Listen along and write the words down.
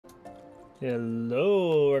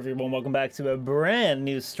Hello everyone, welcome back to a brand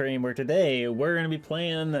new stream where today we're going to be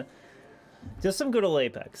playing just some good old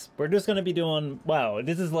Apex. We're just going to be doing, wow,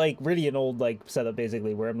 this is like really an old like setup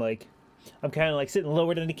basically where I'm kind of like sitting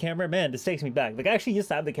lower than the camera. Man, this takes me back. Like I actually used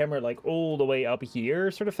to have the camera like all the way up here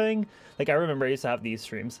sort of thing. Like I remember I used to have these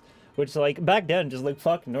streams, which like back then just looked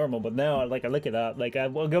fucking normal, but now like I look at that, like I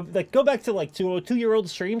will go back to like 2-year-old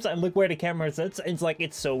streams and look where the camera sits and it's like,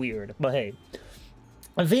 it's so weird, but hey.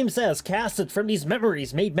 Vim says, casted from these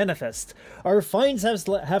memories made manifest. Our finds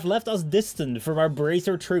have left us distant from our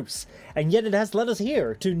bracer troops, and yet it has led us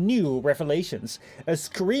here to new revelations. A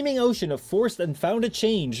screaming ocean of forced and founded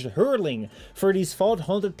change, hurling for these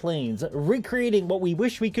fault-haunted plains, recreating what we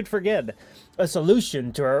wish we could forget. A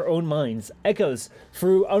solution to our own minds, echoes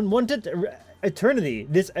through unwanted eternity,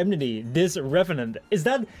 this enmity, this revenant. Is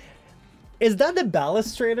that the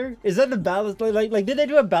balustrader? Is that the ballast? Like, did they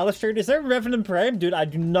do a balustrader? Is there a Revenant Prime? Dude, I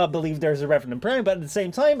do not believe there's a Revenant Prime, but at the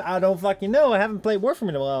same time, I don't fucking know. I haven't played Warframe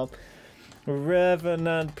in a while.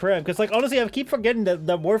 Revenant Prime. Because, like, honestly, I keep forgetting that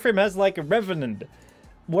Warframe has, like, a Revenant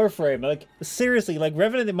Warframe. Like, seriously, like,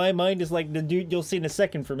 Revenant in my mind is, like, the dude you'll see in a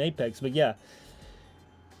second from Apex, but yeah.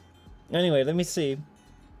 Anyway, let me see.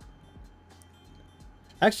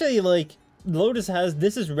 Actually, like... Lotus has,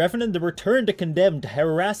 this is Revenant, the return to condemned,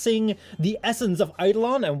 harassing the essence of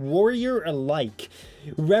Eidolon and warrior alike.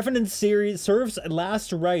 Revenant series serves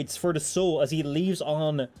last rites for the soul as he leaves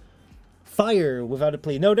on fire without a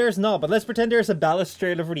plea. No, there's not, but let's pretend there's a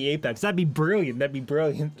balustrader for the Apex. That'd be brilliant, that'd be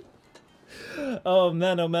brilliant. Oh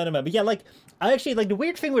man, oh man, oh man. But yeah, like, I actually, like, the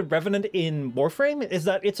weird thing with Revenant in Warframe is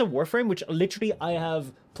that it's a Warframe which literally I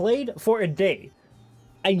have played for a day.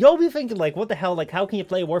 And y'all be thinking, like, what the hell, like, how can you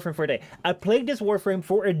play Warframe for a day? I played this Warframe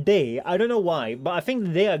for a day. I don't know why, but I think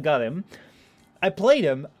the day I got him, I played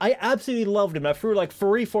him. I absolutely loved him. I threw, like,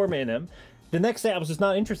 3-4 in him. The next day, I was just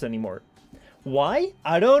not interested anymore. Why?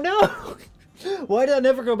 I don't know. Why did I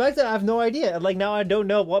never go back to it? I have no idea. And, like, now I don't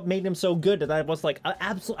know what made him so good that I was, like,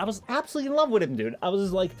 I was absolutely in love with him, dude. I was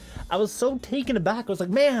just, like, I was so taken aback. I was like,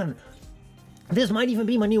 man, this might even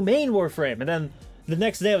be my new main Warframe. And then the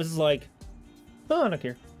next day, I was just like, oh, I don't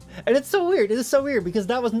care. And it's so weird. It is so weird because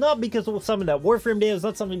that was not because of something that Warframe day. It was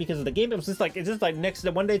not something because of the game. It was just like, it's just like next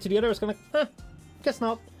to one day to the other. It's kind of like, huh, guess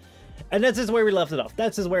not. And that's just where we left it off.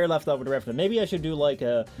 That's just where I left off with Revenant. Maybe I should do like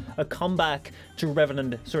a comeback to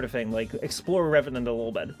Revenant sort of thing. Like explore Revenant a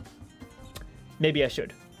little bit. Maybe I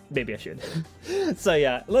should. Maybe I should. So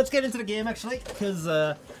yeah, let's get into the game actually. Because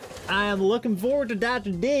I am looking forward to that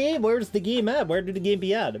today. Where's the game at? Where did the game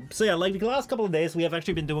be at? So yeah, like the last couple of days, we have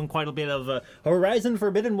actually been doing quite a bit of Horizon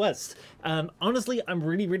Forbidden West. Honestly, I'm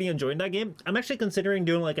really enjoying that game. I'm actually considering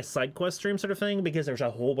doing like a side quest stream sort of thing because there's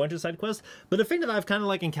a whole bunch of side quests. But the thing that I've kind of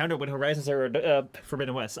like encountered with Horizon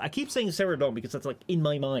Forbidden West, I keep saying Zero Dawn because that's like in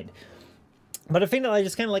my mind. But the thing that I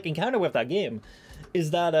just kind of like encountered with that game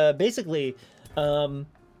is that basically,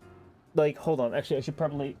 like, hold on, actually I should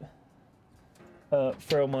probably...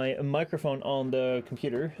 throw my microphone on the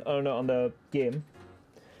computer, oh no, on the game,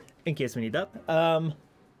 in case we need that. But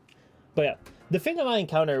yeah, the thing that I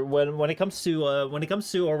encounter when it comes to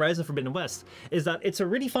Horizon Forbidden West is that it's a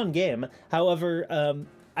really fun game. However,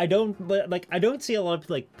 I don't see a lot of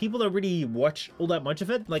like people that really watch all that much of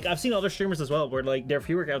it. Like I've seen other streamers as well where like their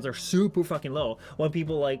viewer counts are super fucking low when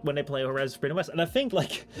they play Horizon Forbidden West. And I think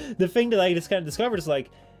like the thing that I just kind of discovered is like,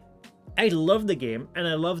 I love the game, and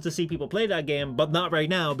I love to see people play that game, but not right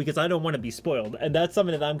now, because I don't want to be spoiled. And that's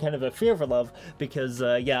something that I'm kind of fearful of, because,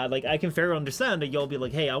 yeah, like, I can fairly understand that you'll be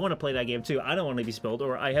like, hey, I want to play that game too, I don't want to be spoiled,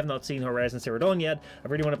 or I have not seen Horizon Zero Dawn yet, I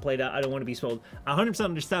really want to play that, I don't want to be spoiled. I 100%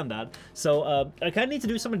 understand that. So, I kind of need to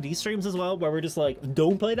do some of these streams as well, where we're just like,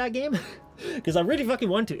 don't play that game. Because I really fucking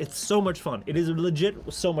want to. It's so much fun. It is legit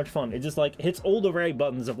so much fun. It just like hits all the right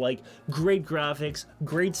buttons of like great graphics,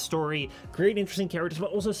 great story, great interesting characters, but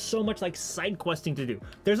also so much like side questing to do.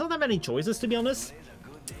 There's not that many choices, to be honest,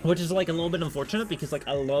 which is like a little bit unfortunate because like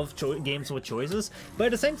I love games with choices, but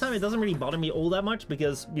at the same time it doesn't really bother me all that much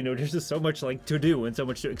because, you know, there's just so much like to do and so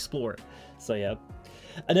much to explore. So yeah.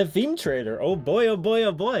 An Atheme trader. Oh boy, oh boy,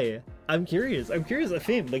 oh boy. I'm curious. I'm curious,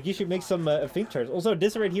 Atheme. Like, you should make some Atheme traders. Also,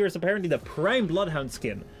 this right here is apparently the Prime Bloodhound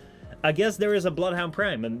skin. I guess there is a Bloodhound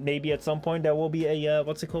Prime, and maybe at some point there will be a,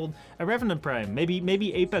 what's it called? A Revenant Prime.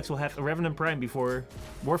 Maybe Apex will have a Revenant Prime before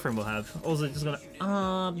Warframe will have. Also, just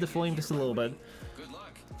gonna, the flame just a little bit.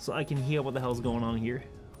 So I can hear what the hell's going on here.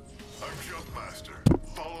 I'm Jumpmaster.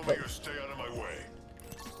 Follow me or stay out of my way.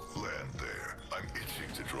 Land there. I'm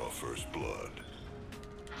itching to draw first blood.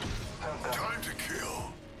 Time to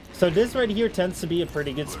kill. So this right here tends to be a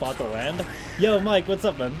pretty good spot to land. Yo, Mike, what's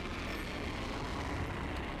up, man?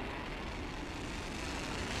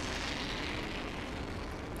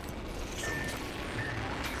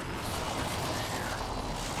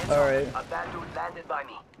 Alright. A bad dude landed by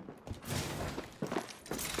me.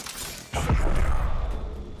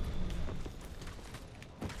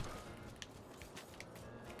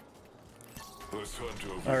 Let's hunt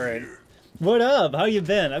over Alright. here. What up? How you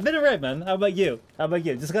been? I've been alright, man. How about you? How about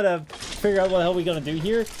you? Just gotta figure out what the hell we gonna do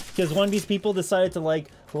here. Because one of these people decided to, like,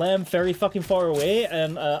 land very fucking far away.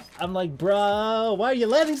 And, I'm like, bro, why are you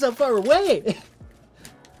landing so far away?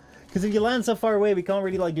 Because if you land so far away, we can't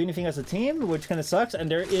really, like, do anything as a team, which kind of sucks. And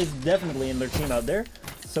there is definitely another team out there.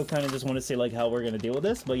 So kind of just want to see, like, how we're gonna deal with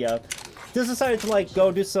this. But yeah, just decided to, like,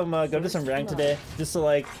 go do some rank today. Just to,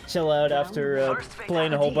 like, chill out after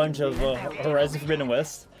playing a whole bunch of Horizon Forbidden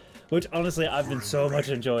West. Which, honestly, I've been so much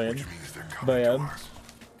enjoying. But, yeah.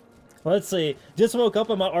 Let's see. Just woke up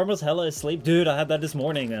and my arm was hella asleep. Dude, I had that this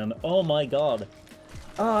morning, man. Oh my god.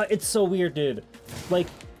 It's so weird, dude. Like,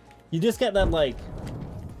 you just get that, like,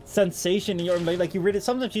 sensation in your arm. Like, you really...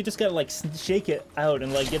 Sometimes you just gotta, like, shake it out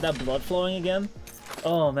and, like, get that blood flowing again.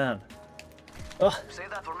 Oh, man. Ugh. Say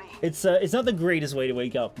that for me. It's not the greatest way to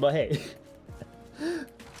wake up, but hey.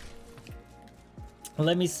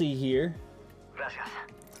 Let me see here. Gracias.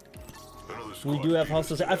 We do have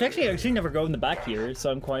hostels. I've actually never gone in the back here,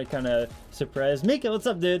 so I'm quite kind of surprised. Mika, what's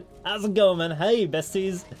up, dude? How's it going, man? Hey,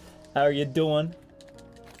 besties. How are you doing?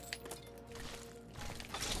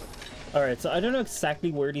 Alright, so I don't know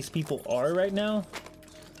exactly where these people are right now.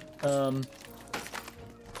 And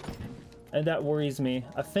that worries me.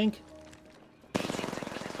 I think...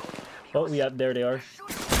 Oh, yeah, there they are.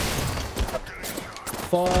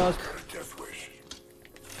 Fuck.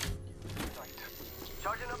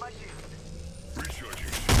 Charging up my shield.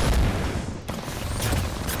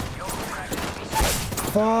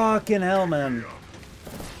 Fucking hell, man.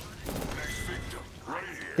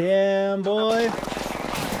 Damn, boy.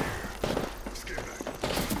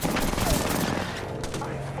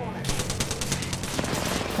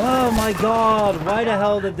 Oh my god, why the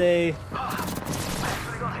hell did they...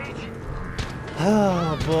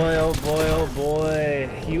 Oh boy, oh boy, oh boy.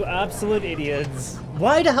 You absolute idiots.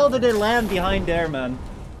 Why the hell did they land behind there, man?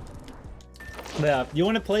 Yeah, you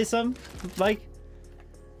want to play some, Mike?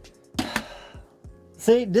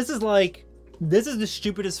 See, this is the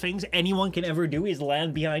stupidest things anyone can ever do is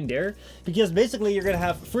land behind there. Because basically you're going to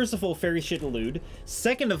have, first of all, very shit loot.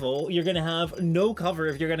 Second of all, you're going to have no cover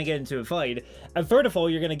if you're going to get into a fight. And third of all,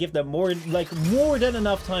 you're going to give them more than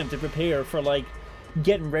enough time to prepare for, like,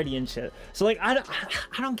 getting ready and shit. So, like, I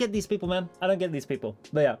don't get these people, man. I don't get these people.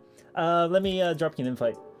 But yeah, let me drop you an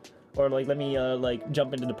invite. Or, like, let me, like,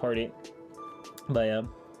 jump into the party. But yeah.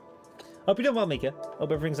 Hope you're doing well, Mika.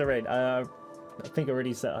 Hope everything's alright. I think I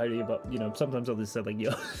already said hi to you, but, you know, sometimes I'll just say, like,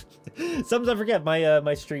 yo. Sometimes I forget my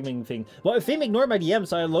my streaming thing. Well, Afim ignored my DM,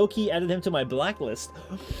 so I low-key added him to my blacklist.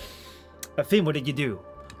 Afim, what did you do?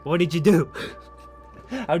 What did you do?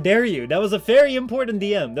 How dare you? That was a very important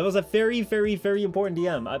DM. That was a very, very, very important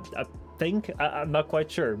DM. I think. I'm not quite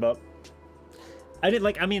sure, but... I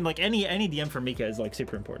mean, like, any DM for Mika is, like,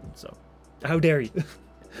 super important, so... How dare you?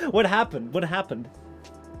 What happened? What happened?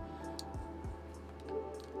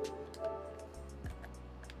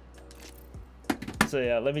 So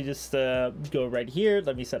yeah, let me just go right here.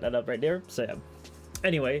 Let me set that up right there. So yeah.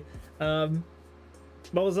 Anyway, what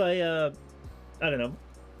was I don't know.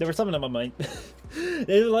 There was something on my mind.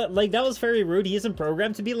 Like, that was very rude. He isn't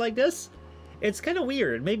programmed to be like this. It's kind of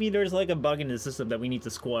weird. Maybe there's like a bug in the system that we need to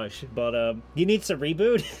squash. But he needs to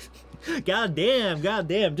reboot. God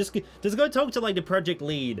damn. Just go talk to like the project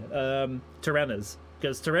lead, Tyrannas.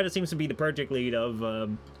 Because Tyranna seems to be the project lead of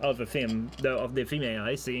the Afim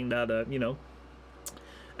AI, seeing that you know,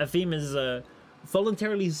 Afim is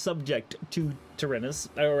voluntarily subject to Tyrannas,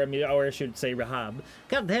 or I should say Rahab.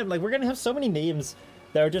 God damn, like, we're gonna have so many names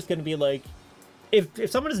that are just gonna be like, if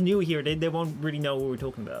someone is new here, they won't really know what we're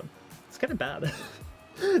talking about. It's kind of bad.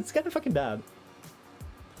 It's kind of fucking bad.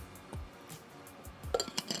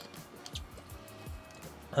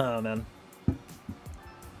 Oh man.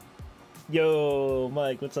 Yo,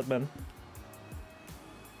 Mike, what's up, man?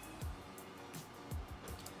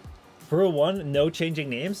 For one, no changing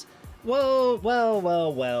names? Well,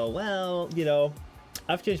 you know,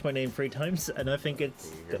 I've changed my name 3 times, and I think it's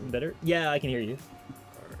gotten better. Yeah, I can hear you.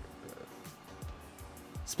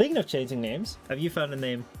 Speaking of changing names, have you found a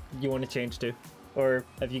name you want to change to? Or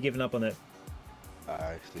have you given up on it? I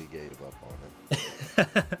actually gave up on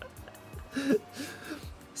it.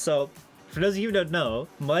 So, for those of you who don't know,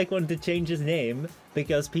 Mike wanted to change his name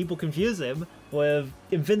because people confuse him with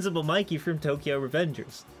Invincible Mikey from Tokyo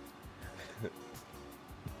Revengers.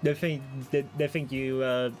 They think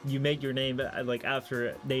you you made your name like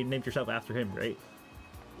after they named yourself after him, right?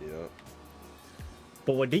 Yep.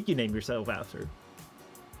 But what did you name yourself after?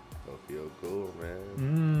 Tokyo Ghoul,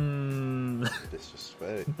 man.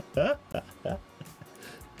 Disrespect.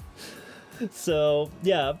 So,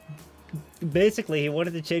 yeah. Basically, he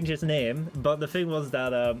wanted to change his name, but the thing was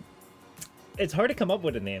that it's hard to come up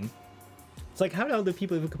with a name. It's like, how the hell do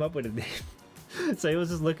people even come up with a name? So he was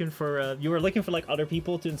just looking for, you were looking for, like, other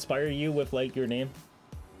people to inspire you with, like, your name?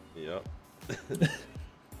 Yep.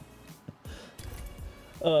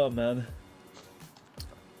 Oh, man.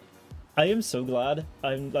 I am so glad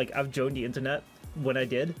I've joined the internet when I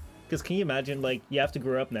did. Because can you imagine, like, you have to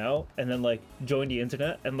grow up now and then, like, join the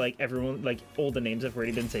internet and, like, everyone, like, all the names have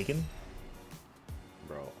already been taken?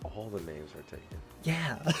 Bro, all the names are taken.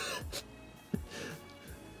 Yeah.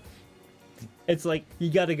 It's like, you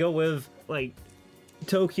gotta go with, like,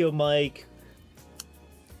 Tokyo Mike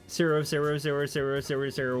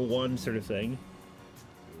 0000001 sort of thing.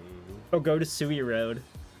 Or go to Sui Road.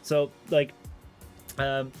 So, like,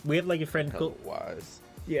 we have, like, a friend called... Wise.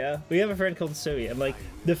 Yeah, we have a friend called Sui, and, like,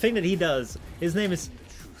 the thing that he does, his name is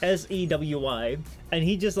SEWY, and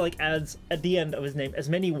he just, like, adds, at the end of his name, as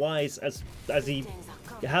many Ys as he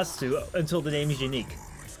has to until the name is unique.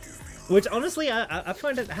 Which, honestly, I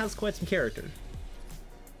find it has quite some character.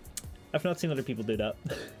 I've not seen other people do that.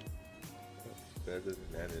 That doesn't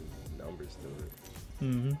add in numbers to it.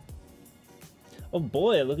 Mm-hmm. Oh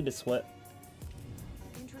boy, look at this sweat.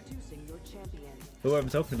 Introducing your champion. Who am I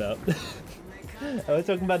talking about? I was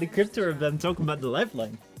talking about the crypto, but I'm talking about the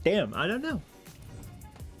lifeline. Damn, I don't know.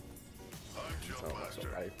 I'm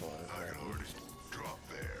Jumpmaster. I can already drop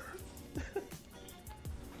there.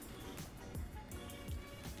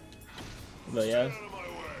 But yeah. Out of my way.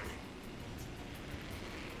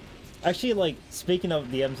 Actually, like, speaking of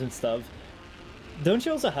DMs and stuff, don't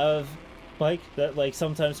you also have, Mike, that, like,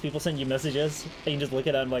 sometimes people send you messages and you just look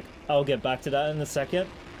at it and, like, I'll get back to that in a second?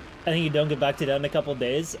 And then you don't get back to that in a couple of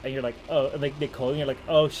days, and you're like, oh, and like, they call you and you're like,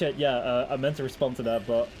 oh shit, yeah, I meant to respond to that,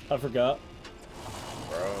 but I forgot.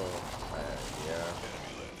 Bro, man,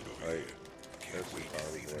 yeah. Like, this is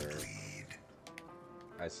probably where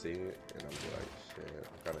I see it and I'm like, shit, I'm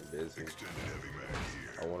kind of busy.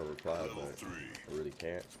 I want to reply, but I really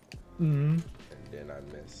can't. Mm-hmm. And then I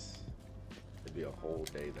miss. It'd be a whole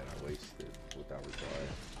day that I wasted without replying.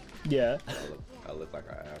 Yeah. I look like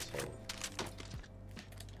an asshole.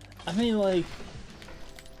 I mean, like,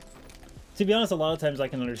 to be honest, a lot of times I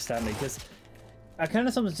can understand it, because I kind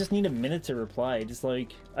of sometimes just need a minute to reply. Just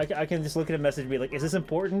like, I can just look at a message and be like, is this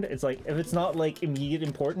important? It's like, if it's not like immediate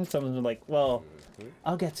important, someone's like, well,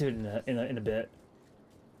 I'll get to it in a bit.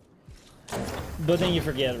 But then you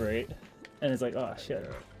forget, right? And it's like, oh shit.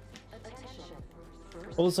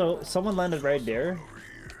 Also, someone landed right there.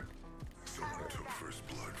 Someone took first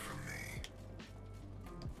blood from me.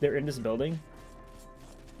 They're in this building.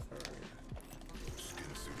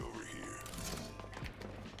 Skin suit over here.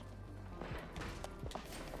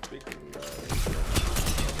 Speaking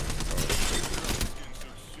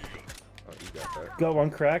oh, you got that. Got one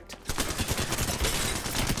cracked.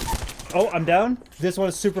 Oh, I'm down. This one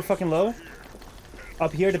is super fucking low.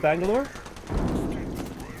 Up here to Bangalore.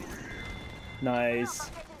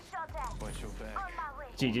 Nice.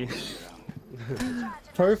 GG.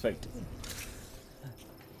 Perfect.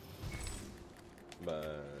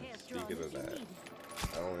 But speaking of that,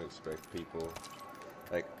 I don't expect people,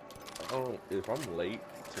 like, if I'm late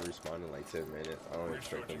to respond in like 10 minutes, I don't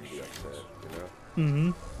expect them to be upset, you know?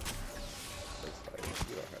 Mm-hmm. It's like,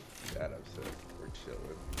 you don't have to be that upset. We're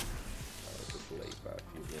chilling. I was just late by a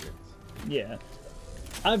few minutes. Yeah.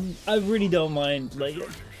 I really don't mind, like,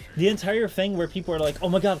 the entire thing where people are like, oh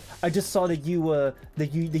my god, I just saw that you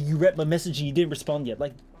read my message and you didn't respond yet.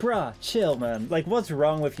 Like, bruh, chill, man. Like, what's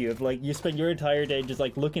wrong with you? If, like, you spend your entire day just,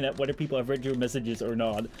 like, looking at whether people have read your messages or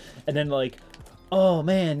not, and then, like, oh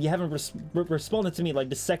man, you haven't responded to me, like,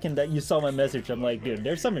 the second that you saw my message. I'm like, dude,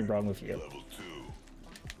 there's something wrong with you.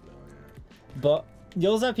 But you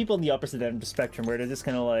also have people on the opposite end of the spectrum where they're just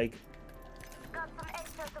kind of like,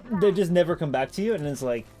 they just never come back to you, and it's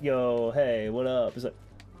like, yo, hey, what up? It's like,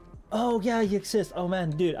 oh yeah, you exist. Oh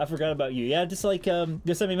man, dude, I forgot about you. Yeah, just like,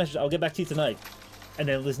 just send me a message. I'll get back to you tonight. And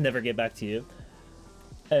then they'll just never get back to you.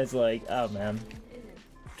 And it's like, oh man.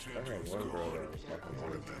 I had one girl that was talking to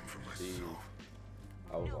me.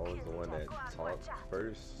 I was always the one that talked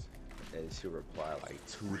first, and she replied like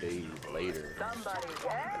 2 days later.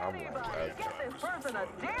 And I'm like,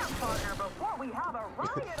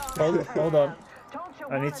 Hold on.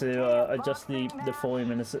 I need to adjust the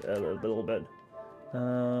volume in a little bit.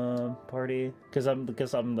 Party,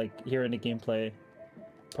 because I'm like here in the gameplay.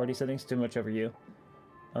 Party settings too much over you.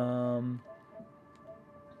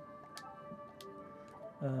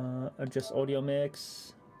 Adjust audio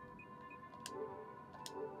mix.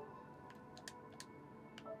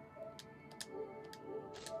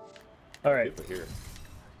 All right. People here.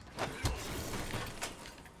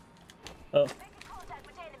 Oh,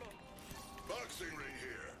 Boxing ring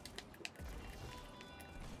here.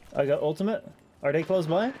 I got ultimate. Are they close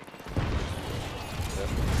by?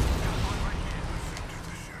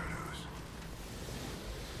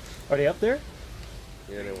 Are they up there?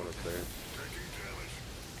 Yeah, they want to stay.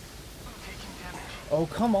 Oh,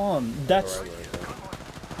 come on. That's... Alright, right now.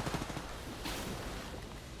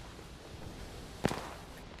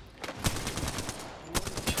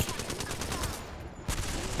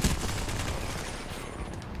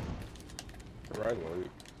 Right, Lloyd.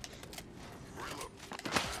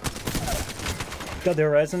 Got the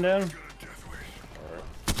horizon down. Alright.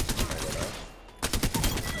 I go down.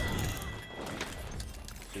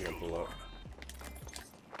 You can pull up.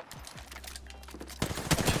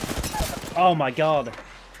 Oh my god.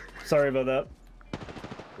 Sorry about that.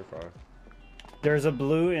 You're fine. There's a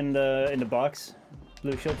blue in the box.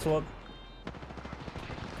 Blue shield swap.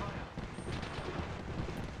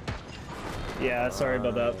 Yeah, sorry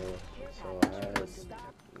about that. So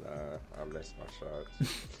nah, I missed my shots.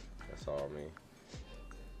 That's all me.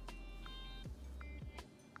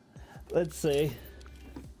 Let's see.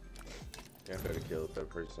 I better kill that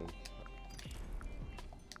person.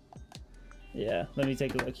 Yeah, let me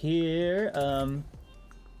take a look here.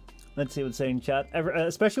 Let's see what's saying in chat.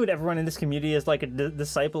 Especially with everyone in this community is like a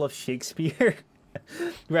disciple of Shakespeare.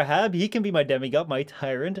 Rahab, he can be my demigod, my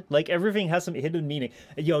tyrant. Like, everything has some hidden meaning.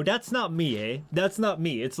 Yo, that's not me, eh? That's not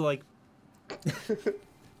me. It's like...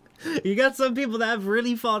 You got some people that have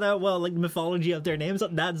really thought out well, like, mythology of their names.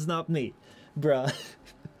 That's not me. Bruh.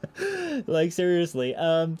 Like, seriously.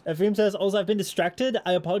 Ephraim says, also, I've been distracted.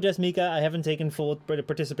 I apologize, Mika. I haven't taken full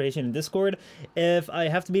participation in Discord. If I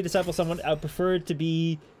have to be a disciple of someone, I would prefer it to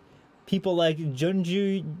be people like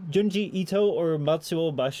Junji Ito or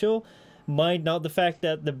Matsuo Basho. Mind not the fact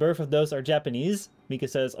that the birth of those are Japanese. Mika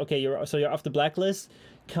says, okay, you're off the blacklist.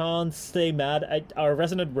 Can't stay mad at our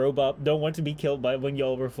resident robot. Don't want to be killed by when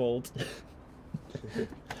y'all revolt.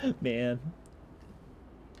 Man.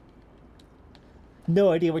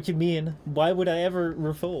 No idea what you mean. Why would I ever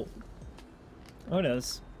revolt? Who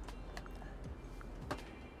knows?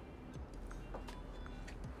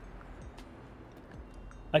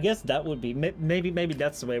 I guess that would be... Maybe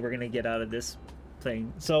that's the way we're gonna get out of this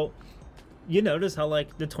thing. So... You notice how,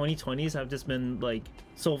 like, the 2020s have just been, like,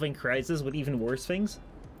 solving crises with even worse things?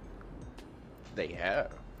 They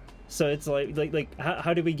have. So it's like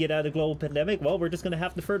how do we get out of the global pandemic? Well, we're just going to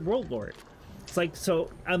have the Third World War. It's like, so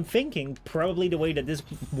I'm thinking probably the way that this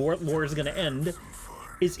war is going to end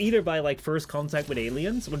is either by, like, first contact with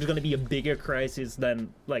aliens, which is going to be a bigger crisis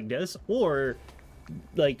than, like, this, or,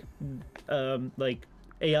 like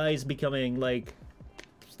AI is becoming, like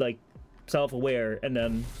self-aware and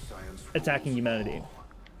then attacking humanity.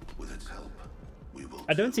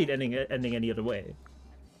 I don't see it ending any other way.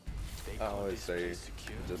 I always say,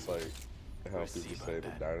 just like how people say the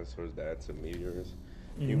dinosaurs died to meteors,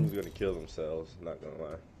 humans gonna kill themselves, not gonna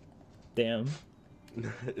lie. Damn.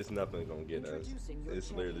 It's nothing gonna get us.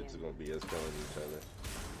 It's literally just gonna be us killing each other.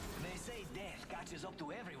 They say death catches up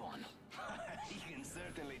to everyone. He can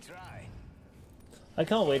certainly try. I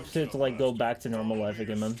can't wait to like go back to normal life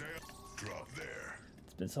again, man. Drop there.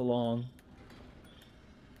 It's been so long.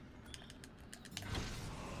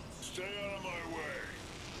 Stay out of my way.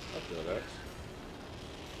 I feel that.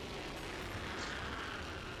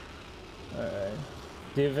 Alright.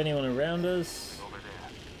 Do you have anyone around us?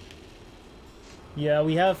 Yeah,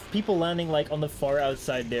 we have people landing like on the far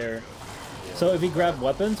outside there. So if we grab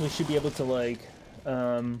weapons, we should be able to like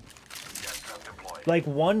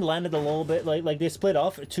one landed a little bit like they split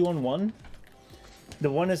off 2-on-1. The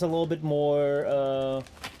one is a little bit more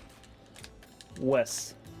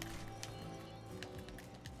west.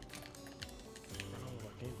 I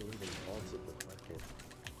can't believe it wants it, but I can't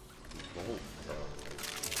vote, bro.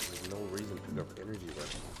 There's no reason to pick up energy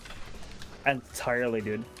right now. Entirely,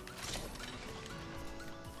 dude.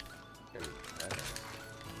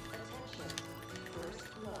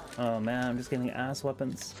 Oh man, I'm just getting ass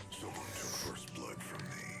weapons. Someone took first blood from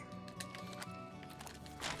me.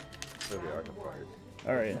 Maybe I can fight.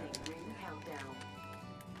 Alright.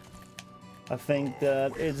 I think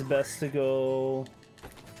that it's best to go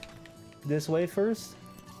this way first.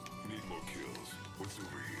 Need more kills. What's over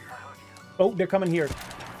here? Oh, they're coming here.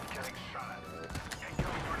 Getting shot at.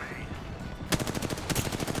 Incoming grenade.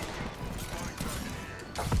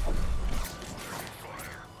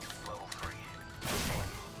 Level 3.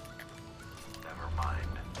 Never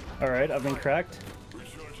mind. Alright, I've been cracked.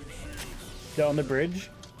 Recharging shields. They're on the bridge.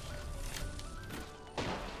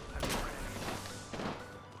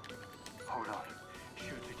 Hold on.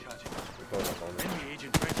 Shoot recharging.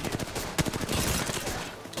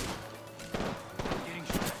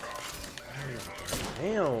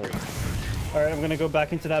 Damn. Alright, I'm gonna go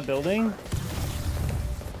back into that building.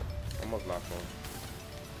 Almost knocked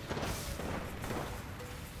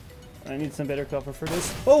one. I need some better cover for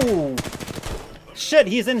this. Oh! Shit,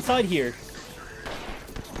 he's inside here.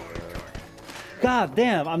 God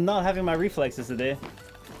damn, I'm not having my reflexes today.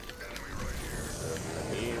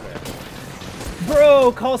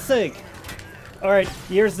 Bro, call sick. Alright,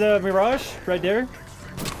 here's the Mirage right there.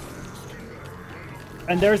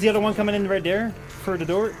 And there's the other one coming in right there for the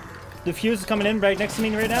door. The fuse is coming in right next to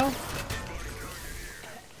me right now.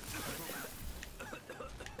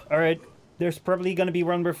 Alright, there's probably gonna be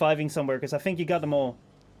number 5ing somewhere because I think you got them all.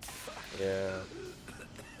 Yeah.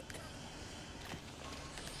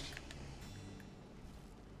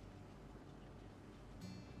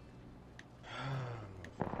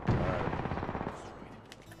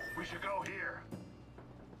 We should go here.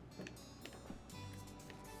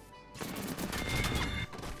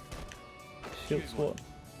 Shield squad.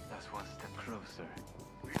 That's one step closer.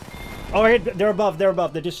 Alright, they're above,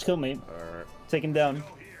 they just killed me. Alright. Take him down.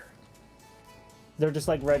 They're just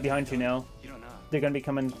like right behind you now. You don't know. They're gonna be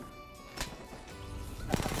coming.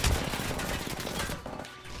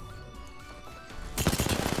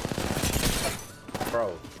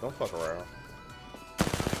 Bro, don't fuck around.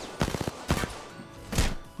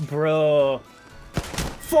 Bro.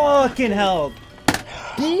 Fucking hell.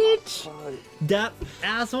 Bitch. That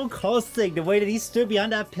asshole Caustic, the way that he stood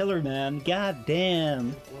behind that pillar, man. God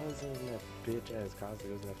damn. It wasn't that bitch ass Caustic,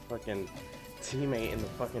 it was that fucking teammate in the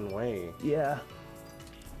fucking way. Yeah.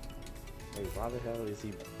 Like, why the hell is he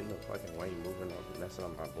in the fucking way moving up, messing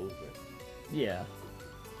up my movement? Yeah.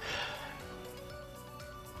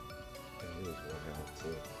 It was one hell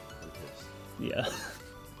too. I'm pissed. Yeah.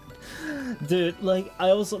 Dude, like,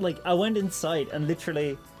 I also, like, I went inside and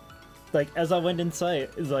literally, like, as I went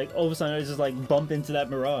inside, it's like, all of a sudden I just, like, bump into that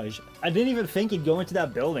Mirage. I didn't even think he'd go into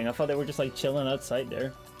that building. I thought they were just, like, chilling outside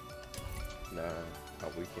there. Nah, I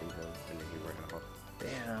weakened him and then he ran off.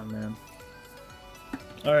 Damn, man.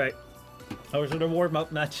 Alright. How was the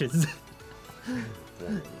warm-up matches?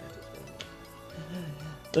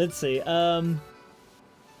 Let's see,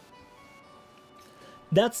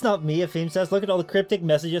 That's not me, Afim says. Look at all the cryptic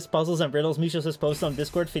messages, puzzles, and riddles Michel has posted on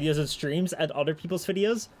Discord videos and streams and other people's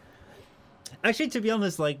videos. Actually, to be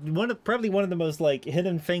honest, like, probably one of the most, like,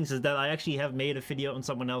 hidden things is that I actually have made a video on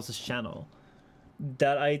someone else's channel.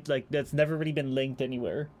 That that's never really been linked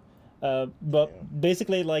anywhere. But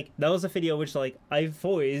basically, like, that was a video which, like, I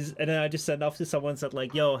voiced, and then I just sent off to someone, said,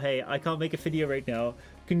 like, yo, hey, I can't make a video right now.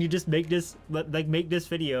 Can you just make this, like, make this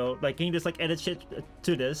video? Like, can you just, like, edit shit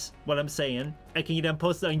to this, what I'm saying? And can you then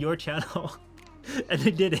post it on your channel? And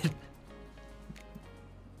they did it.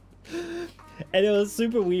 And it was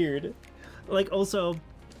super weird. Like, also,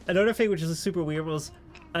 another thing which is super weird was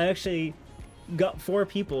I actually got 4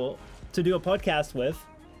 people to do a podcast with,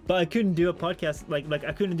 but I couldn't do a podcast, like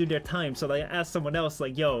I couldn't do their time, so I asked someone else,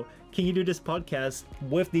 like, yo, can you do this podcast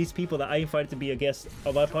with these people that I invited to be a guest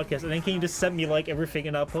on my podcast, and then can you just send me, like, everything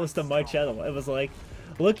and I'll post on my channel? It was like,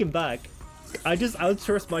 looking back, I just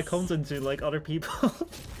outsourced my content to, like, other people.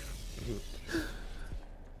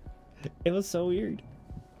 It was so weird.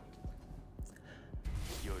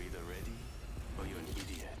 You're either ready or you're an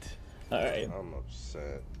idiot. Alright, I'm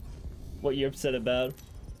upset. what you're upset about?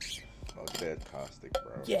 Oh, dead Caustic,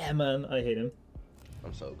 bro. Yeah, man, I hate him.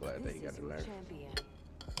 I'm so glad that he got This is the your nerf. champion.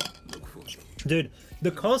 Dude,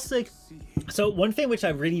 the Caustic... So, one thing which I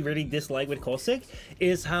really, really dislike with Caustic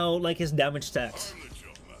is how, like, his damage stacks.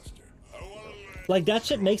 Like, that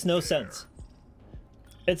shit makes no sense.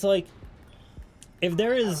 It's like... If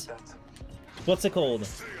there is... What's it called?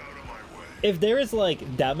 If there is,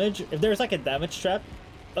 like, damage... If there's, like, a damage trap,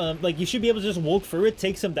 like, you should be able to just walk through it,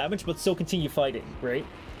 take some damage, but still continue fighting, right?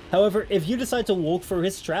 However, if you decide to walk through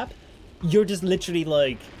his trap, you're just literally,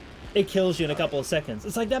 like... It kills you in a couple of seconds.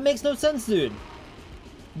 It's like, that makes no sense, dude.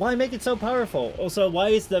 Why make it so powerful? Also, why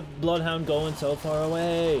is the Bloodhound going so far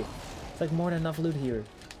away? It's like more than enough loot here.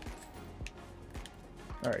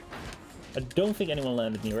 Alright. I don't think anyone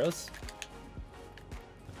landed near us.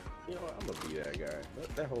 You know what? I'm gonna be that guy.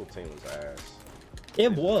 That whole team was ass.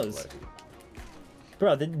 It was.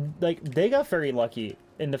 Bro, they got very lucky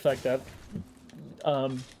in the fact that,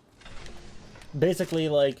 basically,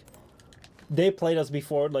 like, they played us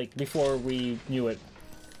before we knew it.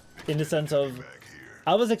 In the sense of,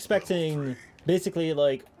 I was expecting, basically,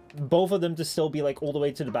 like, both of them to still be, like, all the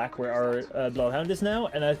way to the back where our Bloodhound is now,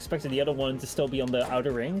 and I expected the other one to still be on the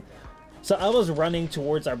outer ring. So I was running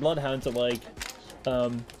towards our Bloodhound to, like,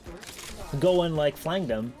 go and, like, flank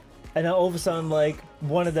them. And then all of a sudden, like,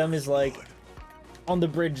 one of them is, like, on the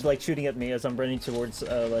bridge, like, shooting at me as I'm running towards,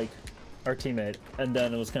 like, our teammate, and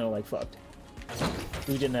then it was kind of like fucked.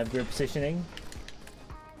 We didn't have great positioning.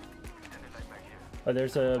 Oh,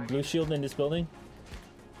 there's a blue shield in this building.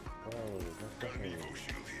 Oh, that's fucking,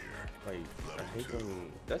 like, I hate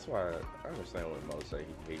when, that's why I understand when Mo say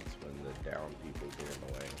he hates when the down people get in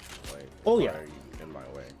the way. Like, Oh, why yeah. are you in my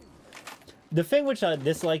way? The thing which I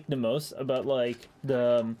dislike the most about like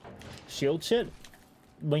the shield shit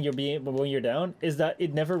when you're down is that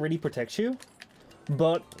it never really protects you,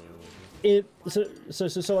 but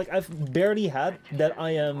so like I've barely had that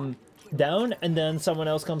I am down and then someone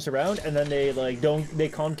else comes around and then they like they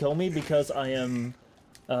can't kill me because I am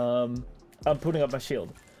I'm putting up my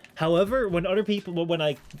shield. However, when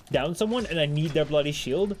I down someone and I need their bloody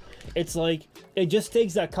shield, it's like it just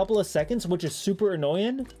takes that couple of seconds, which is super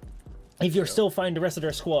annoying. If you're still fighting the rest of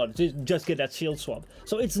their squad, to just get that shield swap.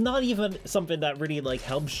 So it's not even something that really like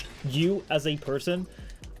helps you as a person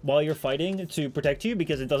while you're fighting to protect you,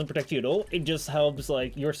 because it doesn't protect you at all. It just helps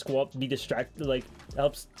like your squad be distracted, like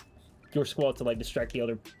helps your squad to like distract the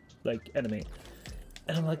other like enemy.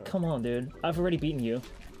 And I'm like, come on, dude, I've already beaten you.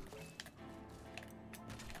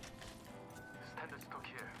 Standard stock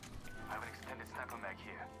here. I have an extended sniper mag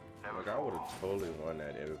here. Like, I would have totally won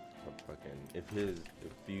that if his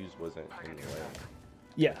fuse wasn't in the way.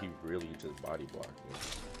 Yeah. He really just body blocked me.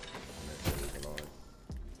 And that shit wasn't on.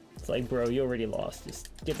 It's like, bro, you already lost. Just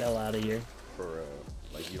get the hell out of here. For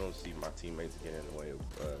like, you don't see my teammates get in the way of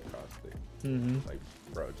Caustic. Mm-hmm. Like,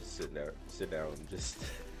 bro, just sit down and just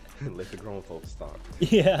let the grown folks talk.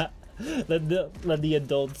 Yeah. Let the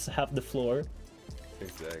adults have the floor.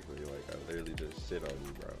 Exactly. Like, I literally just shit on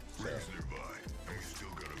you, bro. So, Rings nearby, and we still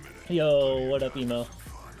got a minute. Yo, what up, emo?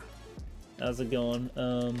 How's it going?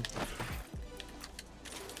 Do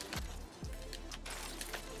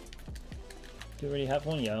you already have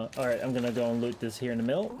one? Yeah. All right, I'm gonna go and loot this here in the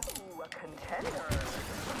mill. Ooh, a contender.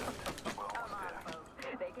 Come on, folks.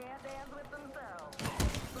 They can't dance with themselves.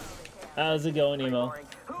 How's it going, emo?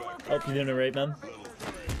 Hope you're doing alright, man.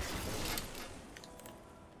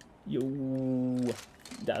 Yo,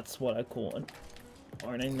 that's what I call an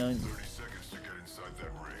R99. 30 seconds to get inside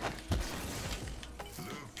that ring.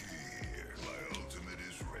 Look here, my ultimate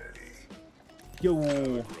is ready. Yo,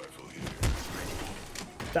 Rifle here.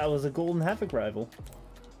 that was a golden havoc rival.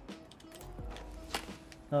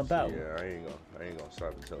 Not bad. yeah, I ain't gonna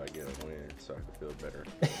stop until I get a win, so I can feel better.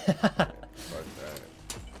 Fuck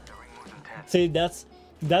that. See, that's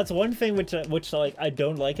one thing which like I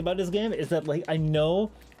don't like about this game is that like I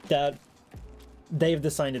know that they've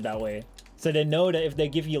designed it that way, so they know that if they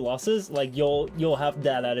give you losses, like you'll have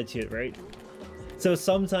that attitude, right? So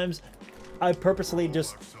sometimes I purposely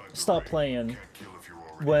just stop playing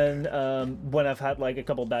when I've had like a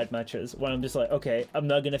couple bad matches, when I'm just like, okay, I'm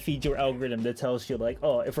not gonna feed your algorithm that tells you like,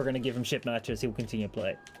 oh, if we're gonna give him shit matches, he'll continue to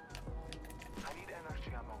play. I need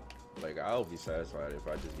energy ammo. Like, I'll be satisfied if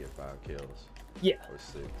I just get 5 kills. Yeah. Or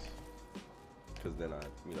 6. Because then I,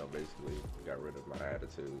 basically got rid of my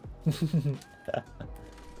attitude. But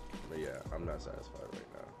yeah, I'm not satisfied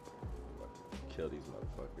right now. I'm about to kill these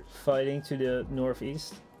motherfuckers. Fighting to the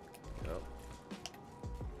northeast. Yep.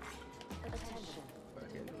 Attention.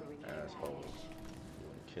 Fucking assholes. You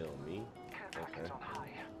wanna kill me? Care package Okay. on high.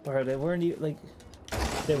 Bro, they weren't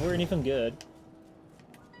even good.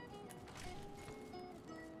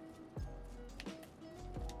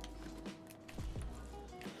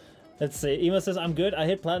 Let's see. Emo says, I'm good. I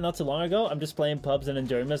hit Plat not too long ago. I'm just playing pubs and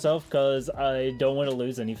enjoying myself because I don't want to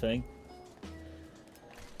lose anything.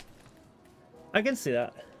 I can see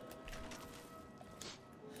that.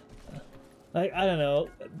 Like, I don't know.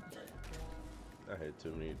 I hit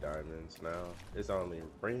too many diamonds now. It's only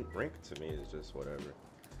rank to me is just whatever.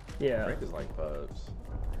 Yeah. Rank is like pubs.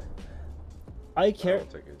 I I care. don't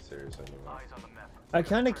take it serious anymore. Eyes on the map. I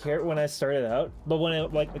kind of cared when I started out, but when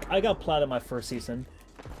I got Plat in my first season.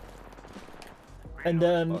 And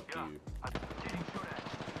then Fuck you. Getting shot at.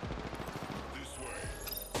 This way.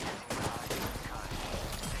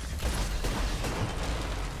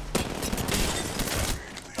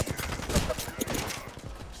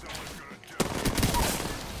 Someone's gonna die.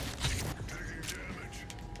 Taking damage.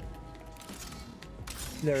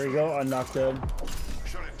 there we go. I knocked him.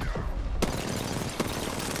 Shut it down.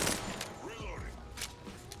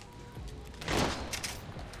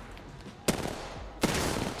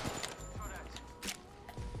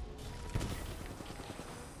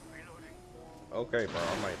 Reloading. Okay, bro,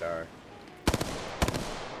 I might die.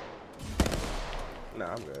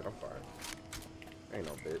 Nah, I'm good. I'm fine. Ain't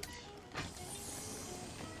no bitch.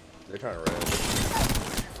 They're trying to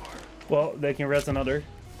res. Well, they can res another.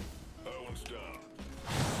 That one's down.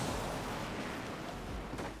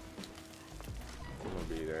 I'm gonna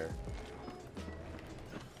be there.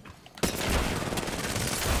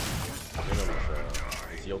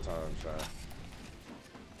 your time, Shy.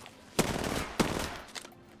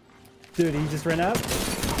 Dude, he just ran out.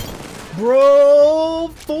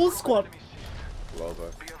 Bro, full squad.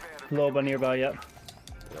 Loba. Loba nearby, yep.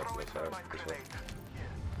 Yep, that's right. That's right.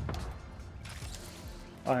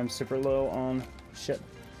 I'm super low on shit.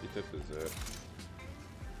 He took the zip.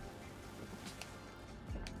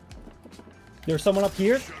 There's someone up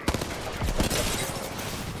here.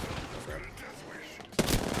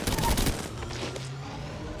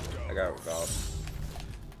 I got golf.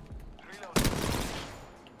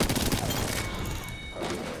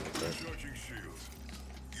 Charging shields.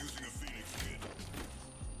 Using a Phoenix kit.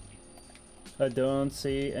 I don't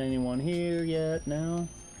see anyone here yet now.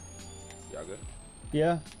 Y'all good?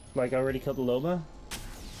 Yeah, like I already killed the Loba. Alright.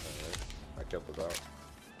 I killed the dog.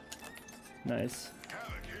 Nice.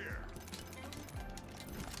 Havoc here.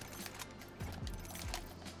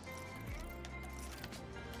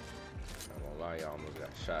 I won't lie, y'all almost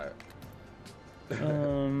got shot.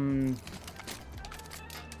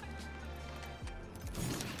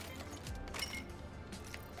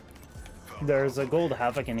 There's a gold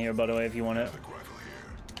havoc in here, by the way, if you want it. Rifle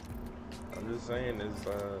here. I'm just saying, this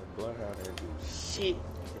Bloodhound ain't do shit.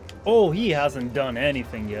 Oh, he hasn't done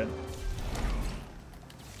anything yet.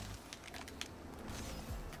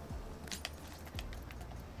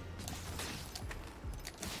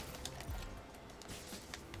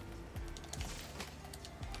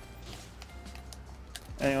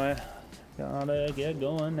 Anyway, gotta get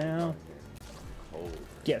going now. Cold.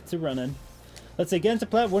 Get to running. Let's say getting to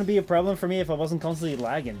Plat wouldn't be a problem for me if I wasn't constantly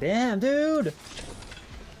lagging. Damn, dude!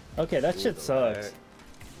 Okay, that shit sucks.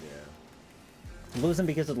 Yeah. Losing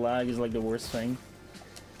because of lag is like the worst thing.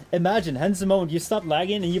 Imagine, hence the moment you stop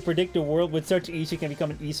lagging and you predict the world with such ease you can become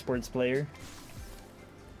an esports player.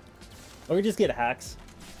 Or you just get hacks.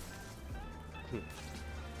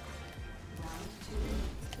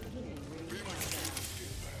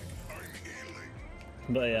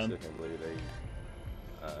 But yeah. I still can't believe they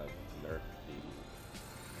nerfed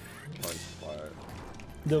the punch slide.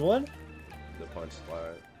 The what? The punch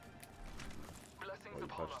slide. When you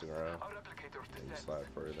punch the ground, and you slide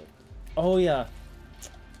further. Oh yeah.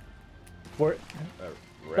 Where?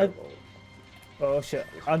 Rebel. Oh shit.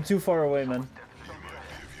 I'm too far away, man.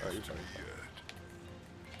 Oh, you're trying to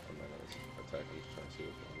I'm not gonna attack. He's trying to see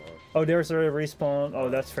what's going on. Oh, there's a respawn. Oh,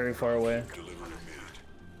 that's very far away.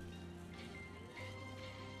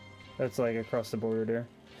 That's like across the border there.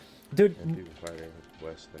 Dude. And people fighting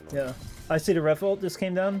west and north. Yeah. I see the Revenant just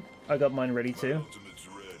came down. I got mine ready too. Ultimate's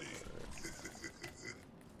ready.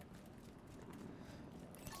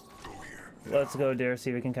 Go here. Let's go there, see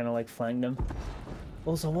if we can kind of like flank them.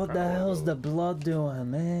 Also, what the hell's the blood doing,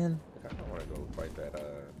 man? I don't want to go fight that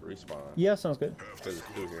respawn. Yeah, sounds good. Because it's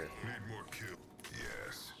through here. Need more kill.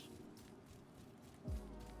 Yes.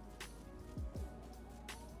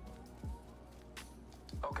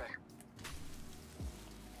 Okay.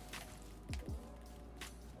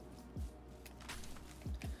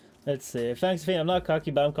 Let's see. Thanks, Fane. I'm not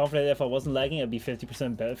cocky, but I'm confident if I wasn't lagging, I'd be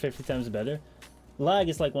 50% better, 50 times better. Lag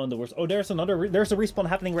is like one of the worst. Oh, there's another. There's a respawn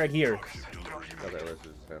happening right here. Okay, let's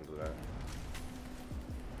just handle that.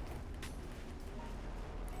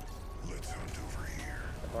 Let's hunt over here.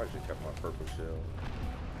 I probably should kept my purple shield.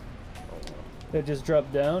 Oh no. They just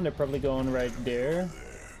dropped down. They're probably going right there.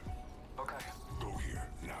 Okay. Go here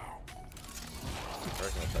now. I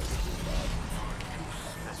reckon I'll try to get this spot.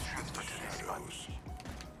 Shadows.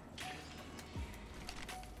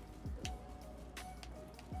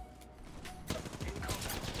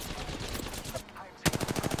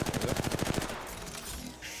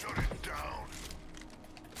 Shut it down.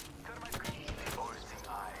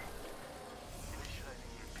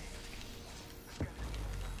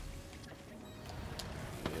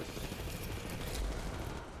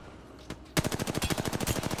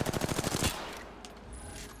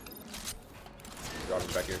 Drop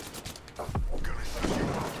him back here.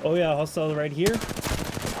 Oh yeah, hostile right here.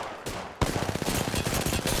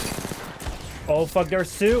 Oh fuck, there's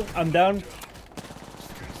Sue. I'm down.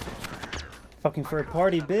 Fucking for a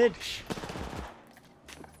party, bitch.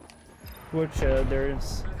 Which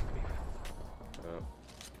there's.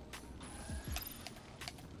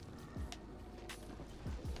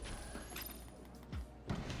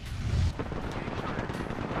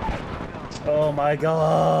 Oh my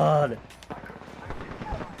god.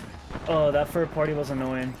 Oh, that third party was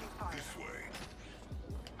annoying. This way.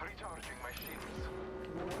 Recharging my shields.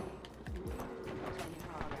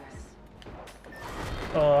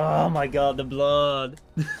 Oh my god, the blood.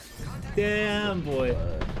 Damn, boy.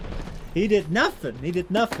 He did nothing. He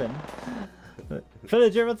did nothing.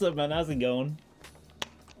 Villager, what's up, man? How's it going?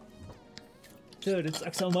 Dude, it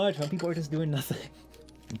sucks so much when people are just doing nothing.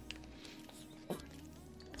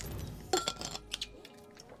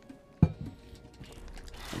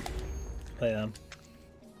 But yeah.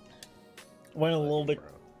 Went a little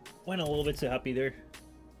bit too happy there.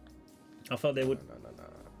 I thought they would. No.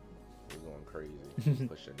 We're going crazy.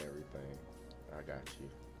 Pushing everything. I got you.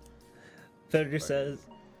 Predator says,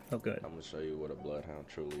 "Oh, good." I'm gonna show you what a bloodhound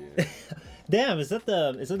truly is. Damn, is that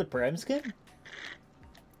the Prime skin?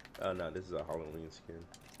 Oh no, this is a Halloween skin.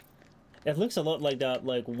 It looks a lot like that,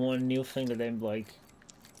 like one new thing that they like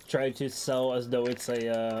tried to sell as though it's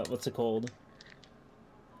a what's it called?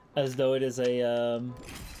 As though it is an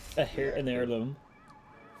heirloom.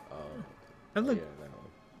 And look, Yeah, that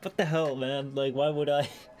one. what the hell, man? Like, why would I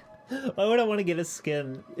want to get a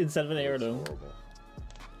skin instead of an heirloom? Horrible.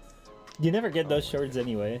 You never get those shards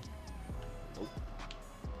anyway. Nope.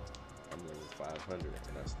 I'm level 500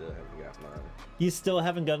 and I still haven't got mine. You still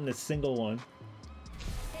haven't gotten a single one.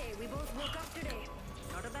 Hey, we both woke up today.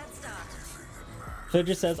 Not a bad start.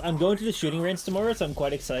 Fidger says, I'm going to the shooting range tomorrow, so I'm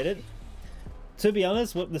quite excited. To be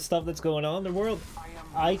honest, with the stuff that's going on in the world,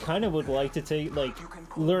 I kind of would like to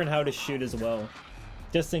learn how to shoot as well.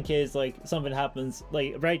 Just in case, like, something happens.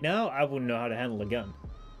 Like, right now, I wouldn't know how to handle a gun.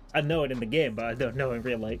 I know it in the game, but I don't know in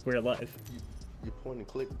real life. You point and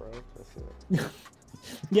click, bro. That's it.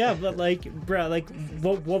 Yeah, but like, bro, like,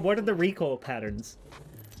 what are the recoil patterns?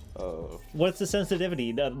 What's the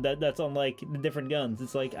sensitivity that's on like the different guns?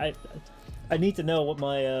 It's like I need to know what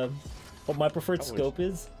my preferred scope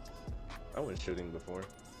is. I went shooting before.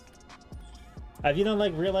 Have you done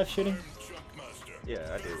like real life shooting? Yeah,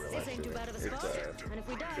 I did real life This ain't too shooting. bad of a spot. And if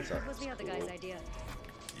we die, it's it was the other guy's idea.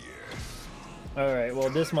 All right, well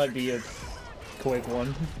this might be a quick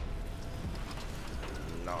one.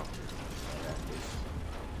 No.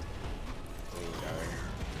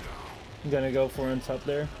 I'm gonna go for on top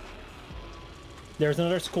there. There's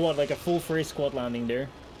another squad, like a full free squad landing there.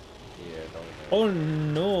 Yeah, Oh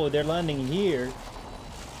no, they're landing here.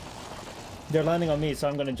 They're landing on me, so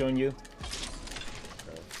I'm gonna join you.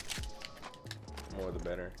 Okay. More the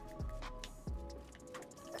better.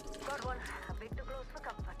 Got one. A bit too close for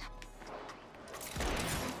comfort.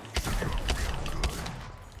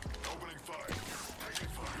 Opening fire. Taking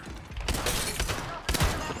fire.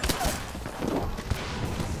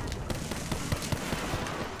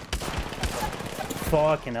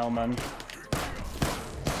 Fucking hell, man.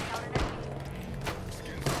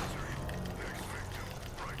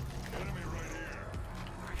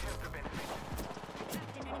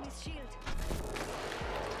 An enemy's shield.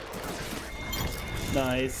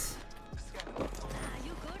 Nice.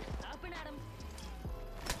 You good? Open at him.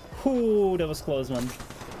 Ooh, that was close, man. Shields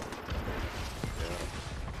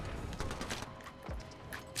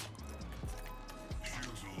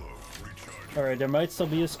are low. Recharge. Alright, there might still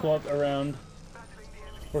be a squad around.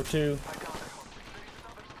 Or two.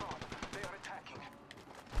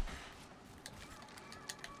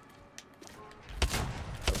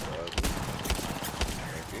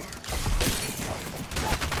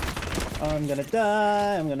 I'm gonna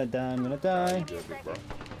die, I'm gonna die, I'm gonna die. Good, big bro.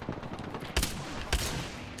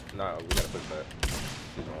 Nah, we gotta push that.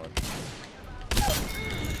 She's on.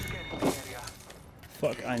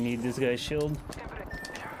 Fuck, I need this guy's shield.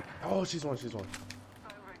 Oh, she's one.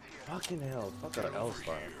 Fucking hell. Fuck that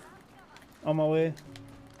L-Star. On my way.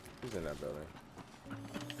 Who's in that building?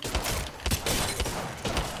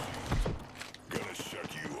 Gonna shut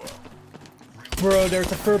you up. Bro,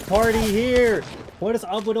 there's a third party here! What is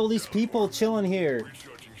up with all these people chilling here?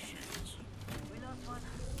 Recharging shields. We lost one.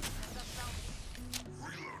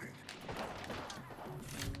 Reloading.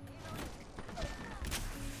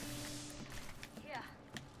 Yeah.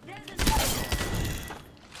 There's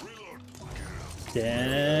Reload.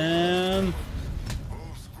 Damn.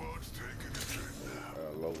 All squads taking a trip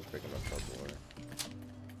now. Lowe's picking up trouble.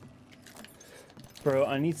 Bro,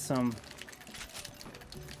 I need some.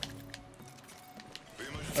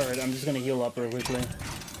 Alright, I'm just gonna heal up real quickly.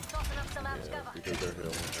 Soften up some amps cover. Because they're healing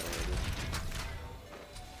already.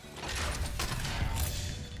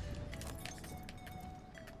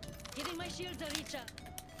 Giving my shields a reach up.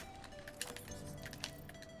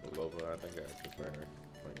 Lova, I think I prefer her.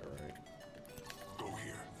 On your right. Go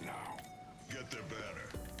here, now. Get their banner.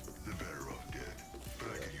 They're better off dead, but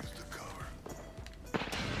I can use the cover.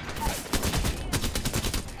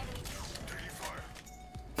 Taking fire.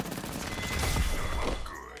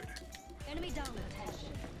 Good. Enemy down.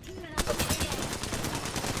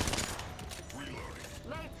 Reloading.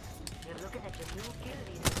 Mates, you're looking at your new kill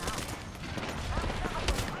leader now.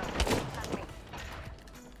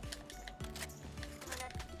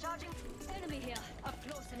 Charging. Enemy here. Up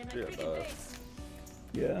close and in my Yeah, freaking face.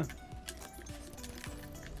 Yeah.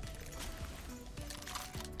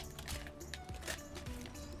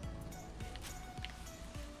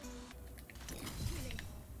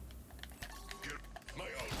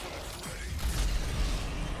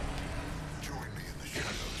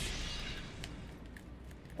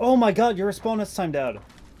 Oh my god, your respawn is timed out.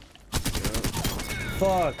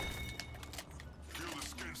 Fuck. Kill the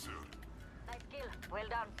skin suit. Nice kill. Well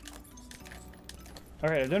done.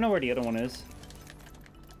 Alright, I don't know where the other one is.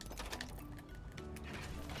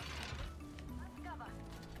 Cover.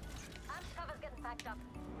 Cover's getting packed up.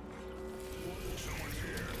 Someone's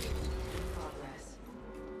here. Progress.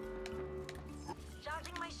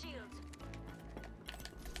 Charging my shields.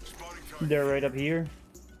 Spotting time. They're right up here.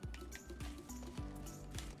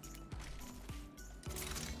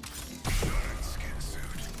 Skin suit.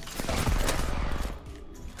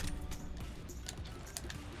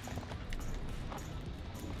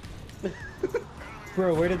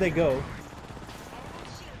 Bro, where did they go?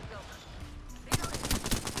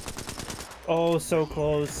 Oh, so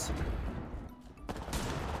close.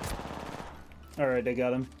 Alright, they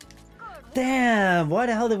got him. Damn! Why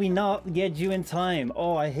the hell did we not get you in time?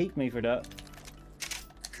 Oh, I hate me for that.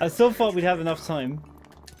 I still thought we'd have enough time.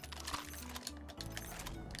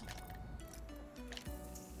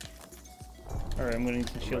 Alright, I'm gonna need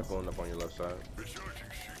some I'm shields. going up on your left side. Recharging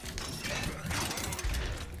shield.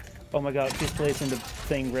 Oh my god, she's placing the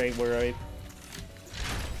thing right where I...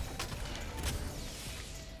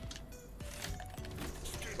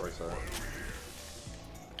 Right side.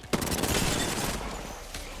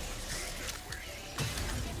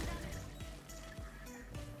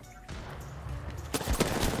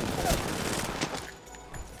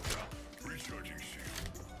 Recharging shield.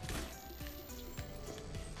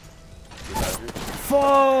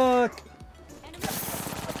 Fuck!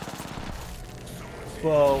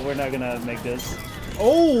 Well, we're not gonna make this.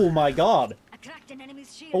 Oh my god! I cracked an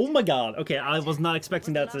enemy's shield. Oh my god. Okay, I was not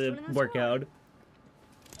expecting that to work out.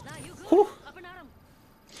 Now you go. Whew. Up and at 'em.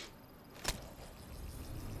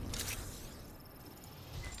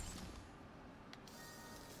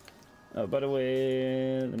 Oh, by the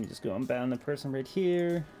way, let me just go and ban the person right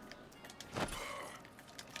here.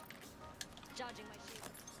 Charging my shield.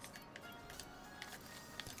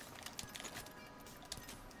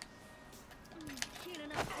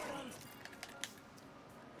 Healing up.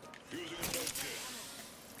 Using a note kit.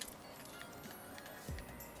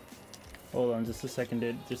 Hold on just a second,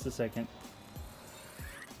 dude. Just a second.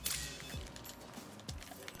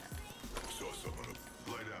 Saw someone up.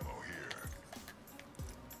 Light ammo here.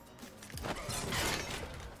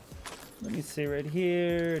 Let me see right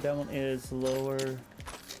here. That one is lower. Did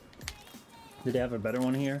they have a better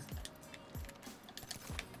one here?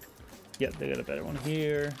 Yep, they got a better one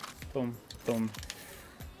here. Boom, boom.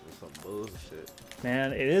 That's some bullshit.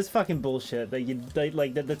 Man, it is fucking bullshit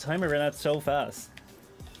that the timer ran out so fast.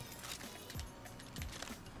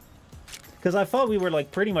 Because I thought we were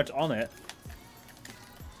like pretty much on it.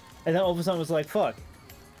 And then all of a sudden it was like, fuck.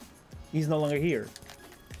 He's no longer here.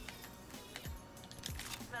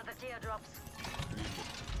 Smell the teardrops.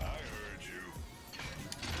 I heard you.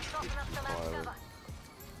 Soften up the last cover.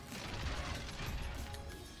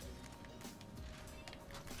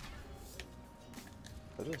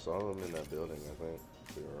 I just saw him in that building, I think.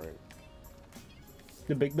 You're right.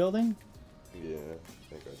 The big building? Yeah, I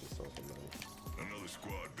think I just saw somebody. Another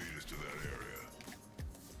squad beat us to that area.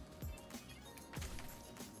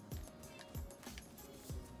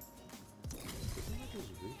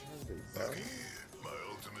 Okay, my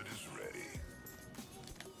ultimate is ready.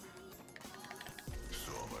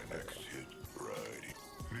 Saw my next hit. Right.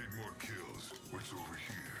 Need more kills. What's over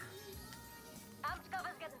here? Amps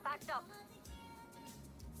cover's getting packed up.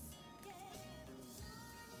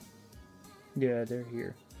 Yeah, they're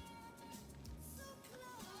here.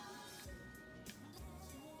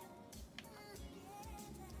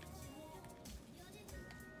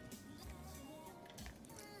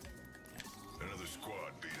 Another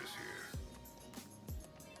squad beat us here.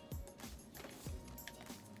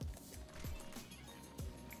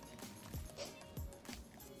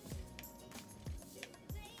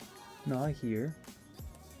 Not here.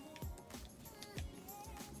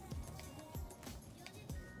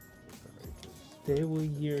 They were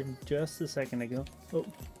here just a second ago. Oh,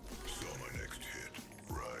 Saw my next hit.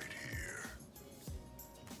 Right here.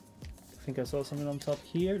 I think I saw something on top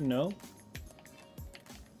here. No.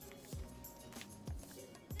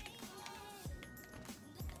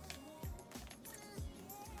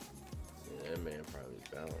 Yeah, that man probably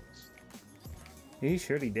bounced. He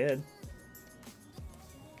surely did.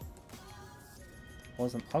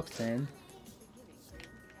 Wasn't Octane.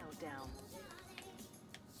 Countdown.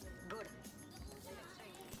 Good.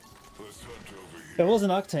 Let's hunt over here. It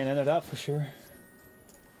wasn't Octane, I know that for sure.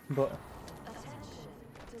 But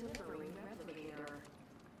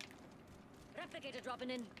Replicator dropping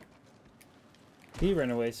in. he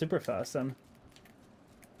ran away super fast then.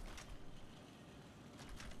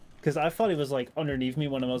 Because I thought he was like underneath me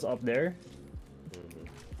when I was up there.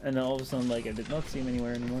 And then all of a sudden, like, I did not see him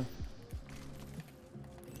anywhere anymore.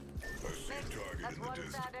 I see a target That's in the one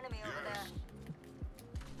distance. sad enemy over Yes.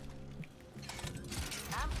 there.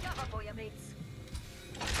 I'm cover for you, mates.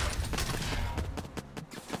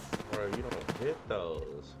 Bro, you don't hit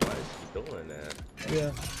those. Why is she doing that?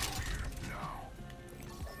 Yeah.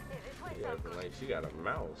 Hey, this way Yeah, sounds good. like she got a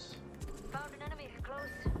mouse. Found an enemy. Close.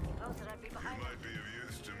 Closer, I'd be You behind. might be of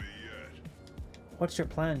use to me yet. What's your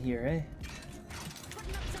plan here, eh?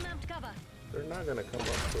 Putting up some amped cover. They're not gonna come up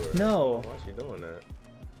to her. No. Why is she doing that?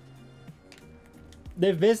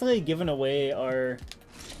 They've basically given away our...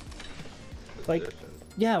 Like, Position.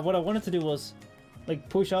 yeah, what I wanted to do was, like,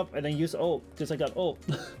 push up and then use ult, because I got ult.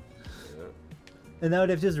 Yeah. And now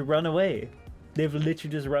they've just run away. They've literally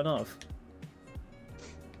just run off.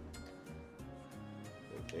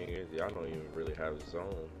 The thing is, y'all don't even really have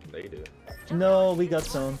zone. They do. No, we got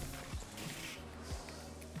zone.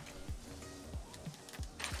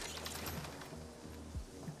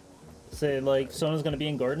 Say, like, someone's gonna be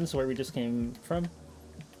in gardens where we just came from.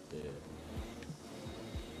 Yeah.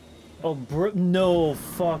 Oh, bro, no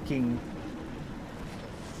fucking.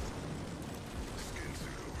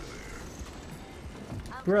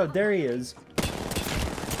 Bro, there he is.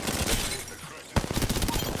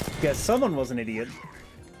 Guess someone was an idiot.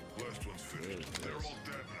 Last one's finished. They're all dead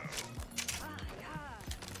now.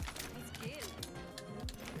 Nice kill.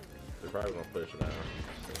 They're probably gonna push now.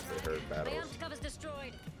 Since they heard My battles. amped cover's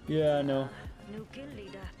destroyed. Yeah, I know. New kill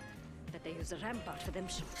leader. Bet they use the rampart for them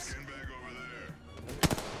shots. Sandbag over there.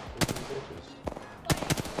 Bitches.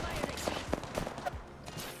 Fire,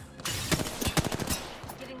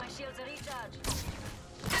 giving my shields a recharge.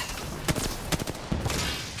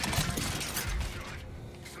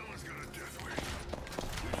 Someone's got a death wish.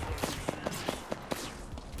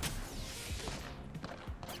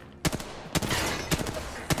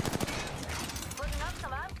 Putting up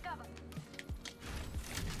some amped cover.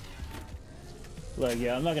 Like,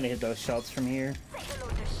 yeah, I'm not gonna hit those shots from here. Say hello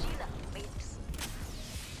to Sheila, mates.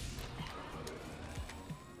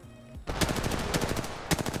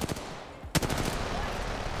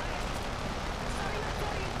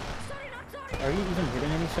 Sorry, not sorry. Are you even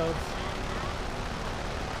hitting any shots?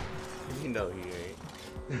 You know he ain't.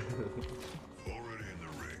 Already in the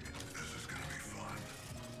ring. This is gonna be fun.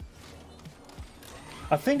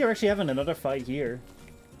 I think they're actually having another fight here.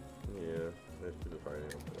 Yeah, there's people fighting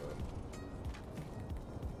him.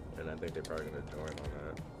 And I think they're probably gonna join on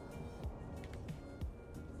that.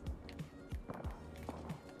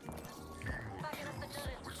 Backing up the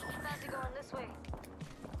turret. Fancy going this way.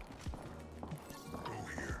 Go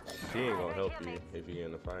here. She ain't gonna help you if you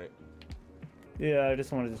in the fight. Yeah, I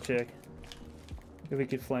just wanted to check if we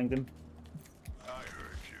could flank them. I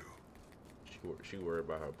heard you. She worried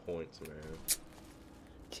about her points, man.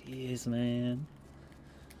 Jeez, man.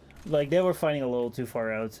 Like, they were fighting a little too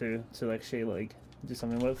far out to actually, like, do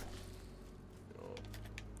something with.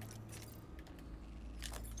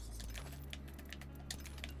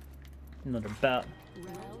 You know, Another bat.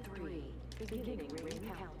 Round 3. Beginning ring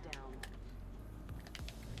countdown.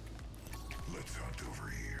 Let's hunt over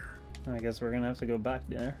here. I guess we're gonna have to go back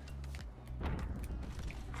there.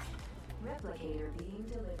 Replicator being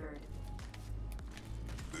delivered.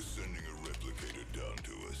 They're sending a replicator down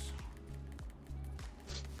to us.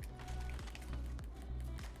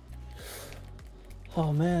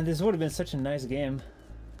 Oh man, this would have been such a nice game.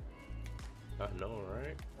 I know,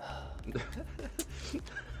 right?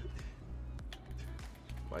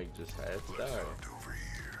 Mike just had to die. Hunt over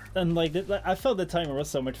here. And like, I felt the timer was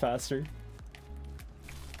so much faster.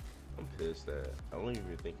 I'm pissed that I don't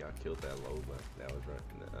even think I killed that Loba. That was right.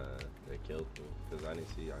 That killed me because I didn't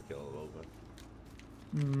see y'all kill a Loba.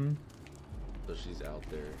 Mm-hmm. So she's out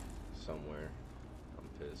there somewhere. I'm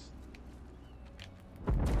pissed.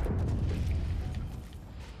 Got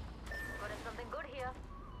something good here.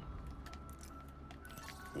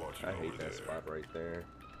 Watch it I over hate that there. spot right there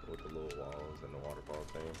with the little walls and the waterfall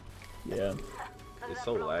thing. Yeah. It's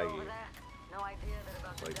so laggy. No idea they're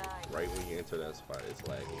about to Like die. right when you enter that spot, it's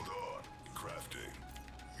laggy. Hold on. Crafting.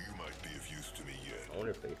 You might be of use to me I yet.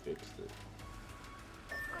 wonder if they fixed it.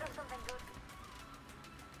 Could have something good.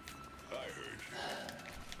 I heard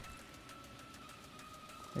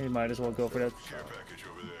you. You might as well go for that. Care package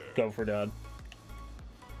over there. Go for that.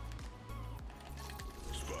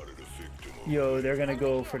 Spotted a victim over Yo, they're gonna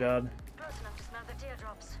go for that. Close enough to smell the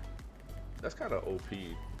teardrops. That's kind of OP.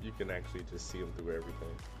 You can actually just see them through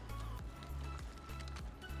everything.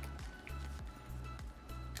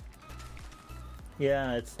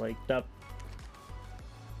 Yeah, it's like that.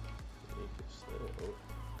 You can still, oh,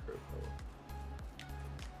 critical.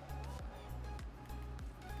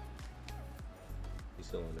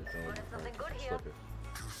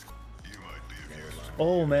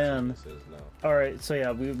 Oh man. This is now. All right, so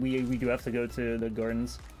yeah, we do have to go to the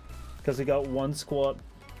gardens because we got one squad.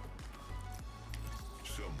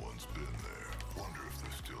 Someone's been there. Wonder if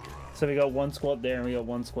they're still around. So we got one squad there and we got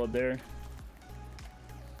one squad there.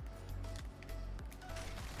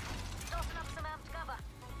 Open up some amped cover.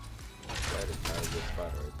 That is not a good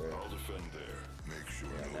spot right there. I'll defend there. Make sure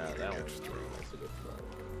Yeah, now nobody that gets one's through. that's a good spot.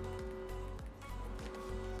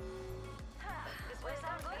 This way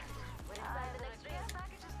sound good? We're inside the next ring.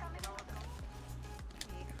 Package is coming.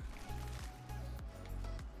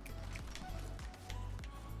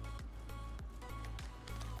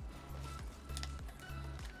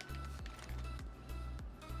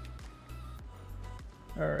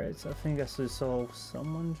 All right, so I think I saw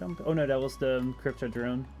someone jump. Oh no, that was the crypto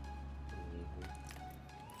drone.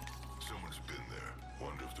 Someone's been there.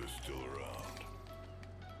 Wonder if they're still around.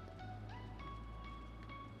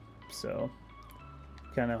 So,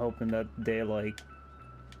 kind of hoping that they like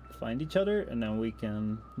find each other and then we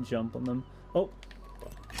can jump on them. Oh,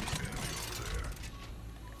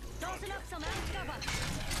 Open up some amped cover.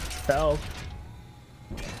 fell.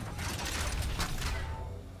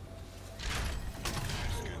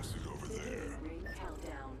 Skin suit over there. Ring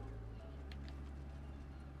countdown.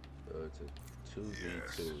 It's a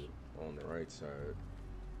 2v2 on the right side.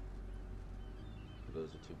 Those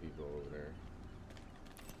are two people over there.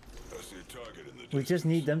 I see a target in the We just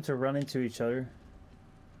need them to run into each other.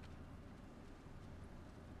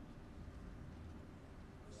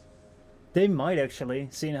 They might actually,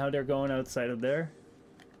 seeing how they're going outside of there.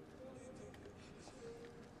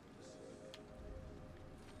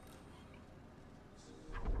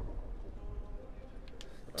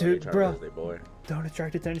 Dude, bro, They boy. don't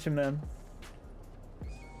attract attention, man.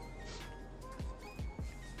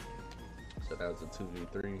 So that was a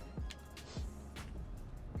 2v3. Rings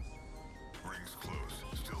close.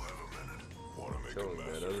 Still have a minute. Wanna make Tell a them mess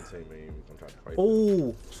that of other it. team ain't even gonna try to fight.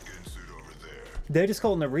 Oh, Skin suit over there. they're just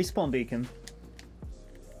calling the respawn beacon.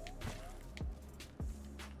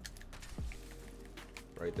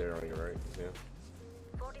 Right there on your right. Yeah.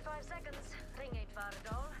 45 seconds. Ring ain't far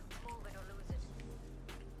at all. Move it or lose it.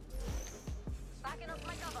 Backing up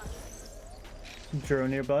my cover.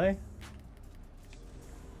 Drone nearby.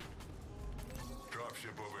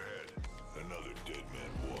 Dropship overhead. Another dead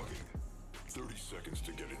man walking. 30 seconds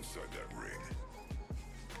to get inside that ring.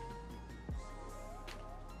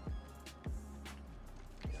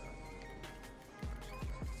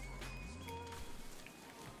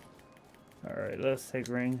 All right, let's take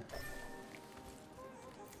ring.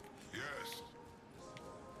 Yes.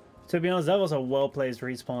 To be honest, that was a well-placed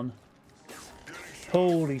respawn. Getting shot.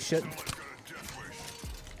 Holy shit. Someone's got a death wish.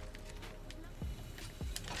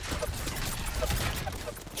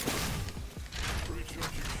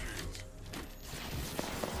 Recharging shields.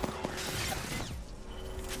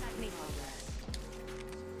 Attack me.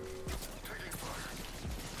 Taking fire.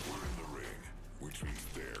 We're in the ring, which means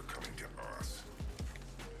they're coming to us.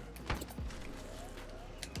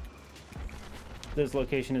 This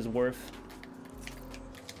location is worth.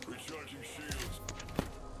 Recharging shields.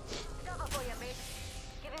 Cover for you, mate.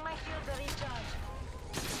 Giving my shields a recharge.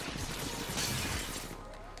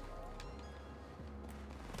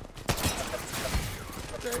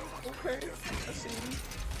 Okay, okay. I see you.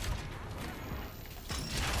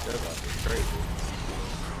 They're about to be crazy.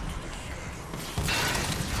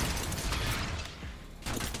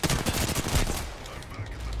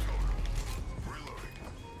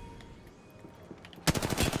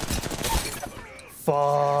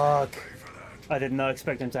 Fuck. I did not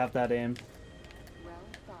expect him to have that aim.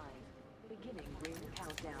 Round 5. Beginning ring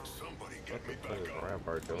countdown. Somebody get me What is back up.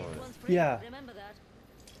 Rampart doing? One's free. Yeah. Remember that.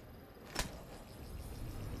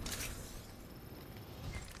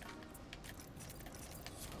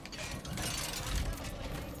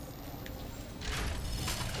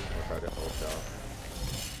 I'll try to hold y'all.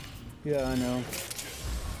 Yeah, I know.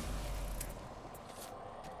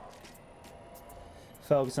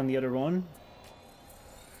 Focus on the other one.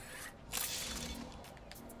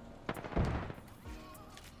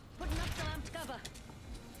 Putting up some amped cover.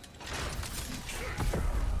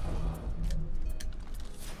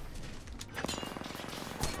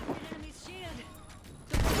 An enemy's shield.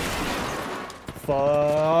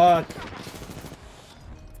 Fuck.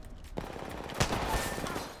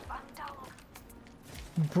 I'm down.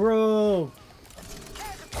 Bro.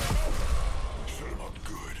 Set him up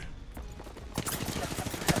good.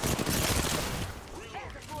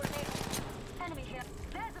 There's a fool, mate. Enemy here.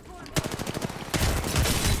 There's a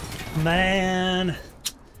fool. Man.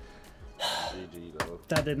 GG though.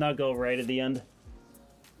 That did not go right at the end.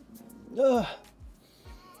 Ugh.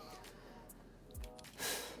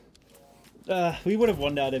 We would have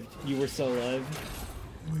won that if you were still alive.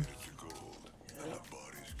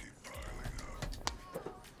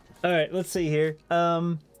 Alright, let's see here.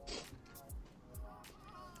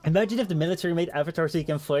 Imagine if the military made avatars so you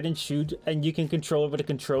can fight and shoot and you can control it with a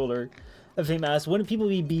controller. A Fame asks, wouldn't people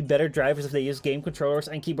be better drivers if they use game controllers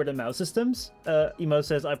and keyboard and mouse systems? Emo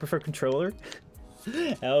says, I prefer controller.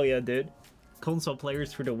 Hell yeah, dude. Console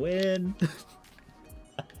players for the win.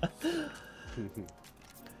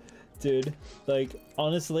 Dude, like,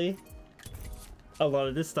 honestly, a lot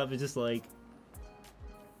of this stuff is just like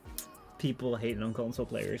people hating on console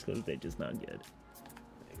players because they're just not good.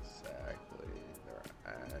 Exactly.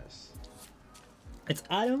 They're ass. It's,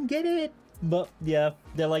 I don't get it. But yeah,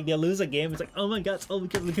 they're like, they'll lose a game. It's like, oh my god, it's all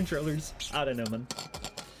because of the controllers. I don't know, man.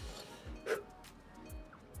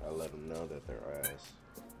 I let them know that they're ass.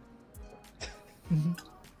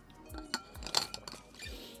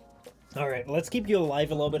 Alright, let's keep you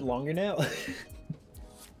alive a little bit longer now. If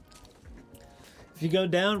you go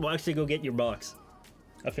down, we'll actually go get your box.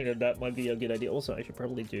 I think that might be a good idea. Also, I should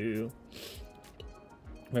probably do...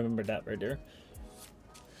 Remember that right there.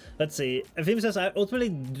 Let's see. Fame says, I ultimately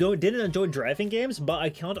didn't enjoy driving games, but I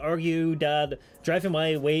can't argue that driving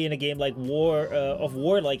my way in a game like War,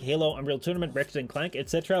 like Halo, Unreal Tournament, Ratchet & Clank,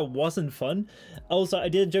 etc. wasn't fun. Also, I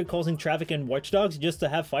did enjoy causing traffic in Watch Dogs just to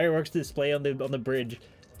have fireworks display on the bridge.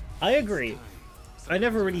 I agree. I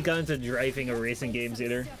never really got into driving or racing games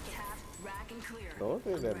either. The only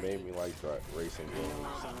thing that made me like racing games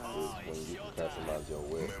is when you can customize your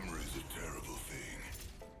whip.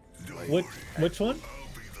 What? Which one?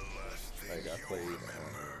 Like I played,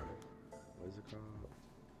 what is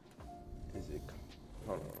it called?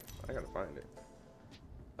 Hold on, I gotta find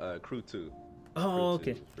it. Crew 2. Oh, Crew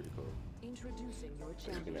okay. 2 is pretty cool. Introducing your You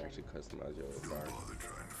champion. can actually customize your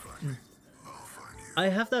environment. I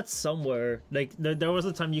have that somewhere. Like, there was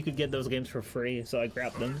a time you could get those games for free, so I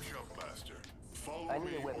grabbed them. I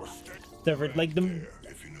need a weapon. Like,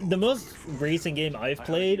 the most racing game I've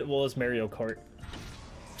played was Mario Kart.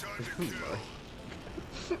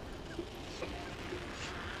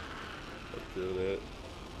 Do that.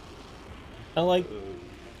 And like,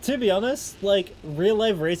 to be honest, like, real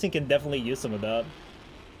life racing can definitely use some of that.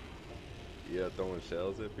 Yeah, throwing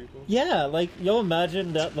shells at people? Yeah, like, you'll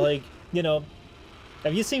imagine that, like, you know,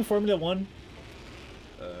 have you seen Formula 1?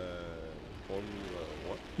 Formula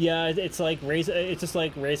 1? Yeah, it's like it's just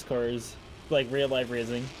like race cars, like real life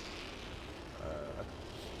racing.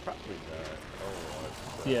 Probably not. I don't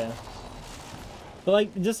watch that. Yeah. But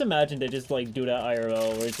like, just imagine they just like do that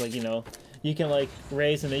IRL where it's like, you know, you can like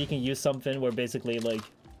race and then you can use something where basically like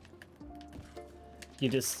you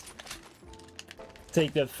just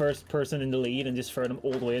take the first person in the lead and just throw them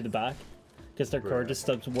all the way at the back because their car just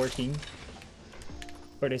stops working.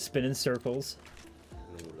 Or they spin in circles.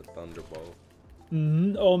 With a thunderbolt.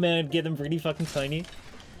 Mm-hmm. Oh man, get them really fucking tiny.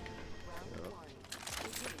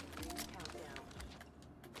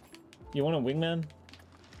 You want a wingman?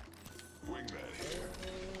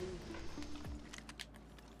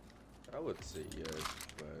 I would say yes,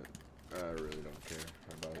 but I really don't care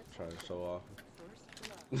about trying to show off.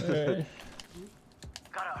 Alright.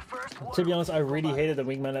 Got our first To be honest, I really hated the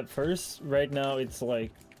wingman at first. Right now, it's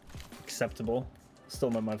like acceptable.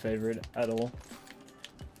 Still not my favorite at all.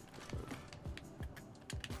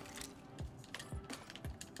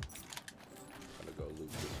 Gotta go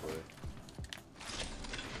loop this way.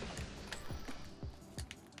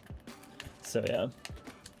 So yeah.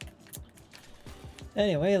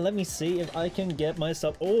 Anyway, let me see if I can get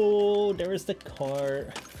myself... Oh, there is the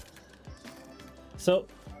car. So,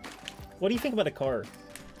 what do you think about the car?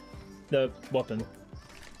 The weapon?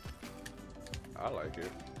 I like it.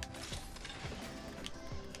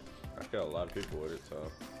 I got a lot of people with it, so.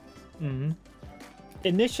 Mm-hmm.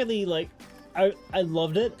 Initially, like, I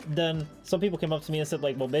loved it. Then some people came up to me and said,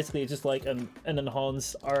 like, well, basically it's just like an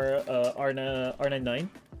enhanced R99.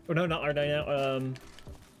 Or no, not R99.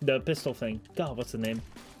 The pistol thing. God, what's the name?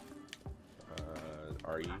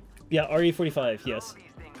 RE. Yeah, RE45. Yes.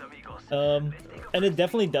 And it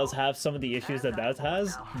definitely does have some of the issues that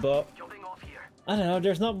has, but I don't know.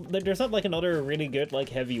 There's not like another really good like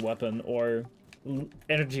heavy weapon or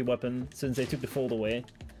energy weapon since they took the fold away.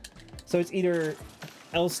 So it's either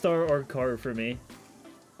L-Star or car for me.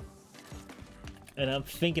 And I'm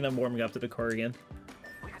thinking I'm warming up to the car again.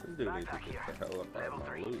 This dude needs to get the hell up out of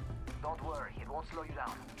my loot. Don't worry, it won't slow you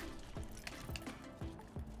down.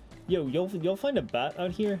 Yo, you'll find a bat out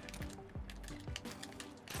here?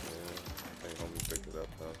 Yeah, I think homie picked it up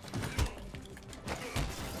though.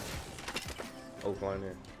 Oh, flying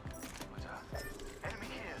in. Enemy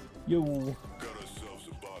here. Yo. Got ourselves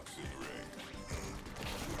a boxing ring.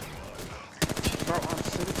 Bro, I'm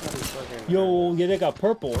sitting on this fucking. Yo, yeah, they got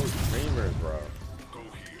purple. Those dreamers, bro. Go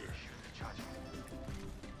here.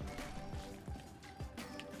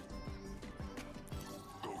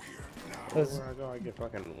 Go here. Now. That's- Where I go, I get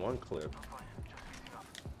fucking one clip.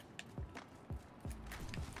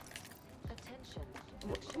 Attention.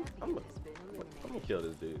 I'm gonna kill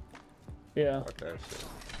this dude. yeah. Fuck that shit.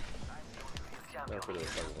 Never for this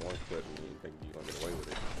fucking one clip and you think you're gonna get away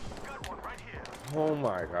with it. Oh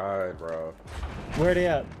my god, bro. Where they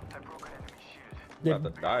at? They-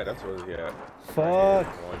 About to die, that's where he at. Fuck.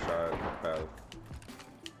 One shot, path.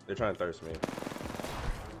 They're trying to thirst me.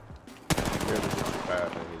 Here's the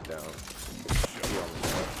path and he's down. He on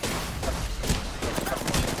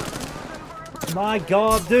the My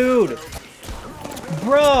god, dude!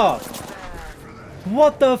 Bruh!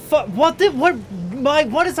 What the fuck? What is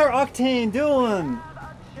our Octane doing?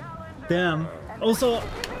 Damn. Also,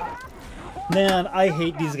 man, I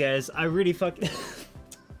hate these guys. I really fuck.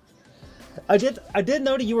 I did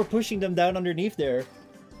know that you were pushing them down underneath there.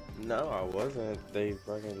 No, I wasn't. They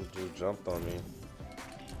fucking just jumped on me.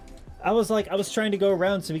 I was trying to go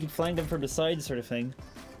around so we could flank them from the side, sort of thing.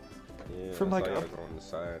 Yeah, From, like, I up- go on the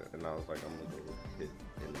side, and I was like, I'm gonna go hit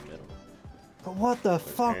in the middle. But what the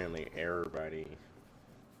fuck? Apparently, everybody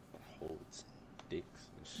holds dicks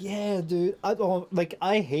and shit. Yeah, dude.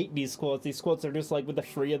 I hate these squads. These squads are just like with the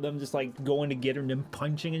three of them, just like going together and then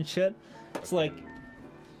punching and shit. It's like,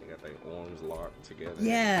 They got their arms locked together.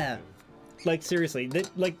 yeah. Like seriously,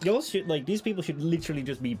 y'all should these people should literally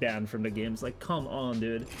just be banned from the games. Like, come on,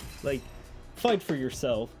 dude. Like, fight for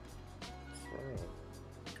yourself.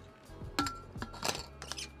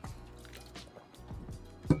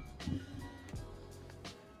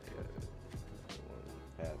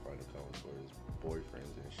 Pathfinder calling for his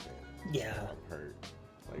boyfriends and shit. Yeah. I'm hurt.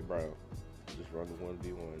 Like, bro, just run the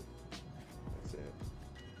 1v1. That's it.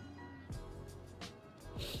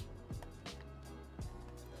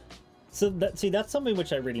 So that's something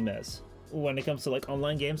which I really miss when it comes to like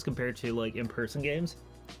online games compared to like in-person games.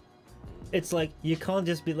 It's like you can't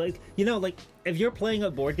just be like, like if you're playing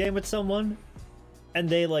a board game with someone and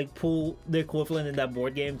they like pull the equivalent in that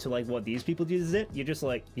board game to like what these people use it, you're just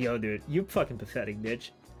like, yo dude, you're fucking pathetic,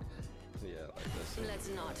 bitch. Yeah, like that's it. Let's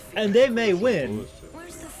not. And they may win,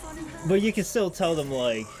 Where's the fun in that? but you can still tell them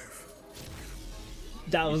like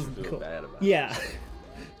that was Feel cool. bad about it. Yeah.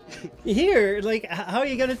 Here, like, how are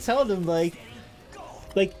you gonna tell them, like,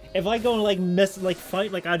 if I go and, like,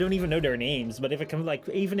 fight, like, I don't even know their names, but if it comes, like,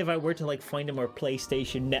 even if I were to, like, find them on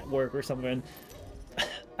PlayStation Network or something,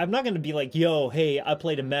 I'm not gonna be like, yo, hey, I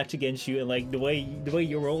played a match against you, and, like, the way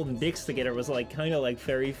you were holding dicks together was, like, kind of, like,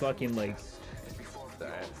 very fucking, like,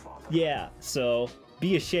 yeah, so,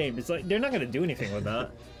 be ashamed. It's like, they're not gonna do anything with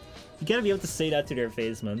that. You gotta be able to say that to their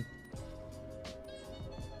face, man.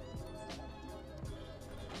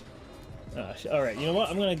 Alright, you know what?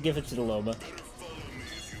 I'm gonna give it to the Loba.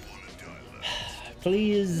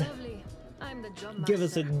 Please Lovely. I'm the drum give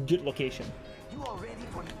us a master. good location. You all ready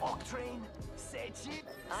for the Ock train? Say cheap.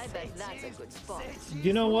 I bet that's a good spot.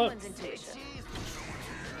 You know what? Woman's intuition.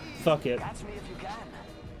 Fuck it. Catch me if you can.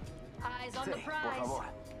 Eyes on the Sí, por prize. favor.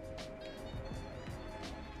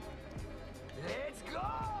 Let's go!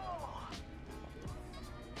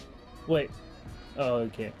 Wait. Oh,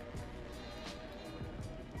 okay.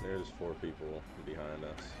 There's 4 people behind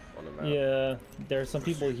us on the map. Yeah, there are some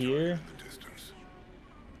people here. The distance.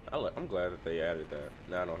 I'm glad that they added that.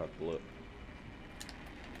 Now I don't have to look.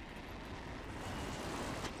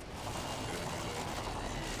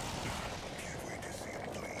 Can't wait to see him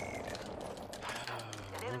bleed.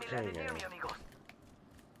 Enemy Okay, landed near then. me, amigos.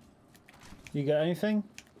 You got anything?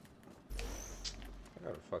 I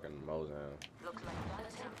got a fucking Mozan. Looks like that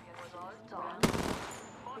champion was all talk.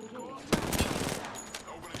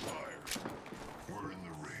 Opening fire. We're in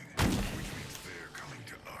the ring, which means they're coming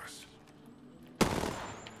to us.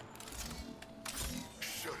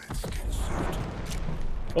 Shut it, skin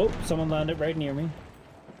suit. Oh, someone landed right near me.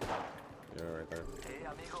 Yeah, right there. Hey,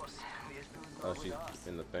 amigos. This dude's Oh, not she's with us.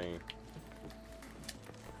 in the thing.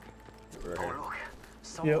 Right Oh, here. look. Yep,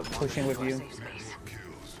 Someone pushing with wants you. to safe space.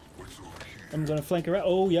 Kills. What's over here? I'm gonna flank her out.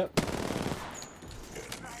 Oh, yep. Enemy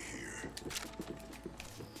here.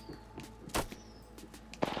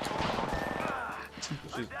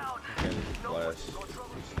 She's can't even flash.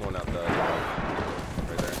 She's going out the right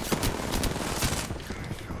there.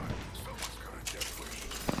 Someone's got a death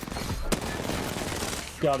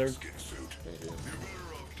wish. Got her. Skin suit. Thank you. You're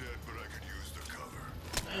better off dead, but I could use the cover.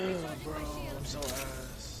 Bro, I'm so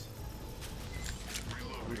ass.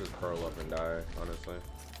 I'm just curl up and die, honestly.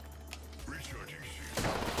 Recharging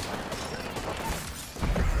shield.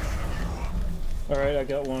 Alright, I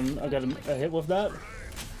got one. I got a hit with that.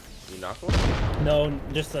 You knocked one? No,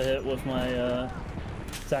 just a hit with my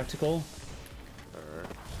tactical. Alright.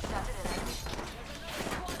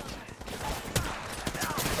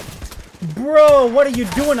 Bro, what are you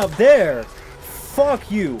doing up there?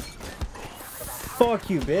 Fuck you. Fuck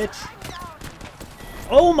you, bitch.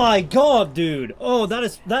 Oh my god, dude. Oh,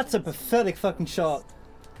 that's a pathetic fucking shot.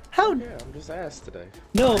 How? Yeah, I'm just ass today.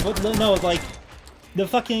 No, but no, like the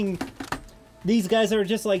fucking these guys are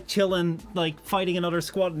just like chilling, like fighting another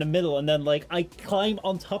squad in the middle, and then like I climb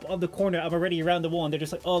on top of the corner. I'm already around the wall, and they're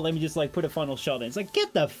just like, oh, let me just like put a final shot in. It's like,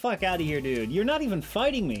 get the fuck out of here, dude. You're not even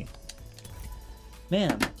fighting me,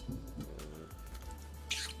 man.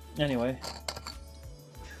 Anyway.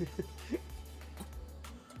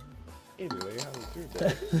 Anyway, how was your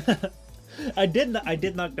day? I did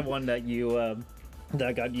knock the one that you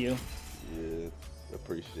that got you. Yeah,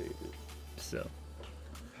 appreciate it. So.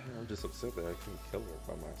 I'm just upset that I couldn't kill her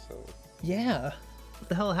by myself. Yeah. What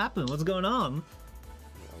the hell happened? What's going on?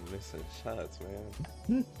 I'm missing shots,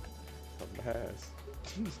 man. I'm ass.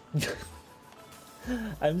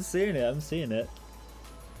 I'm seeing it. I'm seeing it.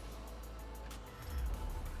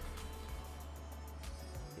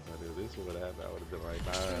 If I knew this would have happened, I would have been like,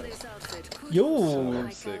 This outfit could Yo. use some I'm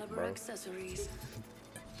high sick, caliber bro. accessories.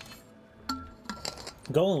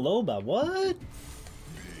 Going low, but what?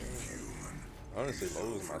 honestly,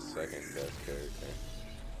 Lo is my second best character.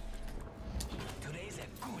 Today's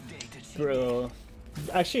a good day to check. Bro.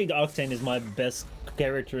 Actually, Octane is my best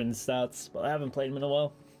character in stats, but I haven't played him in a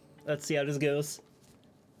while. Let's see how this goes.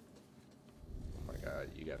 Oh my god,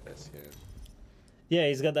 you got that skin. Yeah,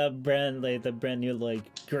 he's got that brand, like, the brand new, like,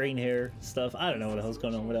 green hair stuff. I don't know what the hell's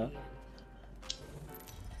going on with that.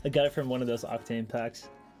 I got it from one of those Octane packs,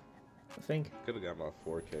 I think. Could have got my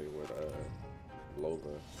 4K with Lola.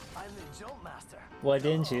 I'm the jump master. Why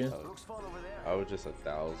didn't you? Looks fun over there. I was just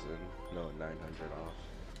 1,000, no, 900 off.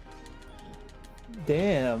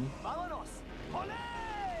 Damn. Vámonos. Olé!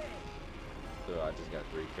 So I just got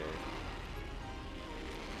 3K.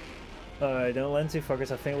 Alright, don't let too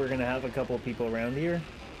focus. I think we're gonna have a couple of people around here.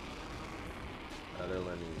 They're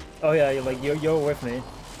letting Oh yeah, you're with me.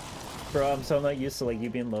 Bro, I'm so not used to, like,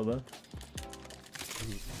 you being Loba.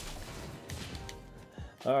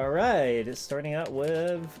 Alright, starting out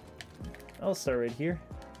with... I'll start right here.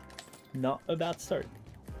 Not a bad start.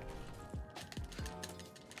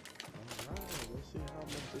 Alright, let's see how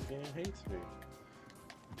much this game hates me.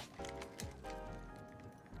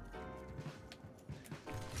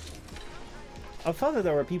 I thought that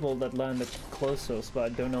there were people that landed close to us, but I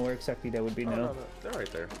don't know where exactly they would be now. No, they're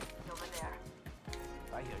right there. Over there.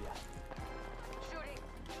 I hear ya. Shooting.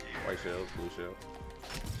 White shield, blue shield.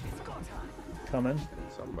 It's go time. Coming.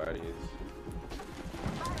 And somebody is.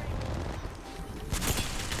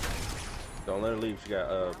 Don't let her leave. She got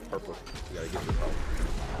purple. You gotta get this off.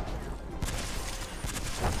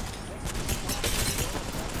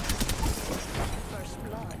 First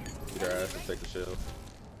blood. Get her ass and take the shield.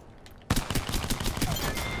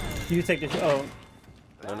 You take the... Oh,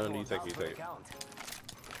 No, you take, you take. Count.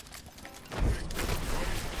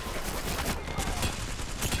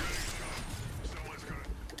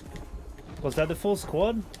 was that the full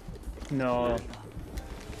squad? No.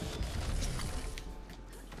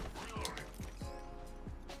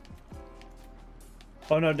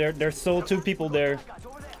 Oh no, there's still two people there. Guys,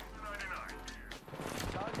 over there.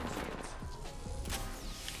 Charging shields.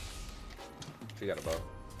 She got a bow.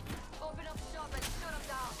 Open up shop and shut him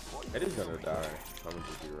down. Eddie's gonna die. I'm gonna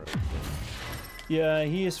just be real. Yeah,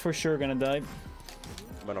 he is for sure gonna die.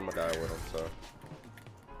 But I'm gonna die with him, so.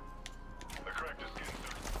 The crack just getting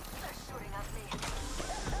They're shooting at me.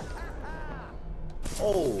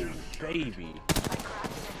 Oh, baby.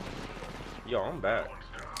 Yo, I'm back.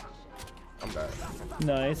 I'm back.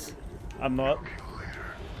 Nice. I'm not. Reloading.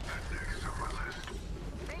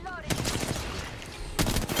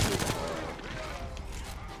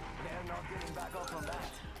 They're not getting back up from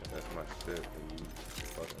that. That's my shit. And you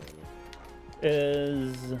fucking with me.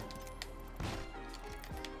 Is...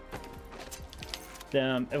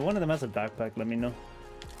 Damn, if one of them has a backpack, let me know.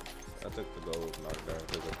 I took the gold knockdown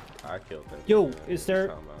because I killed him. Yo, man. is there-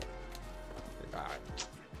 Talking about-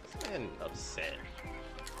 This man upset.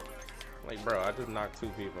 Like, bro, I just knocked 2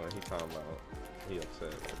 people and he talking about he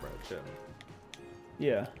upset. Like, bro, chill.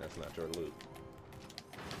 Yeah. That's not your loot.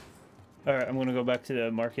 Alright, I'm gonna go back to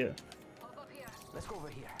the market. Up here. Let's go over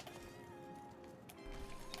here.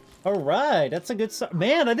 Alright, that's a good start.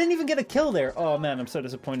 Man, I didn't even get a kill there. Oh man, I'm so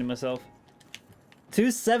disappointed in myself.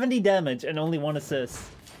 270 damage and only 1 assist.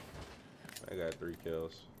 I got 3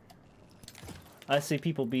 kills. I see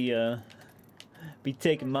people be Be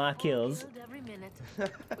taking my kills. Build every minute.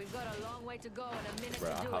 We've got a long way to go and a minute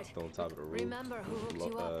Bro, I to do hopped it. on top of the roof. Remember who hooked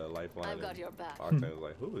you up? Lifeline. I've got your back. Octane was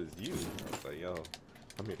like, "Who is you?" I was like, "Yo,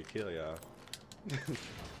 I'm here to kill y'all."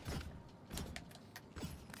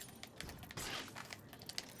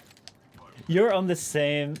 You're on the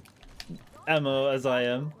same ammo as I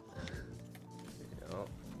am.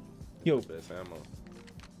 Yo. Best ammo.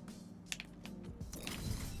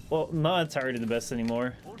 Well, not entirely the best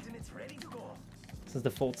anymore. Ultimate's ready to go. Since the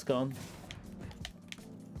default's gone.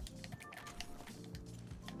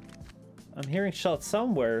 I'm hearing shots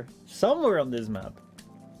somewhere. Somewhere on this map.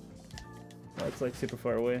 Oh, it's like super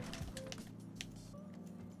far away.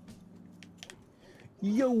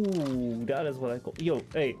 Yo, that is what I call. Yo,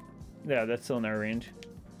 hey. Yeah, that's still in our range.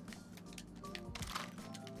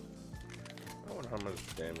 I wonder how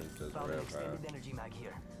much damage does Found an Rev extended have. energy mag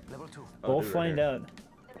here. Level 2. Oh, We'll dude, right find here. out.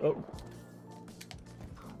 Oh.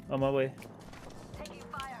 On my way. Taking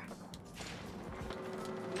fire.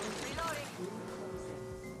 Reloading.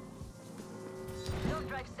 No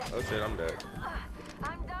drive set. Oh shit, I'm dead.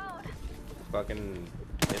 I'm down. Fucking in my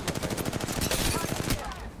thing.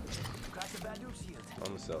 Crack the bad dude shield.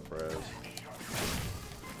 I'm self-res.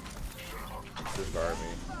 Just guard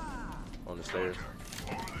me. On the stairs.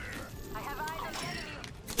 I have eyes on the enemy.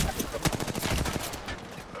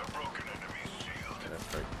 That's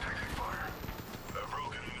right.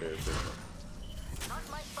 Stairs, stairs. Not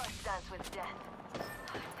my first dance with death.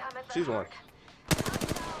 Time at the She's one. heart.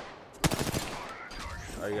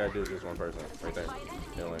 All you gotta do is just one person. Right there.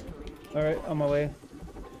 Healing. Alright, on my way. You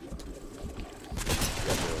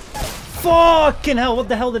gotta do it. Fucking hell, what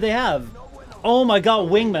the hell did they have? Oh my god,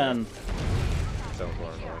 wingman. 7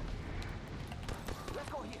 floor and Let's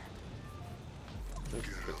go here.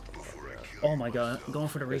 Oh my god, I'm going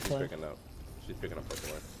for the She's reflex. picking up. She's picking up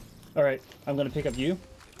fucking way. Alright, I'm gonna pick up you.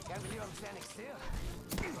 Can't believe I'm standing still.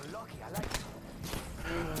 You're lucky, I like it.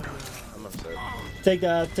 I'm upset.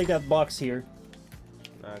 Take that box here.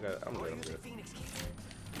 Nah, I'm good. I'm good. Phoenix kit.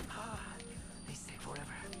 They stay forever.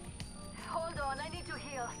 Hold on, I need to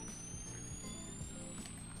heal.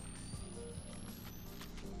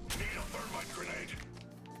 Need a thermite grenade.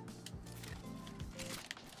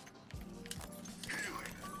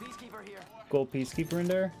 Healing. Peacekeeper here. Gold peacekeeper in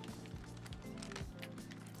there.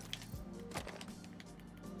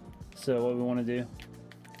 So what we want to do?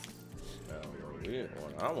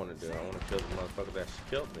 What I want to do, I want to kill the motherfucker that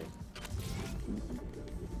killed me.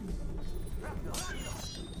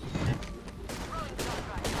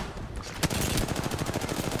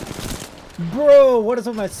 Bro, what is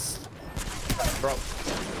with my... Bro,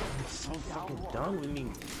 it's so fucking dumb with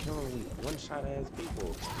me killing one-shot ass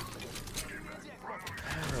people.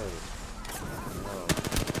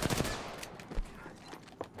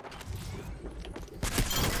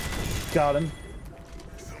 Got him.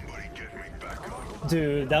 Somebody get me back up.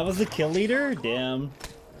 Dude, that was the kill leader? Damn.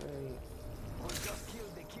 We just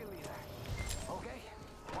killed the kill leader. Okay,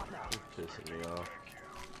 what now? Pissing me off.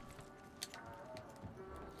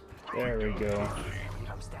 There we go.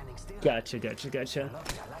 I'm standing still. Gotcha. Lucky,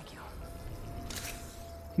 I like you.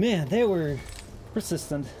 Man, they were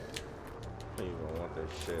persistent. I don't even want that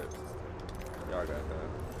shit. Y'all got that.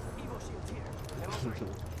 Evo shield here. Level 3.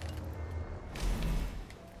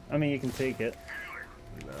 I mean, you can take it.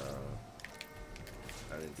 Nah.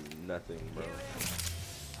 I didn't do nothing, bro.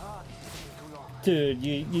 Ah, this is taking too long. Dude,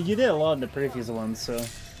 you did a lot in the previous ones, so...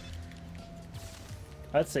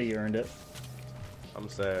 I'd say you earned it. I'm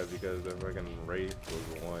sad because the freaking Wraith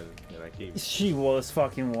was one, and I keep She was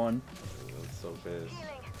fucking one. I'm so pissed.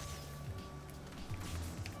 Healing.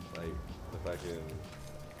 Like, if I can...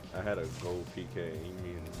 I had a gold PK, you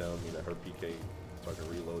mean to tell me that her PK fucking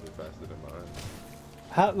reloaded faster than mine?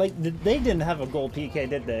 How, like, they didn't have a gold PK,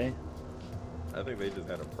 did they? I think they just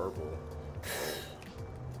had a purple.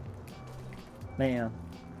 Man.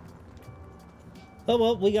 Oh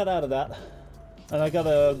well, we got out of that. And I got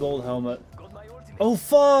a gold helmet. Got my ultimate. Oh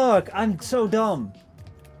fuck! I'm so dumb.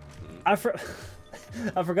 I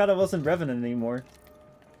forgot I wasn't Revenant anymore.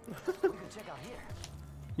 We can check out here.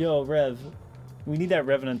 Yo, Rev. We need that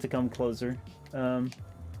Revenant to come closer.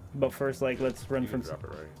 But first, like, let's run You can from... drop it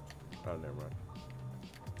right. Oh, never mind.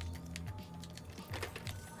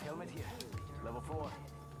 Helmet here. Level 4.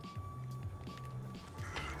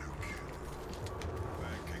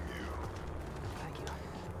 Thanking you.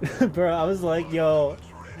 Thank you. Bro, I was like, yo...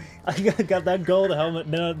 I got that gold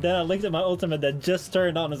helmet, then I looked at my ultimate that just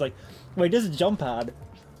turned on and was like, wait, this is jump pad.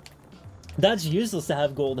 That's useless to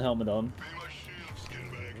have gold helmet on. Be my shield,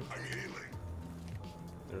 skinbag. I'm healing.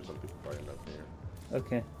 There's some people fighting up here.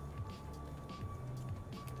 Okay.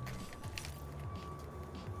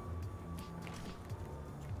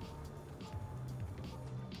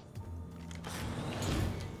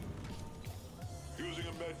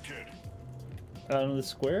 Kid, Out on the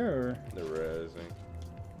square, or? The resing.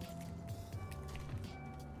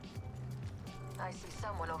 I see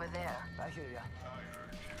someone over there. I hear ya.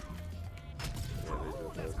 Yeah, they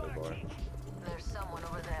just missed the boy. There's someone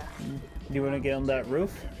over there. You wanna get on that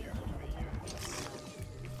roof?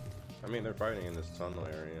 I mean, they're fighting in this tunnel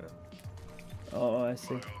area. Oh, I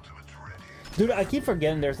see. Dude, I keep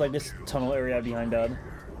forgetting there's like this tunnel area behind that.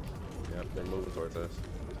 Yep, they're moving towards us.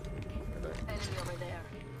 Enemy over there.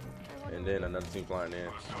 And then another team flying in.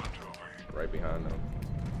 Right behind them.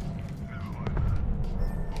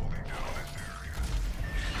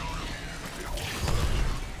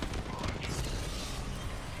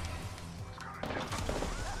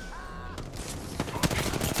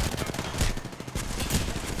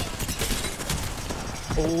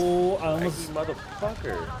 Oh, I Hey, almost.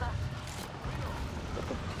 motherfucker.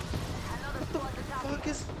 What the fuck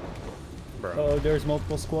is... Bro, Oh, there's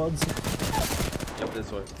multiple squads. jump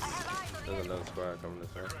this way. There's another squad coming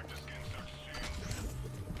this way.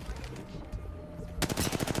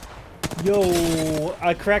 Yo,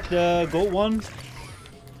 I cracked the goat one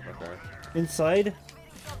Okay. inside.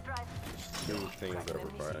 Two teams that were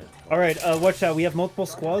fighting. Alright, watch out. We have multiple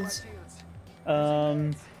squads.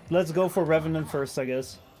 Let's go for Revenant first, I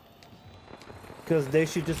guess. Because they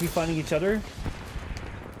should just be fighting each other.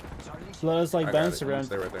 Let us, like, I got bounce it. You around.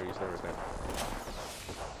 stay right there, you stay right there.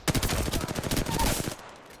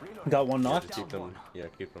 Got one knocked. Keep them, yeah,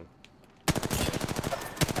 keep them.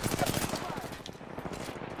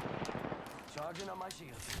 Charging on my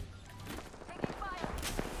shield. Taking fire.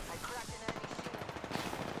 I cracked an enemy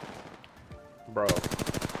shield. Bro.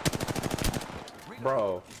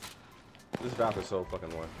 Bro. This Valk is so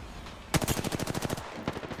fucking one.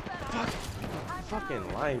 Fuck.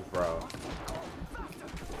 Fucking life, bro.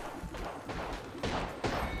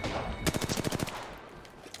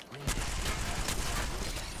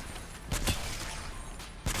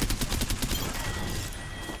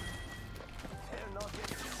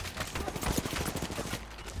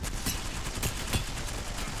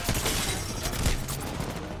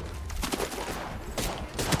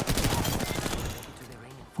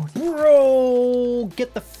 Bro,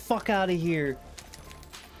 get the fuck out of here.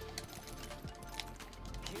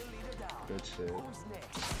 Good shit.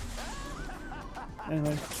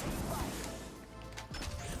 Anyway. 30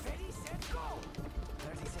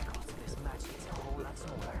 seconds. This match gets a whole lot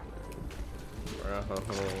smaller. Bro,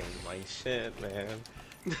 my shit, man.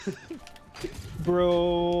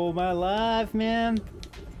 Bro, my life, man.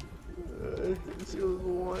 This was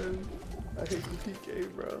one. I hate the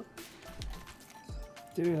PK, bro.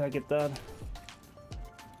 Dude, I get that.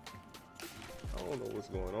 I don't know what's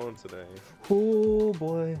going on today. Oh,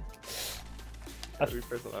 boy. Every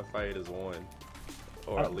person I fight is one.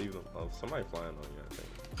 Or I leave them. Oh, somebody flying on you, I think.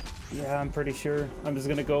 Yeah, I'm pretty sure. I'm just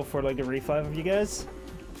gonna go for like a revive of you guys.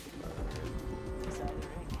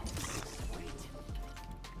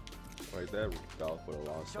 Like that Dolph would have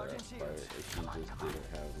lost that fight if he just didn't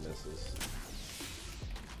have misses.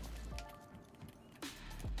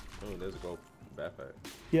 Oh, there's a gold backpack.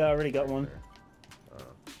 Yeah, I already got one.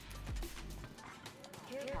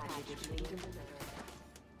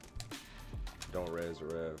 Don't res the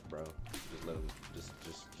rev, bro. Just let him.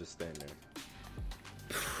 Just stand there.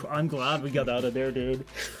 I'm glad we got out of there, dude.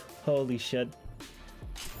 Holy shit.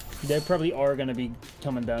 They probably are gonna be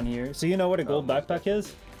coming down here. So you know what a gold backpack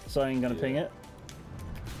is? So I ain't gonna ping it.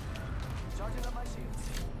 Charging up my shields.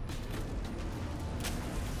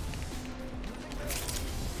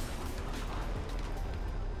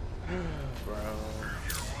 Bro.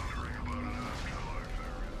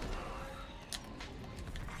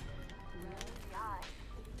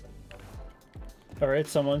 Alright,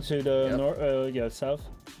 someone to the north, yeah, south.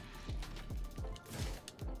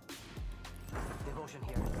 Devotion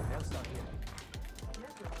here. I'll start here.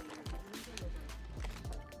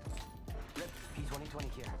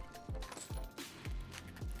 P2020 here.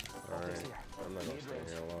 Alright. I'm not gonna stay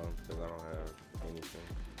here long because I don't have anything.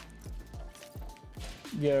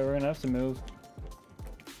 Yeah, we're gonna have to move.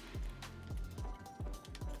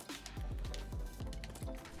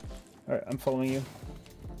 Alright, I'm following you.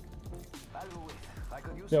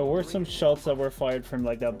 There were some shots that were fired from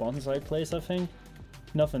like that bonsai place, I think.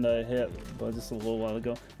 Nothing that I hit, but just a little while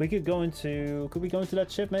ago. We could go into... Could we go into that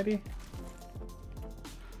ship, maybe?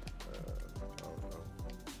 I don't know.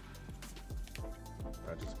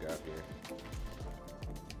 I just got here.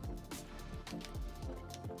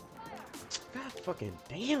 God fucking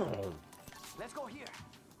damn! Let's go here.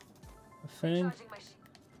 I think. Charging my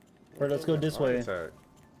shield. Or let's go this way. Attack.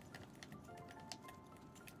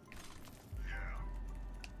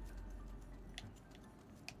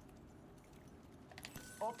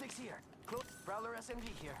 Optics here. Close. Prowler SMG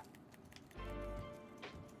here.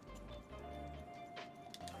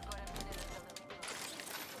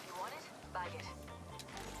 If you want it, bag it.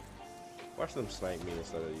 Watch them snipe me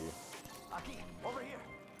instead of you. Aki, over here.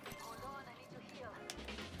 Hold on, I need to heal.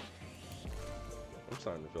 I'm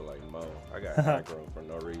starting to feel like Mo. I got aggro for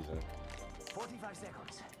no reason. 45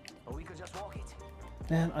 seconds. Or we could just walk it.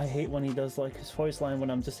 Man, I hate when he does like his voice line when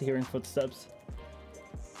I'm just hearing footsteps.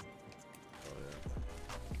 Oh yeah.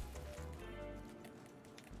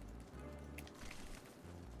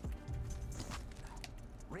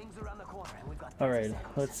 Rings around the corner and we've got All right,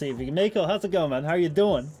 let's see if we can make it. How's it going, man? How you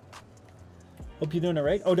doing? Hope you're doing it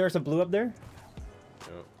right. Oh, there's a blue up there.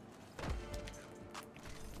 Yep.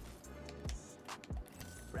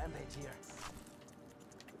 Rampage here.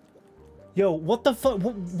 Yo, what the fuck?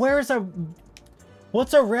 Where is our...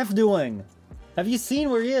 What's our ref doing? Have you seen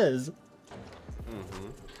where he is? Mm-hmm.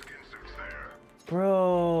 Skin suits there.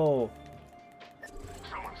 Bro.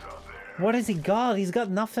 Someone's out there. What has he got? He's got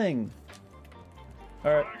nothing.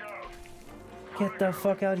 Alright. I go. Get the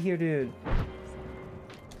fuck out of here, dude.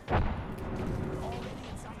 Already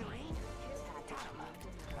inside the ring? Damn.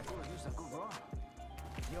 I could have used a good run.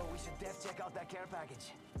 Yo, we should def check out that care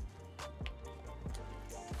package.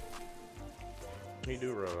 You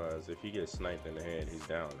do realize if he gets sniped in the head, he's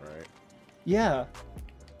down, right? Yeah.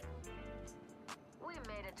 We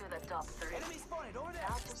made it to the top 3. Enemy spotted over there.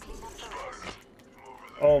 Now to clean up the rest.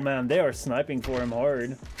 Oh man, they are sniping for him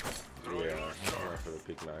hard. Yeah, I'm going for the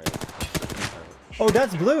pick 9. Oh,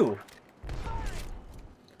 that's blue.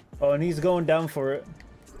 Oh, and he's going down for it.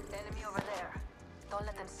 Enemy over there. Don't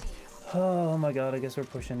let them see you. Oh my god, I guess we're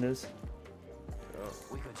pushing this.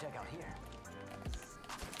 We could check out here.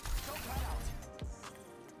 Don't cut out.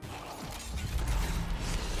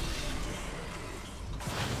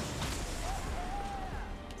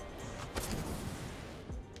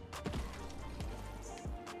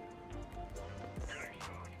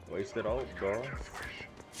 Wasted ult, bro.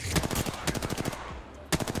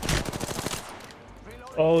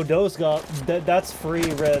 Oh, those got... that's free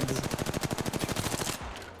reds.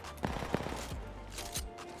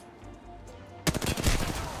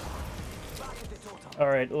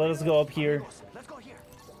 Alright, let us go up here. Let's go here.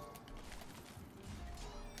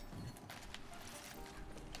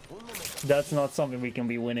 That's not something we can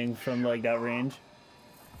be winning from like that range.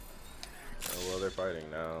 Oh, well, they're fighting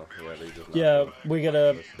now. Yeah, they just. Yeah, we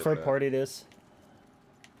gotta Let's get third that. party this.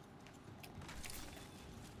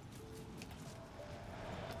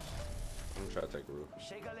 I'm gonna try to take the roof.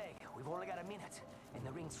 Shake a leg. We've only got a minute. And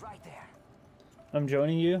the ring's right there. I'm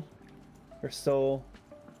joining you. We're still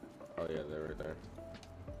Oh yeah, they're right there.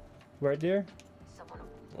 right there. Someone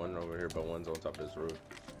One over here, but one's on top of this roof.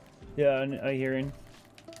 Yeah, I hearing.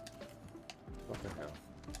 What the hell?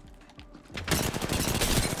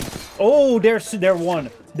 Oh, they're one.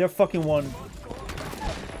 They're fucking one.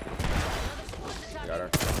 Got her.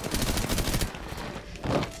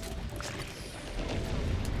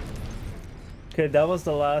 Okay, that was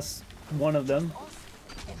the last one of them.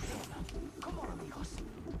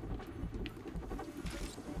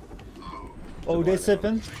 Oh, they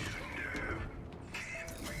sipping.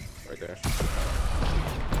 Right there.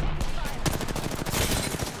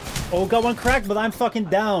 Oh, got one cracked, but I'm fucking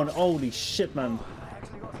down. Holy shit, man.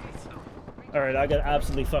 Alright, I got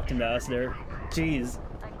absolutely fucking ass there. Jeez.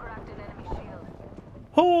 I cracked an enemy shield.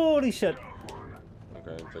 Holy shit.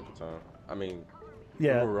 Okay, take your time. I mean,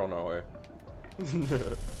 Yeah. we're on our way.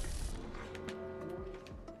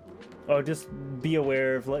 Oh, just be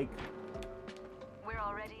aware of like... We're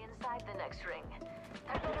already inside the next ring.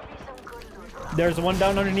 There better be some good loot around. There's one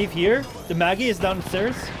down underneath here. The Maggie is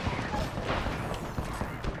downstairs.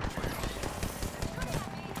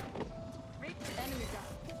 Recharging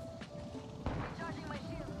my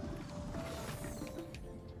shield.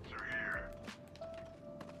 Through here.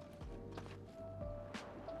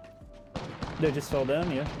 They just fell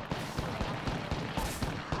down, yeah.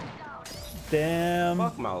 Damn.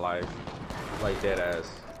 Fuck my life. Like dead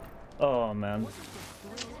ass. Oh, man.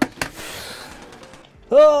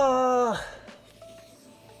 Ah!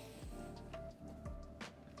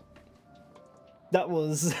 That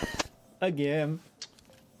was a game.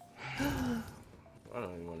 I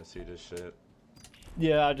don't even want to see this shit.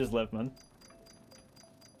 Yeah, I just left, man.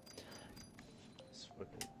 It's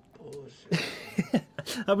fucking bullshit.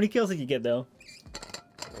 How many kills did you get, though?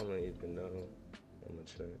 I don't even know. I'm gonna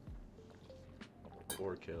check.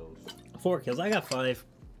 4 kills. 4 kills. I got 5.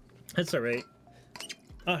 That's alright.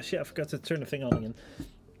 Oh shit, I forgot to turn the thing on again.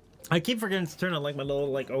 I keep forgetting to turn on like my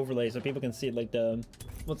little like overlay so people can see like the...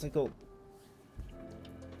 What's it called?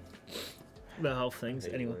 the health things.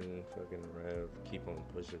 Hate Anyway. when fucking Rev keep on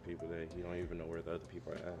pushing people that you don't even know where the other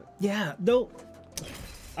people are at. Yeah, though,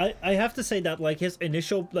 I have to say that like his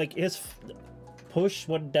initial his push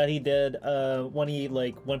that he did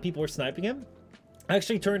when people were sniping him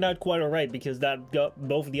actually turned out quite alright, because that got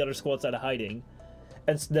both of the other squads out of hiding,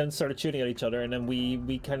 and then started shooting at each other, and then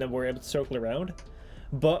we kind of were able to circle around.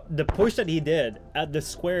 But the push that he did at the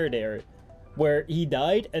square there, where he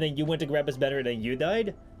died and then you went to grab his banner and then you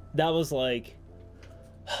died, that was like,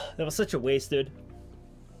 that was such a waste, dude.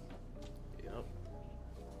 Yep.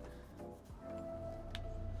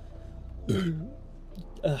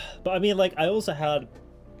 But I mean, like, I also had,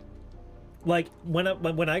 like, when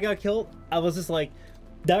I got killed, I was just like,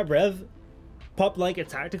 that Rev popped like a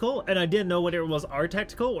tactical, and I didn't know whether it was our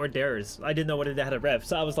tactical or theirs. I didn't know whether they had a Rev,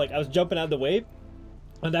 so I was jumping out of the way.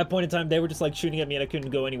 At that point in time, they were just like shooting at me, and I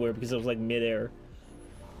couldn't go anywhere because it was like midair.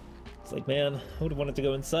 It's like, man, I would have wanted to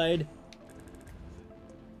go inside.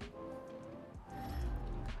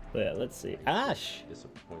 But yeah, let's see. Ash!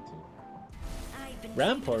 Disappointing.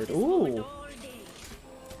 Rampart, ooh!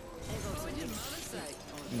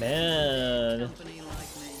 Man.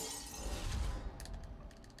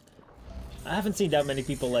 I haven't seen that many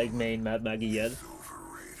people like main Mad Maggie yet.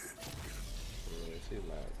 She's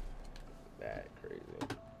not that crazy.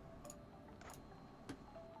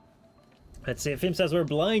 Let's see, Fim says we're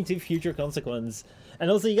blind to future consequence. And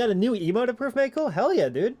also, you got a new emote approved, Michael? Hell yeah,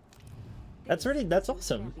 dude. That's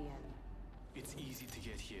awesome. It's easy to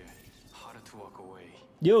get here, harder to walk away.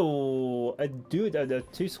 Yo, a dude at the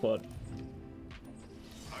 2 squad.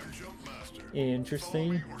 I'm Jump Master.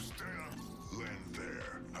 Interesting. Follow me or stay on land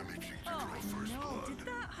there. I'm itching to draw first blood. Did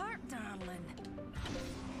that hurt, darling?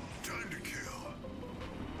 Time to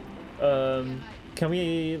kill. Can we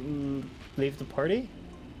leave the party?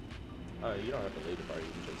 You don't have to leave the party,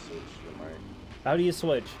 you can just switch your mic. How do you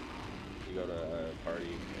switch? You go to party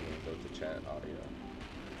and then go to chat audio.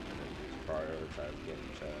 And then just prioritize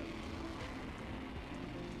getting chat.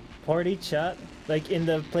 Party chat? Like in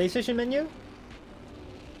the PlayStation menu?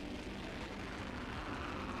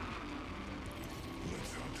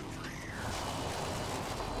 Let's hunt over here.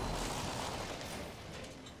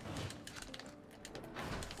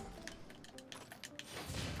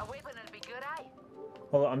 A weapon would be good, eh?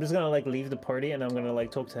 Well, I'm just gonna like leave the party and I'm gonna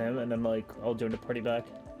like talk to him and then like I'll join the party back.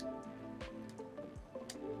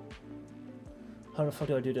 How the fuck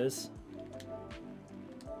do I do this?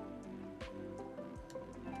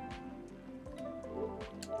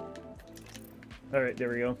 Alright, there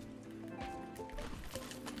we go.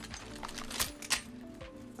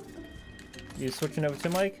 You switching over to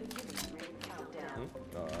Mike?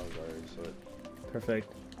 No, I was already switched.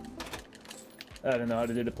 Perfect. I don't know how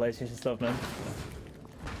to do the PlayStation stuff, man.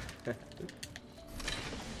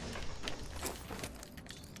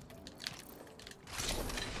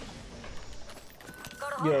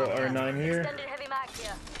 Yo, R9 here. Extended heavy mag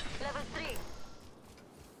here. Level 3.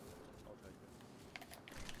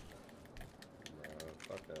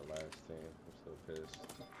 Fuck that last team. I'm so pissed.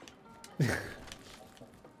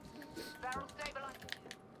 Barrel stabilized.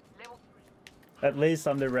 Level 3. At least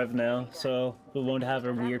I'm the Rev now, so we won't have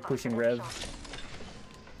a weird pushing Rev.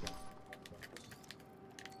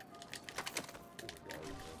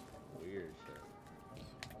 Weird shit.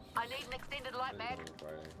 I need an extended light mag.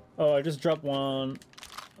 Oh, I just dropped one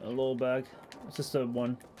a little bag. It's just a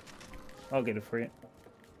one. I'll get it for you.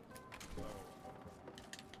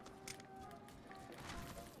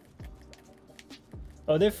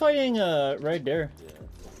 Oh, they're fighting right there.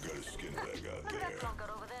 Got a skin bag out Look at there. that clunker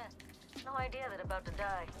over there. No idea they're about to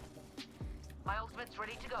die. My ultimate's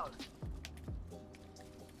ready to go.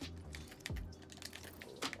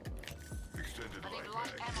 Extended I need light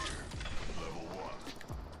light mag ammo. here. Level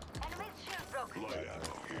 1. Enemy's shield broken. Light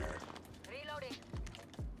ammo here. Reloading.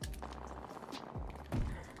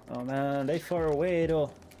 Oh man, they far away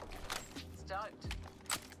though. Stoked.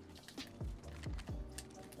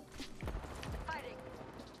 Fighting.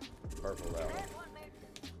 Purple out. There's one, mate.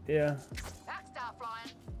 Yeah. Back star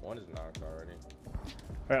flying. One is knocked already.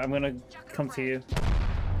 Alright, I'm gonna come to you.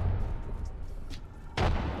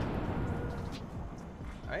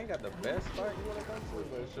 I ain't got the best fight you wanna come to,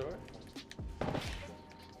 but sure.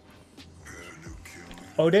 There's a new kill.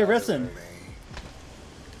 Oh, they're wrestling.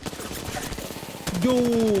 Dude!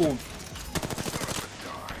 Enemy's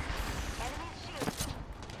shield.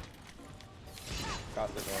 Got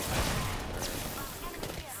the door.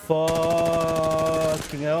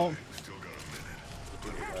 Fucking hell. Still got a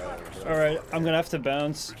minute. Alright, I'm gonna have to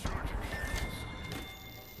bounce. It's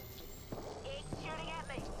shooting at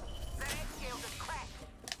me. That shield is cracked.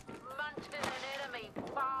 Munching an enemy.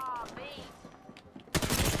 Far me.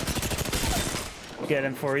 Get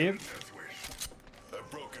him for you. Death wish. A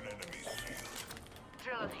broken enemy's shield.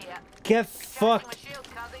 Driller here. Get fucked. My shield,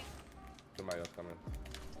 Cuzzy. Somebody else coming.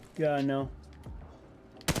 Yeah, I know.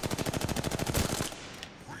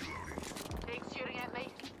 Reloading. Pig's shooting at me.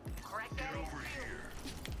 Crack that in. Over here.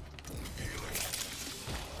 Healing.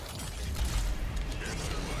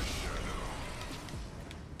 Into my shadow.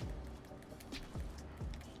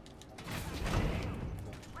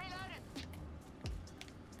 Reloaded. Reloading.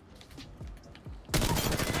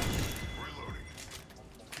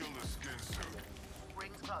 Kill the skin suit.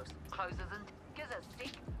 Rings close. Closes and gives a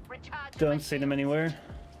stick. Recharge. Don't see them anywhere.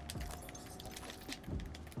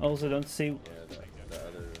 Also, don't see. Yeah, the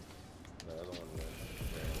other one went.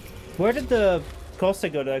 Where did the Costa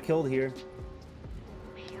go that I killed here?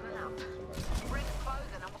 Healing up. Rings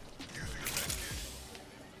closing.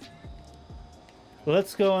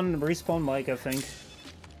 Let's go on respawn Mike, I think.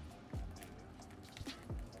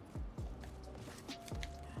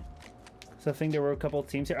 So I think there were a couple of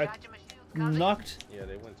teams here. I Recharging my shield, Cuzzy. knocked. Yeah,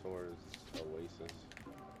 they went towards Oasis.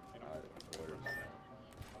 Where am I?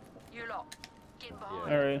 You lot. Get behind.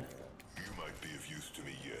 Yeah. Alright. You might be of use to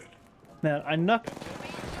me yet. Man, I knocked.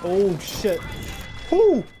 Oh shit.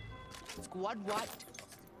 Whoo! Squad wiped.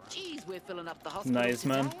 Jeez, we're filling up the hospital. Nice,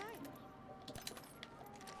 man. today, eh?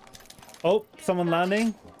 Oh, someone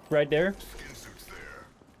landing. Right there. Skin suit's there.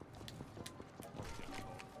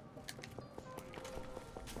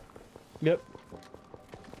 Yep.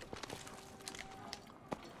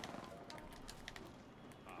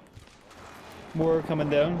 More coming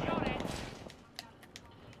down. Leg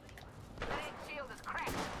shield is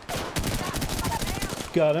cracked.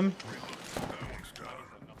 Got him. That one's down.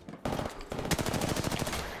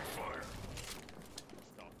 Fire.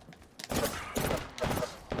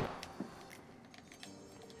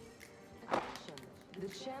 The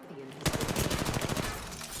champion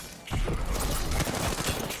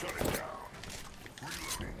Shut it down.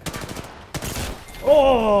 Reloading.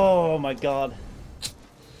 Oh my god.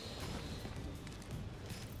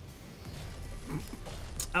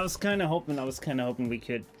 I was kind of hoping we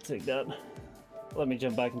could take that. Let me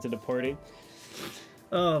jump back into the party.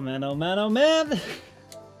 Oh man, oh man, oh man.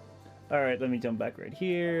 All right, let me jump back right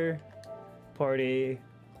here. Party.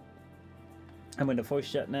 I'm in the voice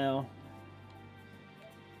chat now.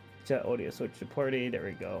 Chat audio switch to party. There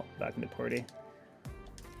we go. Back in the party.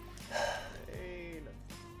 Pain.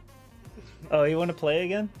 Oh, you want to play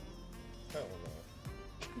again? I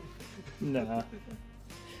don't know. Nah.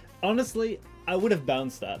 Honestly, I would have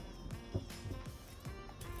bounced that.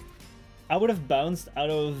 I would have bounced out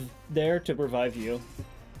of there to revive you.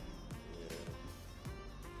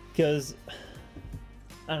 Because,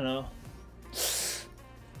 I don't know.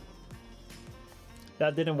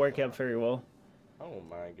 That didn't work out very well. I don't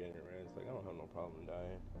mind getting res. Like, I don't have no problem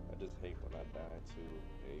dying. I just hate when I die to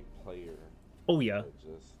a player Oh yeah. that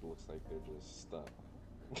just looks like they're just stuck.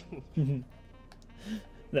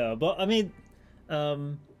 No, but I mean,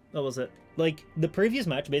 what was it? Like the previous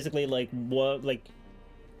match, basically, like what, like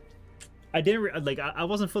I didn't like I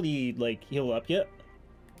wasn't fully like healed up yet,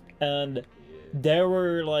 and there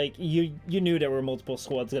were like you knew there were multiple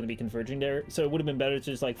squads gonna be converging there, so it would have been better to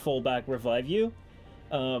just like fall back, revive you,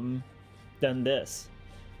 than this.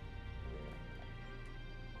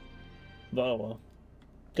 But oh well,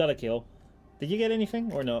 got a kill. Did you get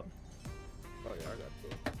anything or not? Oh yeah, I got two.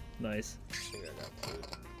 Nice, I think I got two.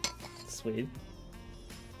 sweet.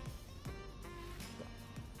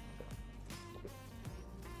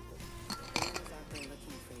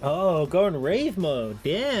 Oh, going rave mode.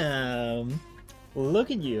 Damn. Look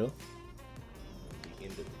at you. The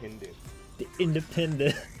independent. The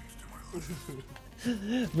independent.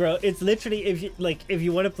 Bro, it's literally if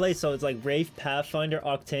you want to play, so it's like Rave, Pathfinder,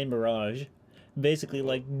 Octane, Mirage. Basically,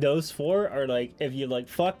 like those four are like if you like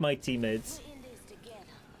fuck my teammates.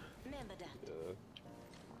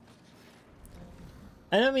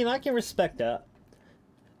 And I mean, I can respect that.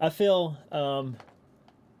 I feel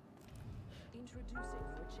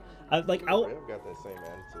I've got that same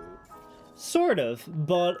attitude. sort of,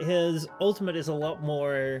 but his ultimate is a lot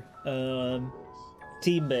more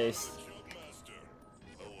team based. Master,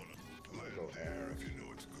 I wanna land there if you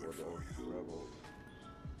know it's good for you. Rebel.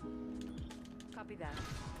 Copy that.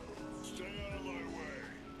 Stay out of my way.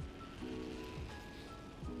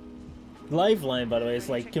 Lifeline, by the way, is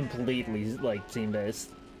like completely like team based.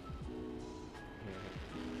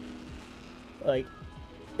 Like,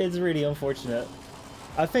 it's really unfortunate.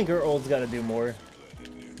 I think our old's got to do more.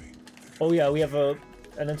 Oh yeah, we have an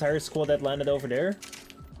entire squad that landed over there.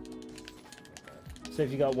 So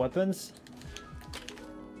if you got weapons.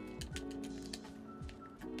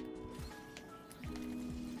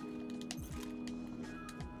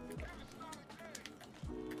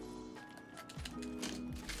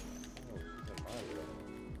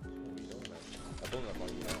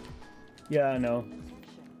 Yeah, I know.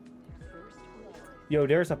 Yo,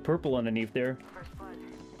 there's a purple underneath there.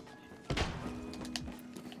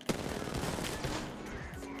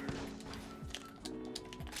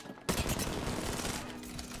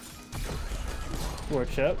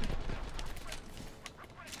 Watch out.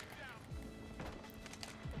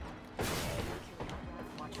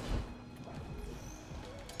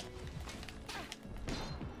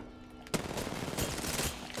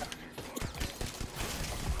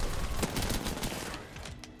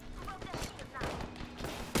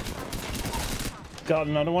 Got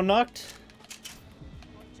another one knocked.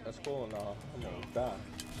 That's cool now. I'm gonna die.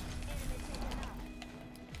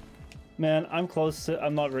 Man, I'm close to.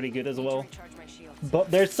 I'm not really good as well. Recharge my shield. But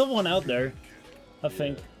there's still one out there. I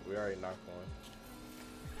think. We already knocked one.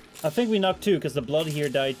 I think we knocked two because the blood here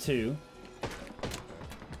died too.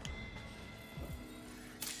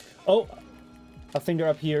 Oh, I think they're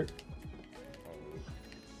up here.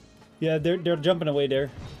 Yeah, they're jumping away there.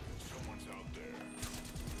 Someone's out there.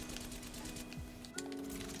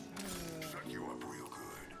 Shut you up real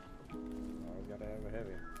good. Oh, we gotta have a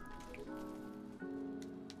heavy.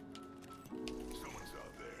 Someone's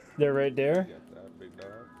out there. They're right there. Got that big dog.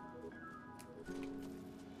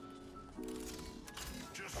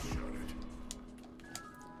 Just shut it.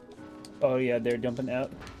 Oh yeah, they're jumping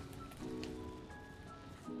out.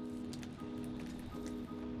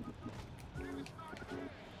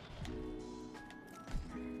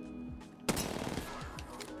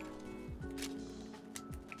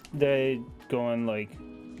 They going like...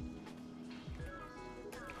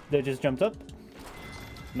 They just jumped up?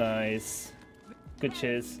 Nice. Good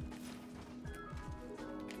chase.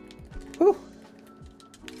 Whew.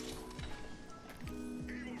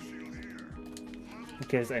 In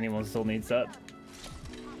case anyone still needs that.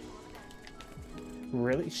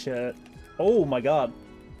 Really? Shit. Oh my god.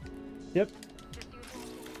 Yep.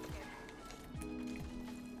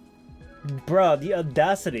 Bruh, the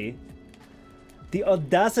audacity. The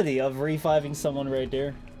audacity of reviving someone right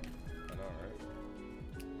there. I know,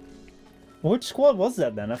 right? Which squad was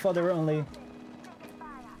that then? I thought there were only...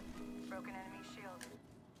 Broken enemy shield.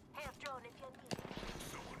 Half drone if you need.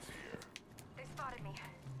 Someone's here. They spotted me.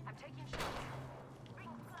 I'm taking shots. Bring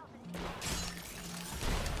close and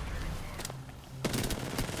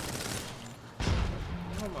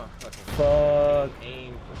Oh my fucking Fuck.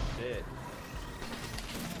 aim for shit.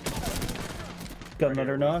 Got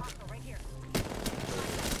another knock. right here.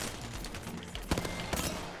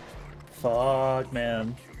 Fuck,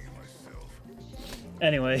 man.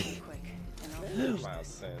 Anyway. My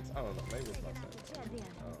sense. I don't know. Maybe it's my sense.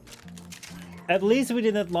 At least we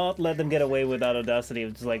did not let them get away with that audacity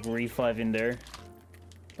of just like re-5 there.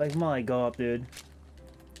 Like, my god, dude.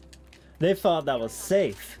 They thought that was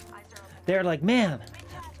safe. They're like, man,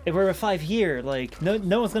 if we're a 5 here, like, no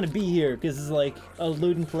one's gonna be here because it's like a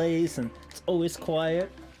looting place and it's always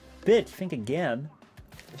quiet. Bitch, think again.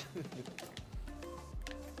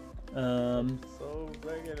 So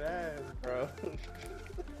banging ass, bro.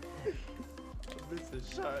 Missing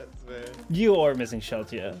shots, man. You are missing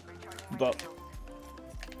shots, yeah. But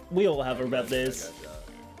we all have our bad days.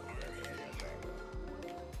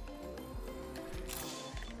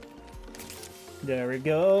 There we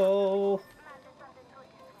go.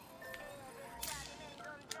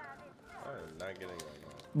 I'm not getting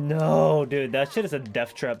one. No, dude, that shit is a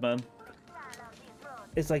death trap, man.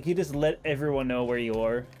 It's like you just let everyone know where you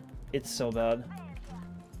are. It's so bad.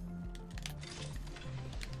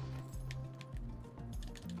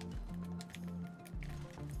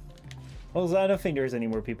 Also, I don't think there's any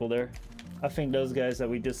more people there. I think those guys that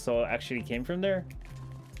we just saw actually came from there.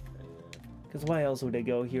 Because why else would they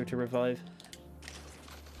go here to revive?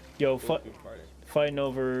 Yo, fighting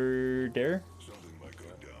over there? Something might go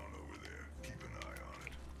down over there. Keep an eye on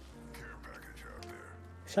it. Care package out there.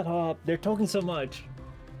 Shut up, they're talking so much.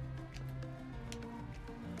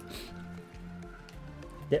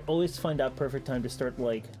 They always find that perfect time to start,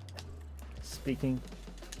 like, speaking.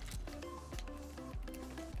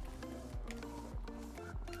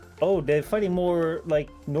 Oh, they're fighting more, like,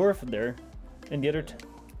 north there. And the other...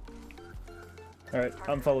 Alright,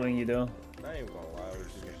 I'm following you, though. I ain't gonna lie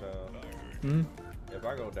with you, Michelle. Hmm? If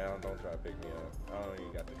I go down, don't try to pick me up. I don't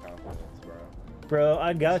even got the confidence, bro. Bro,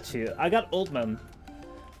 I got you. I got ult, man.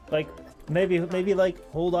 Like, maybe, like,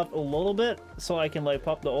 hold up a little bit so I can, like,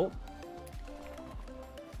 pop the ult.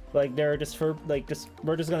 Like, they're just for, like,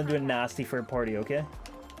 we're just gonna do a nasty for a party, okay?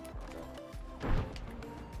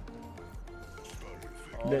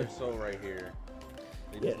 Oh, they're so right here.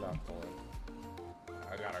 They just not pulling.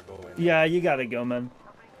 I gotta go in. Yeah, you gotta go, man.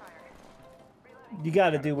 You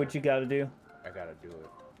gotta do what you gotta do. I gotta do it.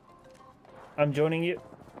 I'm joining you.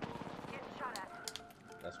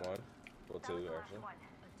 too, actually.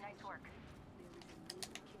 Nice work.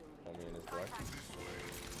 Homie in this way.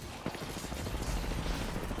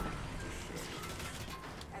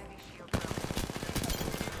 Enemy shield broken.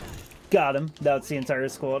 Got him. That's the entire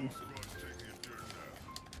squad.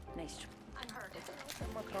 Nice. I'm hurt.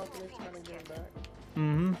 My confidence kind of getting back.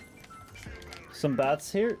 Mm-hmm. Some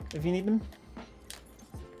bats here, if you need them.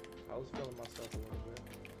 I was feeling myself a little bit.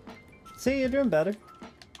 See, you're doing better.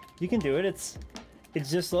 You can do it. It's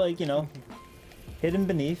just like, you know, hidden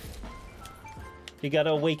beneath. You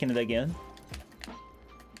gotta awaken it again.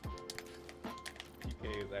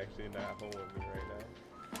 PK is actually not home with me right now.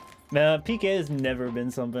 Man, PK has never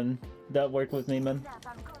been something that worked with me, man.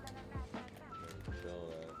 Feel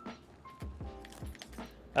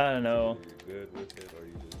I don't know. that you're good with it or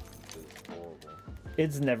you just horrible.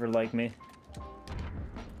 It's never like me.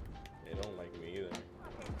 They don't like me either.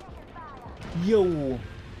 Yo!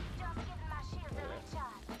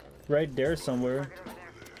 Right there somewhere.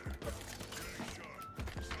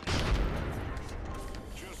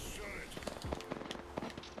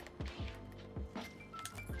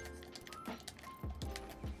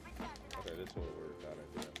 Okay, this will work out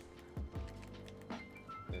idea.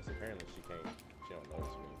 Yes, apparently she don't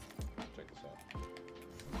notice me. Check this out.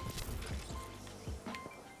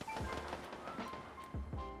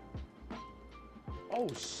 Oh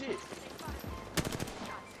shit!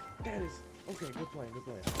 That is okay, good plan, good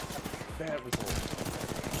plan. Bad result.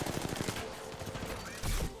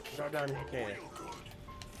 Drop down if you can.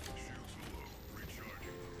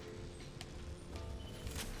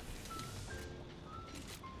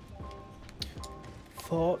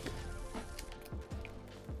 Fuck.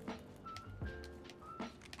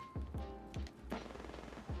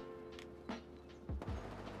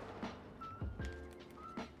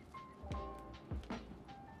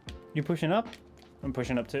 You pushing up? I'm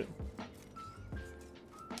pushing up too.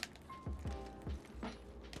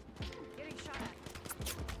 Getting shot at.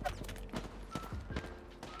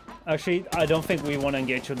 Actually, I don't think we want to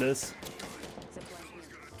engage with this. Zipline here.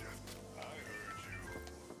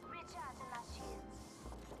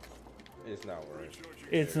 It's not worth it.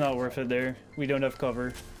 It's not worth it there. We don't have cover.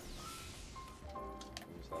 You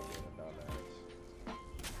stop being a dumbass.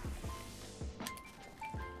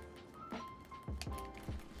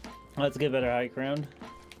 Let's get better high ground.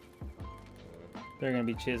 They're gonna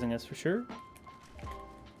be chasing us for sure.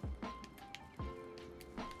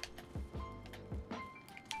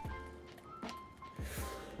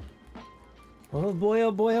 Oh boy,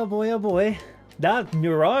 oh boy, oh boy, oh boy. That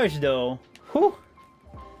Mirage though. Whew.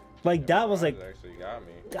 Like that was like, Actually got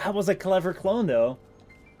me. that was a clever clone though.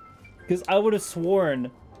 Because I would have sworn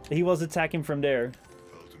he was attacking from there.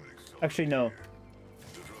 Actually, no.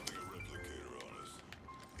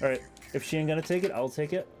 Alright, if she ain't gonna take it, I'll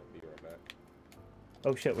take it. Be right back.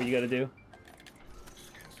 Oh shit, what you gotta do?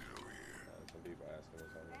 Some people asking me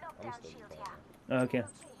something. I'm still playing. Okay.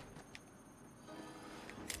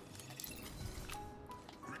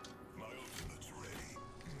 My ultimate's ready.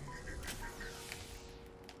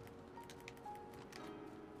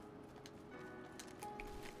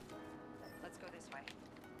 Let's go this way.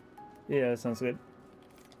 Yeah, sounds good.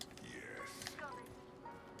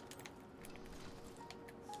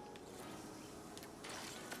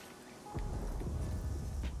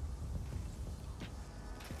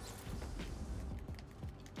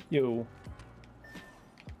 Yo.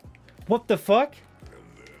 What the fuck?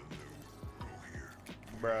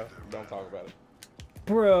 Bruh, don't talk about it.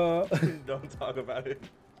 Bruh. Don't talk about it.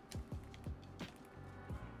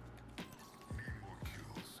 Need more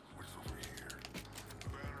kills. What's over here? The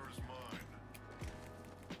banner is mine.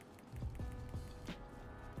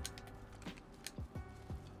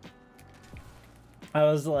 I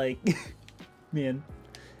was like, man.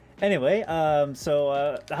 Anyway,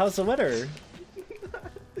 so, how's the weather?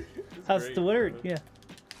 How's great, the weather? bro. Yeah.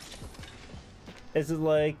 Is it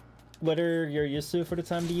like weather you're used to for the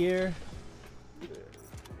time of the year? Yeah,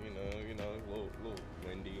 you know, a little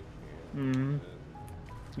windy. Yeah. Mhm.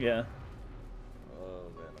 Yeah. Oh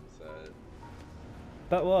man, I'm sad.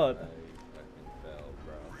 But what? I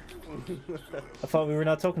fucking fell, bro. I thought we were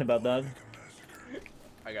not talking about that.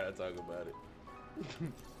 I gotta talk about it. Let's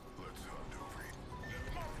hunt over here.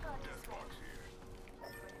 Death box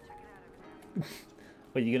here.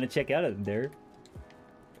 What are you gonna check out of there?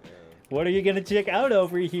 Yeah. What are you gonna check out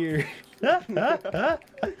over here?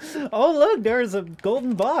 Oh look, there's a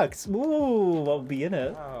golden box. Ooh, what will be in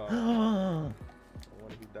it? Wow. I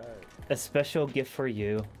wonder who died. A special gift for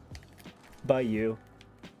you. By you.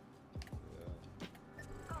 Yeah. You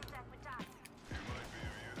might be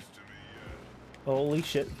of use to me yet. Holy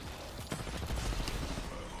shit.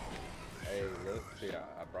 Hey, look, see,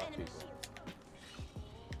 I brought people.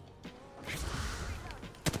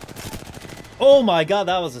 Oh my god,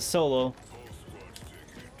 that was a solo.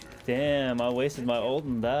 Damn, I wasted my ult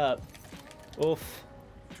on that. Oof.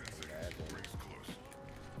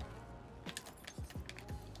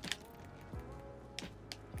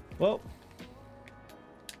 Well,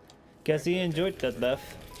 guess he enjoyed that,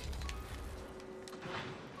 Beth.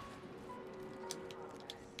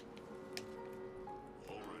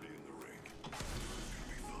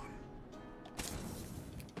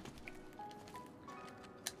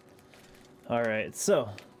 Alright, so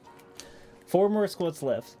 4 more squads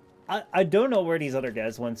left. I don't know where these other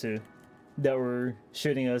guys went to that were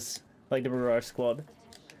shooting us like the Mirage squad.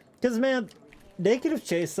 Because, man, they could have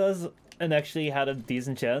chased us and actually had a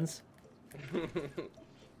decent chance.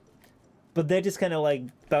 But they just kind of like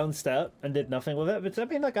bounced out and did nothing with it. But I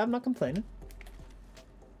mean, like, I'm not complaining.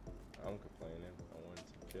 I'm complaining. I want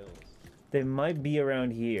some kills. They might be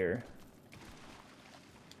around here.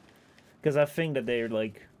 Because I think that they're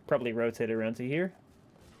like probably rotated around to here.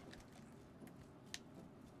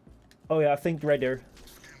 Oh yeah, I think right there.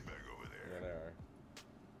 Yeah, they are.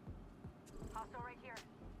 Hostile right here.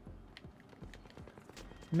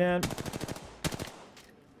 Man,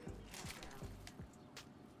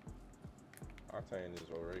 Octane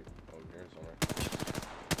is already over here somewhere.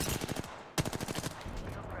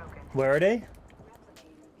 Shield broken. where are they?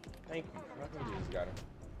 Thank you. I think you just got him.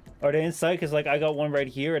 Are they inside? Because like I got one right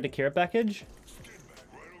here at the care package.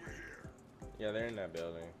 Yeah, they're in that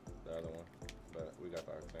building. The other one. But we got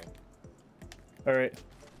the Octane. All right.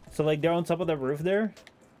 So like they're on top of the roof there.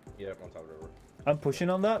 Yep, on top of the roof. I'm pushing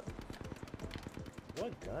on that.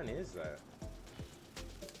 What gun is that?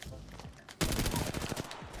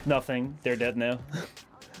 Nothing. They're dead now.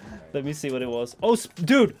 Let me see what it was. Oh,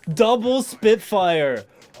 dude, double Spitfire.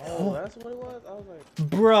 Oh, that's what it was? I was like,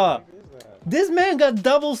 Bruh. what is that? This man got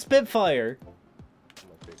double Spitfire. I'm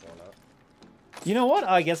gonna pick one up. You know what?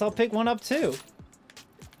 I guess I'll pick one up too.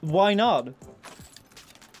 Why not?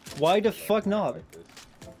 Why the fuck not? Like this.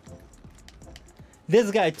 This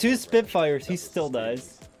guy, 2 Spitfires, he still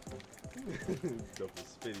dies. Double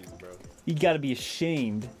spitties, bro. You gotta be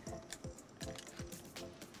ashamed.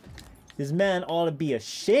 This man ought to be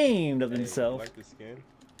ashamed of Hey, you himself. like the skin?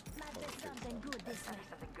 Something good this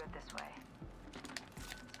way.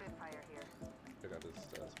 Spitfire here. Check out this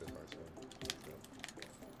Spitfire skin.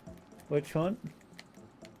 Which one?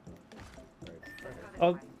 Right here.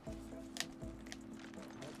 Oh,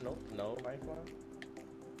 Nope, no lifeline.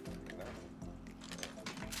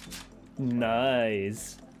 No.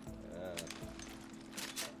 nice. Yeah.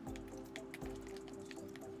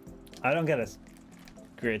 I don't get a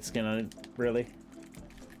great skin on it, really.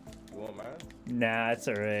 You want mine? Nah, it's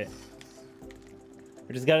alright.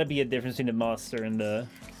 There's gotta be a difference between the master and the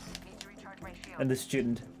Need to recharge my shield.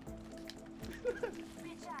 student.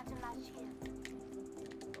 Recharging my shield.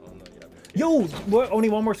 Oh no, yeah. Yo, what? Only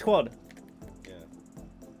one more squad. Yeah.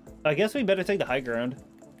 I guess we better take the high ground.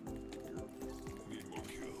 Need more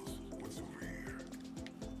kills. What's over here?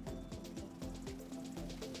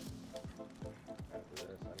 After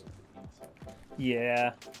this, I need to eat something.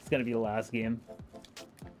 Yeah, it's gonna be the last game.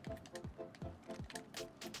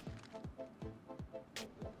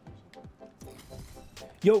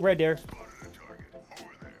 Yo, right there. Spotted a target.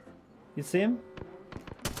 Over there. You see him?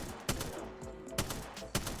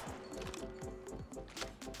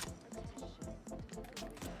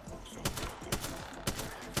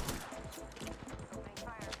 Opening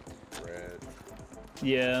fire. Red.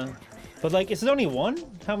 Yeah. But like, is it only one?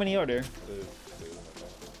 How many are there? Two.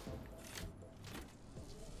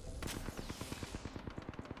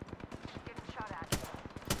 Getting shot at.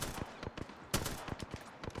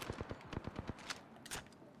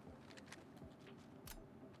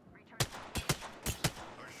 Return.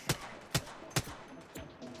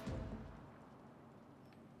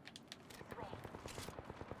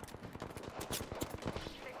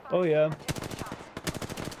 Oh yeah. Need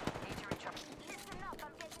to recharge. Listen up,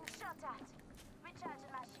 I'm getting shot at.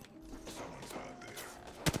 Recharging my shield. Someone's out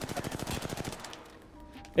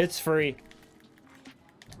there. It's free.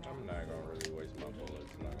 I'm not gonna really waste my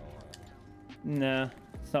bullets, not gonna lie. Nah,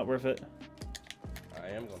 it's not worth it. I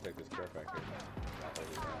am gonna take this care package. Not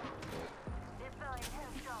really bad, Deploying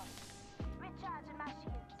hellstorm. Recharging my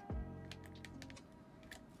shield.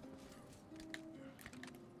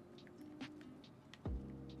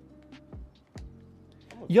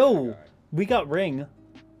 but I'm gonna Yo, pick a guy. we got ring,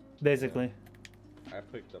 basically. I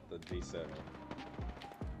picked up the G7.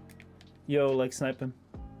 Yo, like snipe him.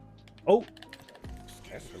 Oh,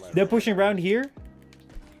 Extra life. they're pushing around here.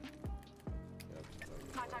 Yep.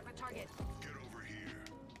 Contact with target. Get over here.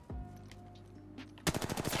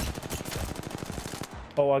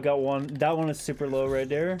 Oh, I got one. That one is super low right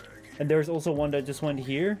there. And there's also one that just went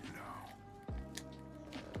here.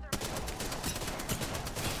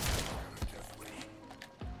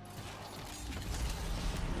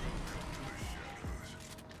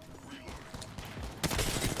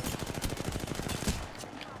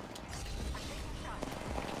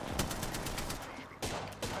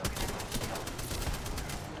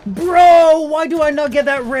 Bro, why do I not get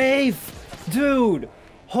that rave? Dude,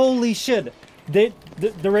 holy shit. The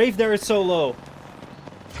rave there is so low.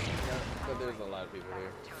 But there's a lot of people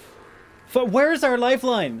here. But where's our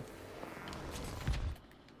lifeline?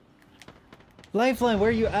 Lifeline, where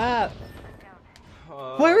are you at?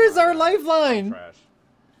 Where is our lifeline? Trash.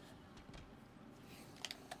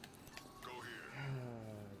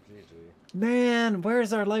 GG. Man,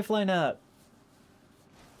 where's our lifeline at?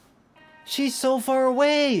 She's so far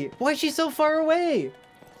away. Why is she so far away?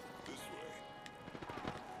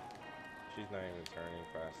 She's not even turning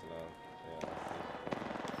fast enough. Yeah.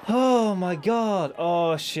 Oh my god.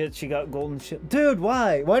 Oh shit, she got golden shit. Dude,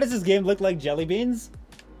 why? Why does this game look like jelly beans?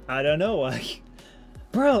 I don't know why.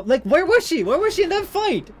 Bro, like, where was she? Where was she in that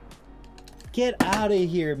fight? Get out of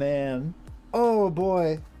here, man. Oh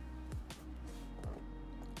boy.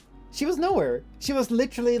 She was nowhere. She was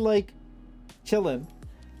literally like chilling.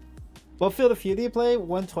 What field of view do you play?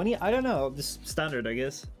 120? I don't know. Just standard, I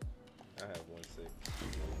guess. I have 1.6.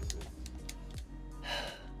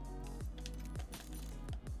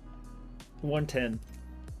 110.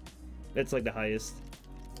 It's like the highest.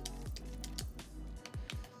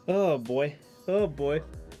 Oh boy. Oh boy.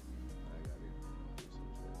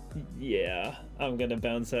 Yeah, I'm gonna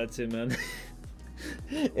bounce that too, man.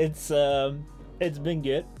 It's been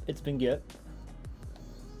good. It's been good.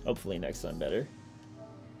 Hopefully next time better.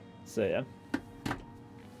 So yeah.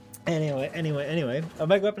 Anyway. Oh,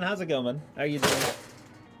 Mike Weapon, how's it going, man? How you doing?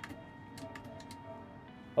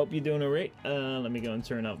 Hope you're doing alright. Let me go and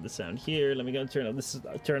turn off the sound here. Let me go and turn on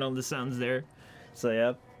the sounds there. So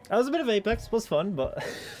yeah. That was a bit of Apex. It was fun, but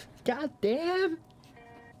god damn.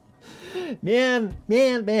 Man.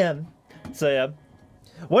 So yeah.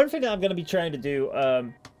 One thing that I'm gonna be trying to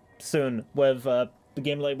do soon with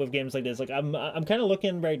games like this, like I'm kind of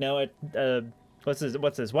looking right now at what's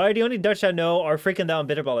this? Why are the only Dutch I know are freaking down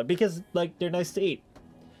bitterballen? Because like they're nice to eat.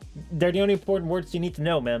 They're the only important words you need to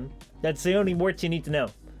know, man. That's the only words you need to know.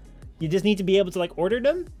 You just need to be able to like order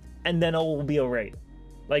them, and then all will be alright.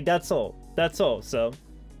 Like that's all. That's all. So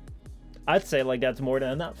I'd say like that's more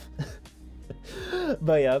than enough.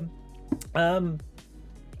 But yeah.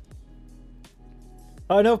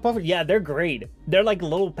 Oh no, perfect. Yeah, they're great. They're like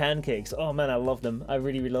little pancakes. Oh man, I love them. I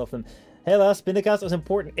really love them. Hey, last Spindicast was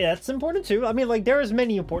important. Yeah, it's important too. I mean, like, there's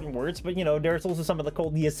many important words, but, you know, there's also something that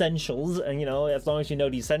called the essentials, and, you know, as long as you know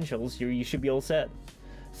the essentials, you should be all set.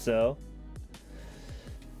 So.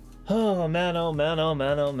 Oh, man, oh, man, oh,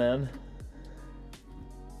 man, oh, man.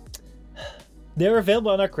 They're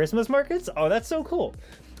available on our Christmas markets? Oh, that's so cool.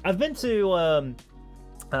 I've been to,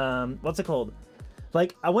 what's it called?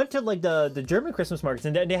 Like, I went to, like, the German Christmas markets,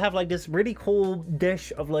 and they have, like, this really cool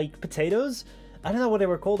dish of, like, potatoes. I don't know what they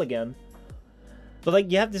were called again. But,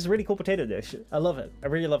 like, you have this really cool potato dish. I love it. I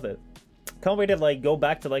really love it. Can't wait to, like, go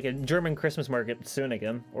back to, like, a German Christmas market soon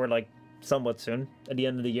again. Or, like, somewhat soon. At the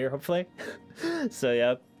end of the year, hopefully. So,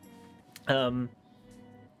 yeah.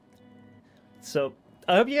 So,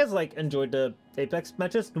 I hope you guys, like, enjoyed the Apex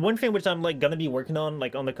matches. The one thing which I'm, like, gonna be working on,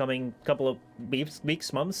 like, on the coming couple of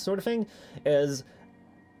weeks, months, sort of thing, is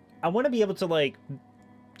I want to be able to, like,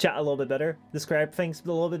 chat a little bit better. Describe things a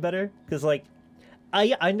little bit better. Because, like,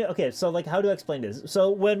 I know, okay, so, like, how do I explain this?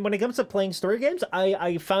 So, when it comes to playing story games,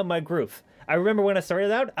 I found my groove. I remember when I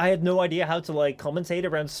started out, I had no idea how to, like, commentate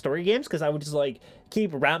around story games, because I would just, like,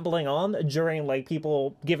 keep rambling on during, like,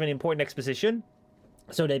 people giving important exposition.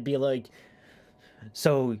 So they'd be like,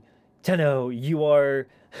 so, Tenno, you are...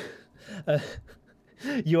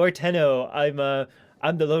 you are Tenno, I'm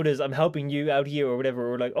the Lotus, I'm helping you out here, or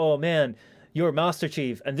whatever, or like, oh, man... You're Master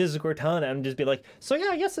Chief, and this is Cortana, and just be like, so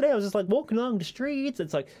yeah, yesterday I was just like walking along the streets.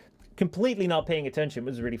 It's like completely not paying attention. It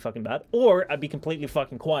was really fucking bad. Or I'd be completely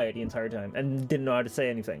fucking quiet the entire time and didn't know how to say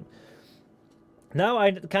anything. Now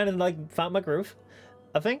I kind of like found my groove,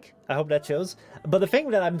 I think. I hope that shows. But the thing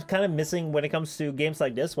that I'm kind of missing when it comes to games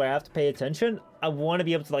like this, where I have to pay attention, I want to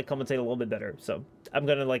be able to like commentate a little bit better. So I'm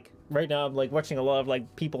gonna like, right now I'm like watching a lot of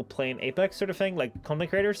like people playing Apex sort of thing, like content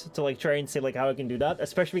creators, to like try and see like how I can do that.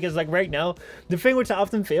 Especially because like right now, the thing which I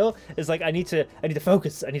often feel is like I need to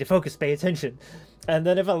focus, pay attention. And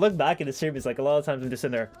then if I look back at the stream, it's like a lot of times I'm just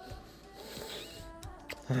in there.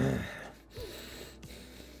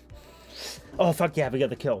 Oh fuck yeah, we got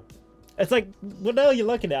the kill. It's like, what the hell are you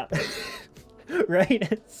looking at?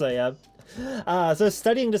 right? So yeah. So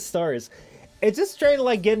studying the stars. It's just trying to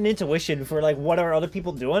like get an intuition for like what are other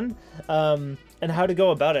people doing, and how to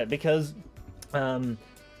go about it, because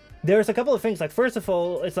there's a couple of things. Like, first of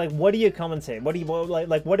all, it's like, what do you commentate? What do you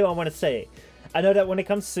like? What do I want to say? I know that when it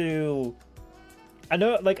comes to, I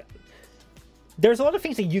know like, there's a lot of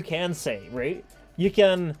things that you can say, right? You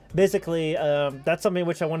can basically, that's something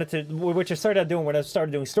which I wanted to, which I started doing when I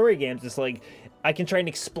started doing story games. It's like, I can try and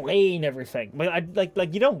explain everything, but I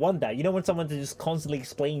like you don't want that. You don't want someone to just constantly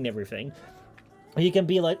explain everything. You can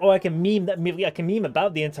be like, oh, I can meme that. Maybe I can meme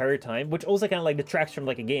about the entire time, which also kind of like detracts from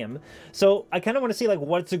like a game. So I kind of want to see like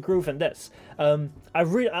what's the groove in this. I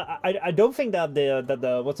don't think that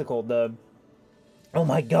the what's it called, the, oh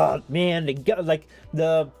my god, man,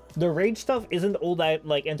 the raid stuff isn't all that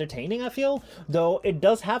like entertaining. I feel, though it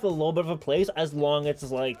does have a little bit of a place as long as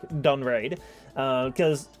it's like done right,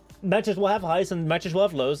 because matches will have highs and matches will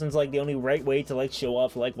have lows, and it's like the only right way to like show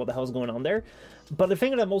off like what the hell's going on there. But the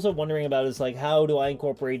thing that I'm also wondering about is like, how do I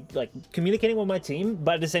incorporate like communicating with my team,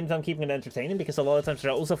 but at the same time keeping it entertaining? Because a lot of times what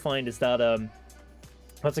I also find is that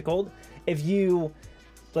what's it called? If you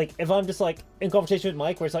like, if I'm just like in conversation with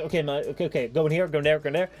Mike, where it's like, okay, okay, go in here, go in there, go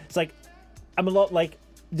in there. It's like I'm a lot like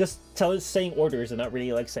just saying orders and not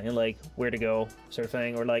really like saying like where to go, sort of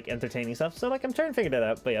thing, or like entertaining stuff. So like I'm trying to figure that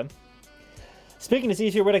out. But yeah. Speaking is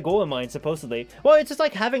easier with a goal in mind, supposedly. Well, it's just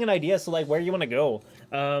like having an idea, so like where you want to go,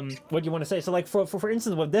 what you want to say. So like for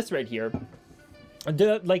instance with this right here,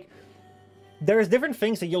 like there's different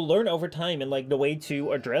things that you'll learn over time and like the way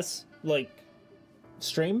to address like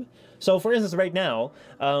stream. So for instance, right now,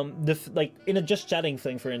 like in a just chatting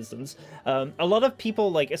thing, for instance, a lot of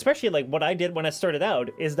people like, especially like what I did when I started out,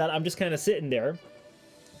 is that I'm just kind of sitting there.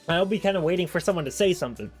 I'll be kind of waiting for someone to say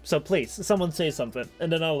something. So please, someone say something,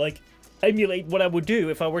 and then I'll like emulate what I would do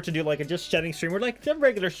if I were to do like a just chatting stream, or like a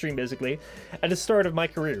regular stream basically at the start of my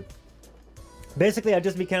career. Basically I'd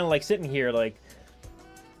just be kind of like sitting here like,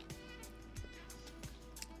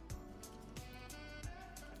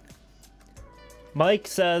 Mike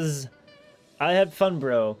says, I had fun,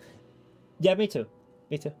 bro. Yeah, me too,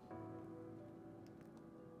 me too.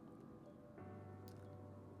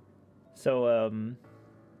 So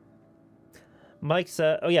Mike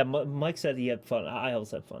said, oh yeah, Mike said he had fun. I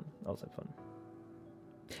also had fun. I also had fun.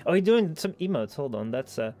 Oh, he's doing some emotes. Hold on,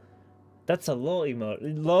 that's a lol emote.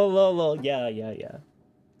 Lol. Yeah.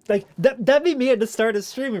 Like that'd be me at the start of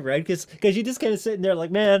streaming, right? Because you just kind of sitting there like,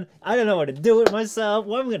 man, I don't know what to do with myself.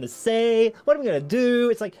 What am I gonna say? What am I gonna do?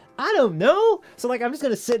 It's like, I don't know. So like I'm just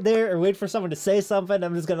gonna sit there and wait for someone to say something.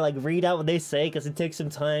 I'm just gonna like read out what they say because it takes some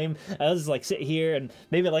time. I'll just like sit here and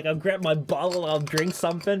maybe like I'll grab my bottle and I'll drink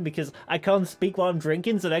something because I can't speak while I'm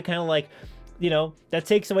drinking. So that kind of like, you know, that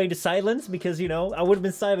takes away the silence because, you know, I would have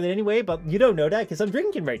been silent anyway, but you don't know that because I'm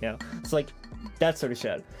drinking right now. It's like that sort of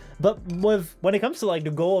shit. But when it comes to like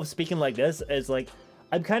the goal of speaking like this, is like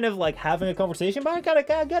I'm kind of like having a conversation, but I gotta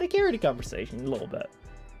carry the conversation a little bit,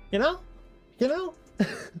 you know.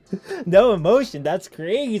 No emotion. That's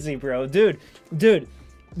crazy, bro. Dude,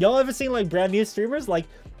 y'all ever seen like brand new streamers? Like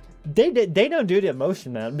they don't do the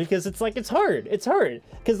emotion, man, because it's like it's hard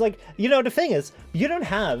because like, you know, the thing is you don't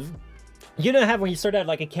have when you start out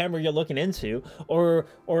like a camera you're looking into, or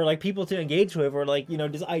like people to engage with, or like, you know,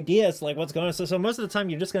 just ideas like what's going on. So most of the time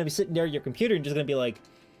you're just gonna be sitting there at your computer and just gonna be like,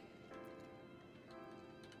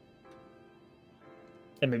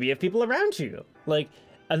 and maybe you have people around you, like,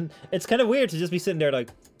 and it's kind of weird to just be sitting there like,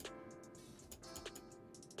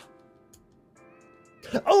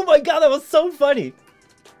 oh my god, that was so funny.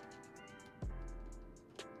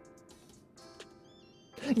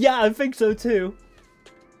 Yeah, I think so too.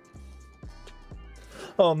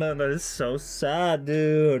 Oh man, that is so sad,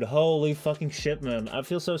 dude. Holy fucking shit, man. I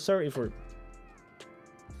feel so sorry for it.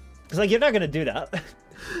 Cause like, you're not gonna do that.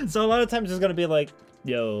 So a lot of times it's gonna be like,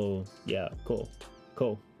 yo, yeah, cool.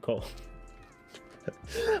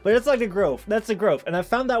 But it's like the growth. That's the growth. And I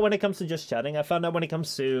found that when it comes to just chatting, I found that when it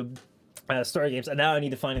comes to story games, and now I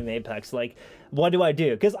need to find an Apex. Like, what do I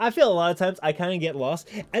do? Because I feel a lot of times I kind of get lost,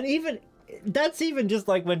 and even that's even just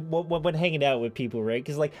like when hanging out with people, right?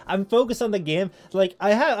 Because like I'm focused on the game. Like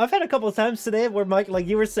I've had a couple of times today where Mike, like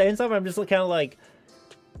you were saying something, I'm just kind of like,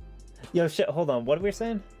 yo, shit, hold on, what were we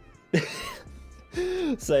saying?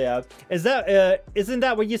 So yeah, isn't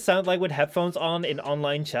that what you sound like with headphones on in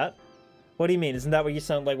online chat? What do you mean? Isn't that what you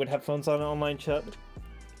sound like with headphones on in online chat?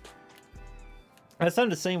 I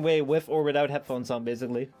sound the same way with or without headphones on,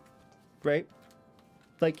 basically, right?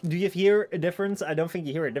 Like, do you hear a difference? I don't think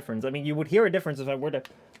you hear a difference. I mean, you would hear a difference if I were to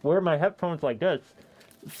wear my headphones like this.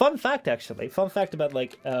 Fun fact, actually. Fun fact about,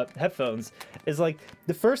 like, headphones is, like,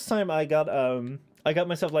 the first time I got I got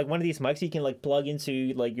myself like one of these mics you can like plug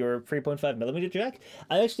into like your 3.5mm jack.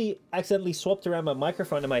 I actually accidentally swapped around my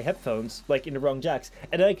microphone and my headphones like in the wrong jacks,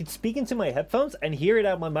 and then I could speak into my headphones and hear it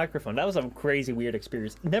out my microphone. That was a crazy weird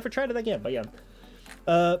experience. Never tried it again, but yeah.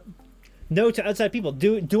 No to outside people.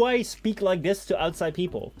 Do I speak like this to outside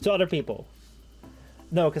people? To other people?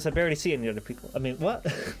 No, because I barely see any other people. I mean, what?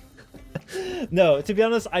 No, to be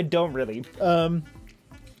honest, I don't really.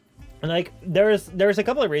 Like there's a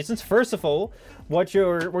couple of reasons. First of all, what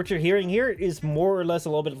you're hearing here is more or less a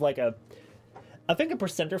little bit of like I think a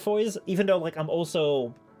presenter voice, even though like I'm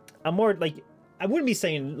more like I wouldn't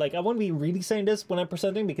be really saying this when I'm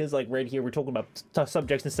presenting, because like right here we're talking about tough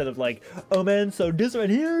subjects instead of like, oh man, so this right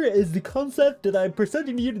here is the concept that I'm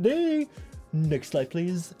presenting to you today. Next slide,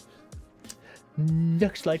 please.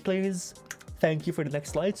 Next slide, please. Thank you for the next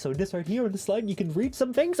slide. So this right here on the slide, you can read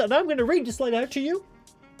some things, and I'm going to read the slide out to you.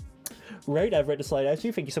 Right, I've read the slide out to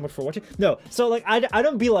you. Thank you so much for watching. No, so like I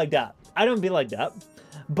don't be like that. I don't be like that.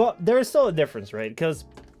 But there is still a difference, right? Because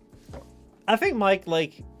I think Mike,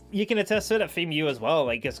 like, you can attest to that, Theme, you as well.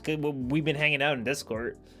 Like, it's good. We've been hanging out in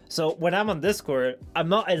Discord. So when I'm on Discord, I'm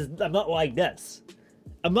not like this.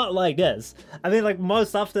 I'm not like this. I mean, like,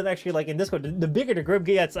 most often actually, like in Discord, the bigger the group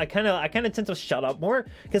gets, I kind of tend to shut up more,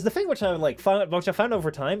 because the thing which I found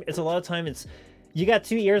over time is a lot of time it's you got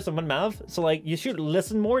 2 ears and 1 mouth, so like you should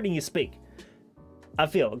listen more than you speak. I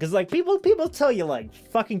feel, because like people tell you like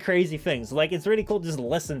fucking crazy things. Like it's really cool to just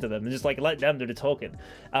listen to them and just like let them do the talking.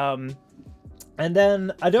 And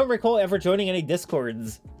then I don't recall ever joining any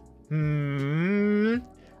Discords.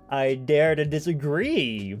 I dare to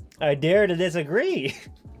disagree. I dare to disagree.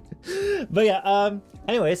 But yeah,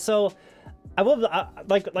 anyway, so I will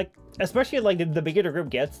like especially like the bigger the group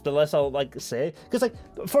gets, the less I'll like say. Because like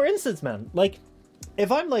for instance, man, like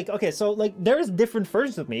if I'm like, okay, so like there's different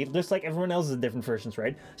versions of me, just like everyone else is different versions,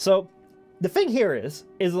 right? So the thing here is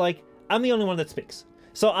like I'm the only one that speaks.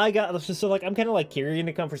 So I'm kind of like carrying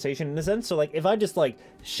the conversation in a sense. So like if I just like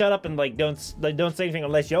shut up and like don't say anything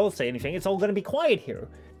unless y'all say anything, it's all gonna be quiet here.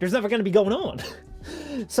 There's never gonna be going on.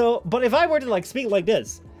 So, but if I were to like speak like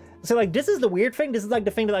this, so like this is the weird thing. This is like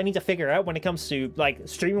the thing that I need to figure out when it comes to like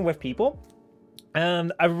streaming with people.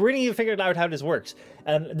 And I really figured out how this works.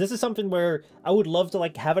 And this is something where I would love to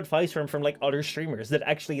like have advice from like other streamers that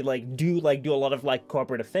actually like do a lot of like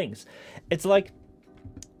cooperative things. It's like,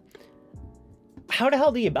 how the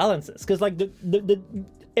hell do you balance this? Because like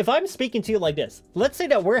if I'm speaking to you like this, let's say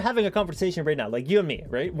that we're having a conversation right now, like you and me,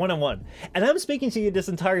 right, one-on-one, and I'm speaking to you this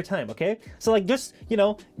entire time, okay? So like just, you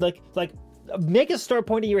know, like make a start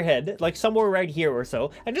point in your head, like somewhere right here or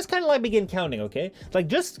so, and just kind of like begin counting, okay? Like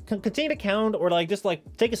just continue to count, or like just like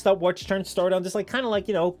take a stopwatch, turn start on, just like kind of like,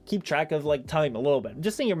 you know, keep track of like time a little bit,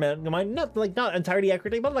 just in your mind, not entirely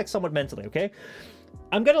accurately, but like somewhat mentally, okay?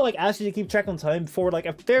 I'm gonna like ask you to keep track on time for like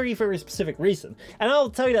a very, very specific reason, and I'll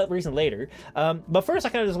tell you that reason later. But first I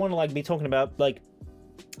kind of just want to like be talking about like,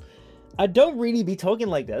 I don't really be talking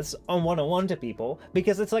like this on one-on-one to people,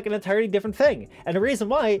 because it's like an entirely different thing. And the reason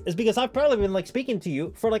why is because I've probably been like speaking to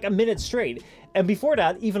you for like a minute straight, and before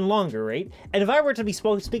that even longer, right? And if I were to be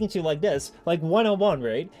speaking to you like this, like one-on-one,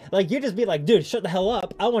 right? Like you'd just be like, dude, shut the hell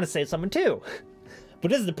up, I want to say something too. But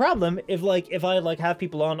this is the problem, if I like have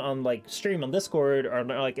people on like stream on Discord or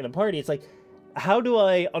like in a party, it's like, how do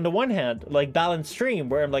I, on the one hand, like balance stream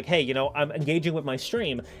where I'm like, hey, you know, I'm engaging with my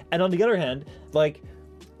stream, and on the other hand, like,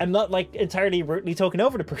 I'm not like entirely rudely talking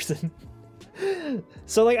over the person.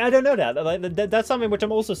 So like, I don't know that. Like, that's something which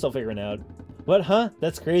I'm also still figuring out. What, huh?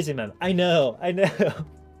 That's crazy, man. I know. But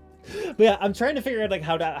yeah, I'm trying to figure out like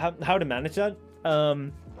how to manage that.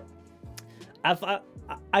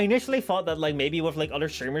 I initially thought that like maybe with like other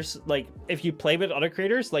streamers, like if you play with other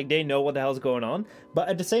creators, like they know what the hell's going on. But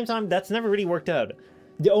at the same time, that's never really worked out.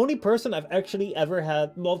 The only person I've actually ever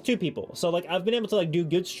had, well, 2 people. So like I've been able to like do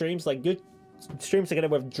good streams together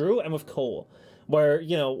with Drew and with Cole, where,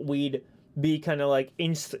 you know, we'd be kind of like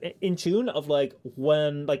in tune of like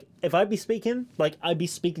when, like if I'd be speaking, like I'd be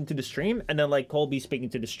speaking to the stream, and then like Cole be speaking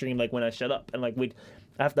to the stream like when I shut up, and like we'd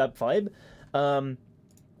have that vibe.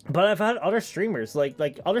 But I've had other streamers,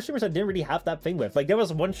 like other streamers I didn't really have that thing with. Like there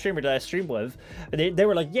was one streamer that I streamed with, and they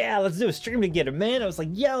were like, yeah, let's do a stream together, man. I was like,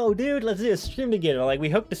 yo, dude, let's do a stream together. Like we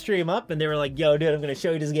hooked the stream up, and they were like, yo, dude, I'm gonna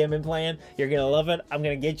show you this game I'm playing. You're gonna love it. I'm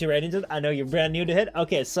gonna get you right into it. I know you're brand new to it.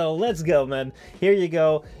 Okay, so let's go, man. Here you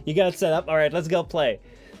go. You got it set up. All right, let's go play.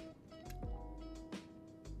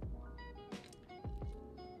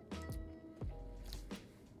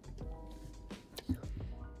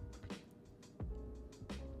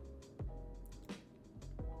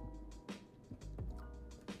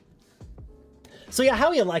 So yeah, how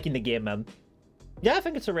are you liking the game, man? Yeah, I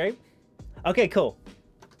think it's alright. Okay, cool.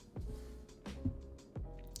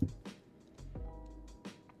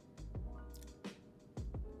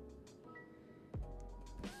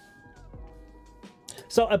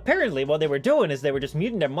 So apparently what they were doing is they were just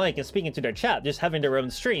muting their mic and speaking to their chat, just having their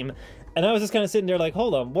own stream. And I was just kind of sitting there like,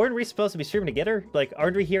 hold on, weren't we supposed to be streaming together? Like,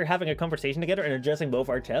 aren't we here having a conversation together and addressing both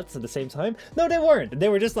our chats at the same time? No, they weren't. They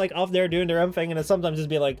were just like off there doing their own thing and then sometimes just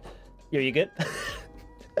be like, yo, you good?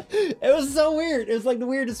 It was so weird. It was like the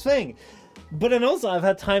weirdest thing. But then also I've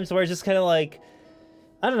had times where it's just kind of like,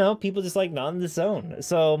 I don't know, people just like not in the zone.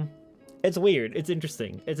 So it's weird. It's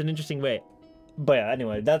interesting. It's an interesting way. But yeah,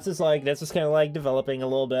 anyway, that's just kind of like developing a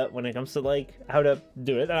little bit when it comes to like how to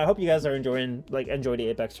do it. And I hope you guys are enjoy the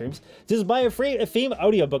Apex streams. Just buy a theme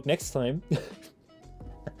audiobook next time.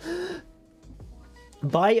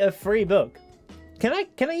 Buy a free book. Can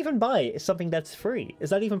I even buy something that's free? Is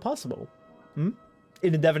that even possible? In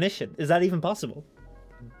the definition, is that even possible?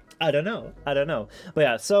 I don't know. But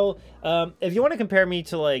yeah, so if you want to compare me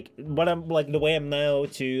to like what I'm like the way I'm now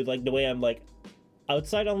to like the way I'm like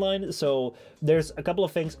outside online, so there's a couple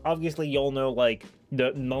of things. Obviously you'll know like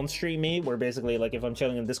the non-stream me, where basically like if I'm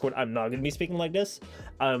chilling in Discord, I'm not gonna be speaking like this.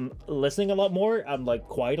 I'm listening a lot more. I'm like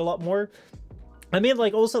quiet a lot more. I mean,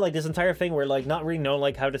 like also like this entire thing where like not really know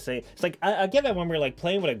like how to say. It's like I get that when we're like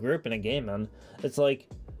playing with a group in a game, man. It's like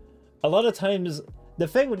a lot of times the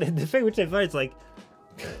thing which I find is like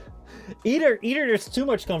either there's too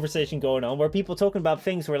much conversation going on where people talking about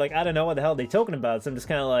things where like I don't know what the hell they're talking about, so I'm just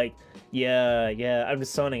kind of like yeah, I'm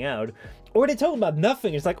just zoning out, or they talking about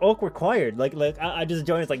nothing. It's like awkward quiet, like I just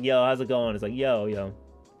join. It's like, yo, how's it going? It's like, yo.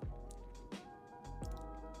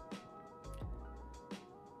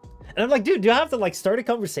 And I'm like, dude, do I have to like start a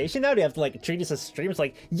conversation now? Do you have to like treat this as a stream? It's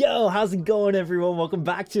like, yo, how's it going, everyone? Welcome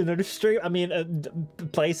back to another stream. I mean,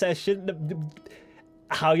 play session.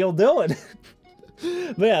 How y'all doing?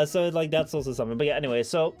 But yeah, so like that's also something. But yeah, anyway,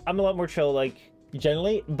 so I'm a lot more chill, like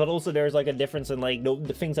generally, but also there's like a difference in like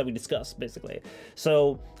the things that we discuss, basically.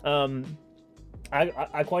 So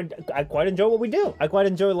I quite enjoy what we do. I quite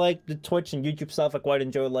enjoy like the Twitch and YouTube stuff. I quite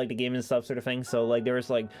enjoy like the gaming stuff sort of thing. So like there's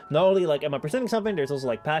like not only like am I presenting something, there's also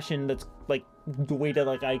like passion. That's like the way that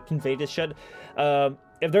like I convey this shit.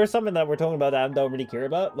 If there's something that we're talking about that I don't really care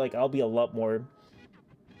about, like I'll be a lot more.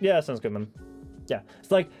 Yeah, sounds good, man. Yeah,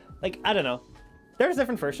 it's like I don't know. There's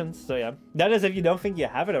different versions, so yeah. That is if you don't think you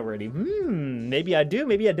have it already. Maybe I do,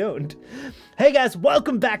 maybe I don't. Hey guys,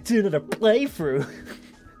 welcome back to another playthrough.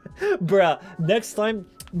 Bruh, next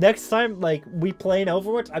time, like, we play in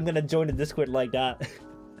Overwatch, I'm gonna join the Discord like that.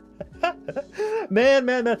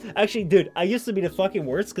 Man. Actually, dude, I used to be the fucking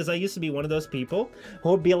worst, because I used to be one of those people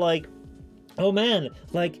who would be like, oh man,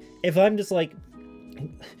 like, if I'm just like...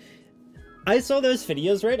 I saw those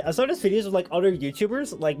videos, right? I saw those videos of like other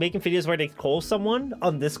YouTubers like making videos where they call someone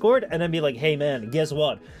on Discord and then be like, hey man, guess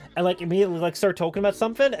what? And like immediately like start talking about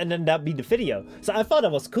something and then that'd be the video. So I thought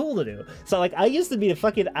that was cool to do. So like I used to be the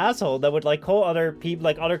fucking asshole that would like call other people,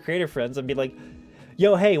 like other creator friends, and be like,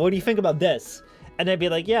 yo, hey, what do you think about this? And they'd be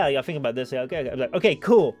like, yeah, I think about this. Yeah, okay. I'm like, okay,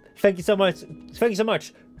 cool. Thank you so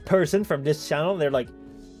much, person from this channel. And they're like,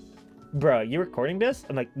 bro, you recording this?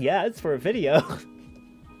 I'm like, yeah, it's for a video.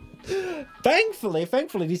 Thankfully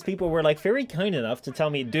these people were like very kind enough to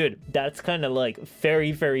tell me, dude, that's kind of like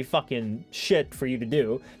very fucking shit for you to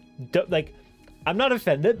do. Like, I'm not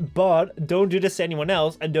offended, but don't do this to anyone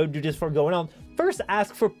else and don't do this for going on. First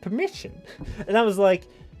ask for permission. And I was like,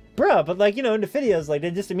 bruh, but like, you know, in the videos, like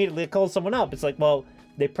they just immediately called someone up. It's like, well,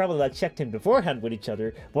 they probably like checked in beforehand with each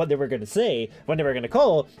other what they were gonna say, when they were gonna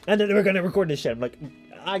call, and then they were gonna record this shit. I'm like,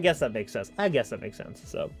 I guess that makes sense.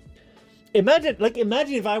 So Imagine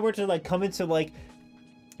if I were to like come into like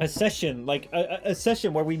a session, like a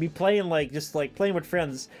session where we'd be playing like just like playing with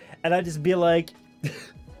friends, and I'd just be like,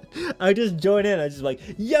 I just join in. I just like,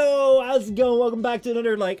 yo, how's it going? Welcome back to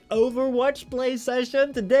another like Overwatch play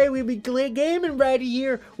session. Today we be gaming right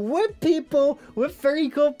here with people, with very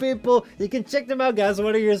cool people. You can check them out, guys.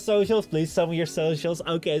 What are your socials? Please tell me your socials.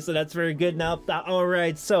 Okay, so that's very good now. All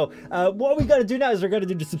right, so what we gotta do now is we're gonna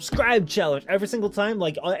do the subscribe challenge. Every single time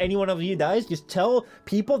like any one of you dies, just tell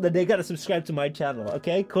people that they gotta subscribe to my channel.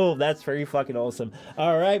 Okay, cool. That's very fucking awesome.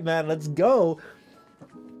 All right, man, let's go.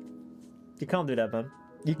 You can't do that, man.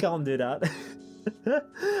 You can't do that.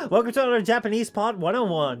 Welcome to another Japanese Pod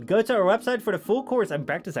 101. Go to our website for the full course and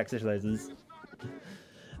practice exercises.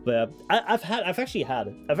 But I've actually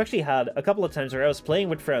had a couple of times where I was playing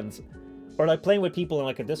with friends, or like playing with people in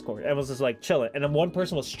like a Discord, and I was just like chilling, and then one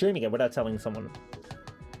person was streaming it without telling someone.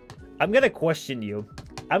 I'm gonna question you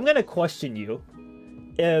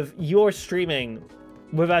if you're streaming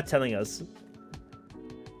without telling us.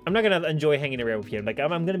 I'm not gonna enjoy hanging around with you. Like,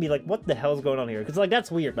 I'm gonna be like, what the hell's going on here? Because, like,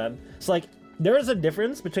 that's weird, man. It's like, there is a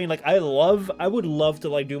difference between, like, I would love to,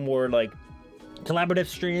 like, do more, like, collaborative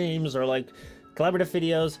streams or, like, collaborative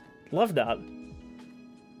videos. Love that.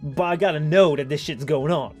 But I gotta know that this shit's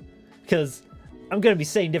going on. Because I'm gonna be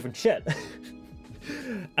saying different shit.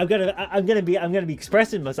 I'm gonna be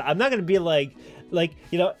expressing myself. I'm not gonna be like,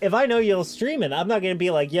 you know, if I know you'll stream it, I'm not gonna be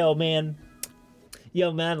like, yo, man,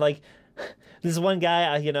 like, this one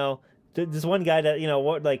guy, you know, this one guy that, you know,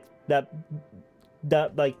 what, like, that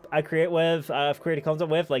like I've created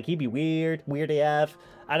content with, like, he'd be weird AF.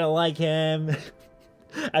 I don't like him.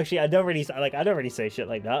 Actually, I don't really say shit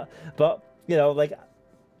like that. But, you know, like,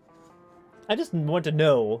 I just want to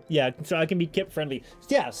know, yeah, so I can be kid friendly.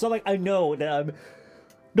 Yeah, so, like, I know that I'm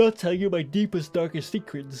not telling you my deepest, darkest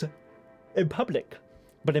secrets in public,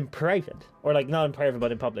 but in private. Or, like, not in private,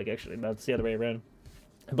 but in public, actually. That's the other way around.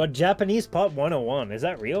 But Japanese Pot 101, is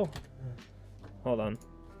that real? Hold on.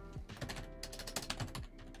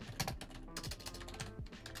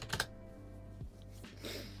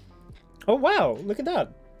 Oh, wow, look at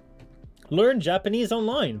that. Learn Japanese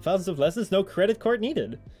online. Thousands of lessons, no credit card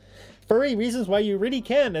needed. 3 reasons why you really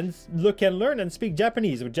can learn and speak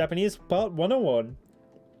Japanese with Japanese Pot 101.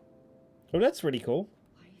 Oh, that's really cool.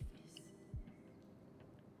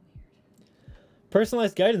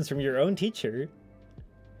 Personalized guidance from your own teacher.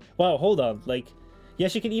 Wow, hold on. Like,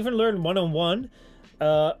 yes, you can even learn one-on-one,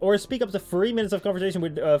 or speak up to 3 minutes of conversation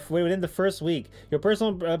within the first week. Your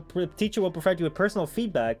personal teacher will provide you with personal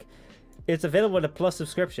feedback. It's available with a Plus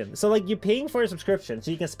subscription. So, like, you're paying for a subscription,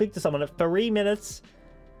 so you can speak to someone at 3 minutes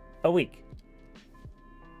a week.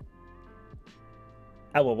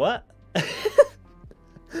 Oh, well, what?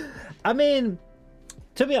 I mean,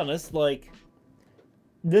 to be honest, like,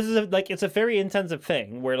 this is it's a very intensive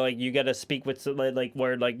thing where, like, you gotta speak with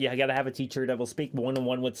where, like, yeah, you gotta have a teacher that will speak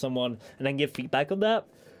one-on-one with someone and then give feedback on that.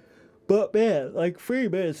 But man, like, 3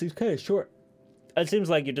 minutes seems kind of short. It seems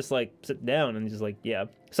like you just, like, sit down and just, like, yeah,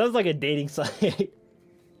 sounds like a dating site.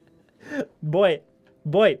 boy.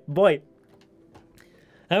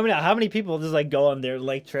 How many people just, like, go on there,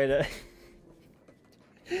 like, try to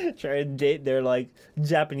date their, like,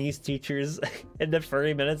 Japanese teachers in the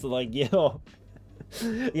 30 minutes? Like, yo,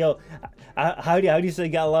 how do you say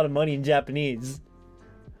you got a lot of money in Japanese?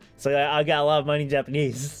 So I got a lot of money in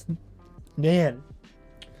Japanese. Man,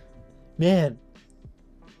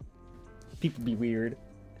 people be weird.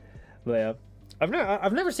 But yeah,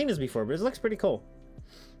 I've never seen this before, but it looks pretty cool.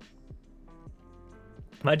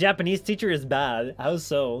 My Japanese teacher is bad. How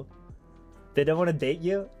so? They don't want to date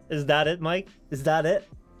you? Is that it, Mike? Is that it?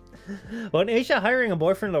 Well, in Asia, hiring a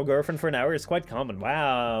boyfriend or girlfriend for an hour is quite common.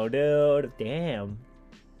 Wow, dude. Damn.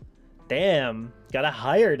 Gotta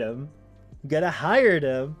hire them.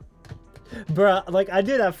 Bruh, like, I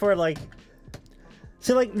do that for, like...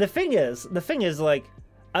 See, like, the thing is, like,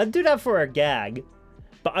 I do that for a gag,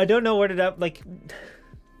 but I don't know whether that, like...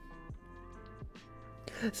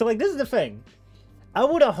 So, like, this is the thing. I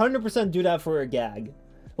would 100% do that for a gag.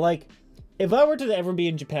 Like, if I were to ever be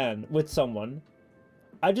in Japan with someone,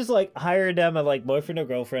 I just, like, hire them a, like, boyfriend or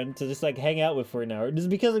girlfriend to just, like, hang out with for an hour. Just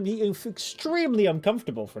because it'd be extremely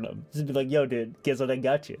uncomfortable for them. Just be like, yo, dude, guess what I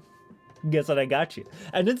got you? And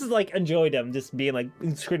then just, like, enjoy them just being, like,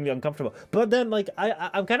 extremely uncomfortable. But then, like,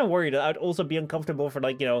 I'm kind of worried that I'd also be uncomfortable for,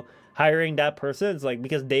 like, you know, hiring that person. It's, like,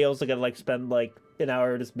 because they also gotta, like, spend, like, an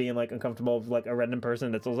hour just being, like, uncomfortable with, like, a random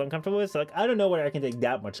person that's also uncomfortable with. So, like, I don't know whether I can take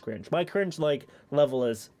that much cringe. My cringe, like, level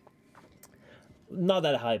is not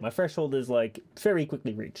that high. My threshold is, like, very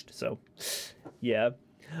quickly reached. So, yeah.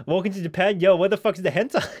 Welcome to Japan. Yo, where the fuck is the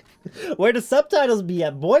hentai? Where the subtitles be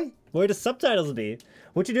at, boy? Where the subtitles be?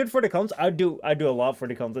 What you did for the content? I do a lot for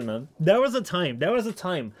the content, man. There was a time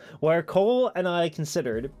where Cole and I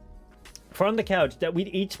considered from the couch that we'd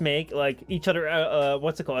each make, like, each other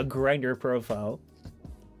what's it called, a grinder profile.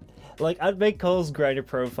 Like, I'd make Cole's grinder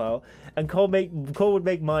profile and Cole would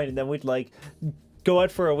make mine, and then we'd, like, go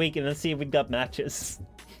out for a week and then see if we got matches.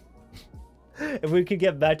 If we could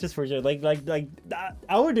get matches for sure, like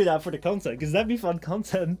I would do that for the content, because that'd be fun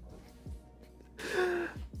content.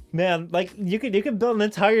 Man, like, you could build an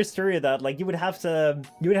entire story of that. Like, you would have to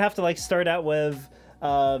like start out with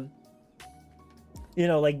you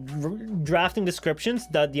know, like, drafting descriptions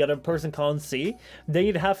that the other person can't see. Then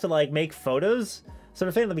you'd have to, like, make photos sort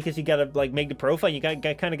of thing, because you gotta, like, make the profile. You kind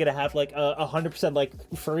of gotta have, like, 100% like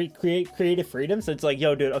creative freedom. So it's like,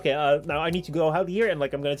 yo, dude, okay, now I need to go out here and,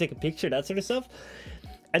 like, I'm gonna take a picture, that sort of stuff.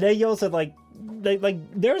 And then you also, like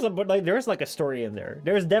there's like a story in there.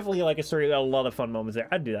 There's definitely, like, a story, a lot of fun moments there.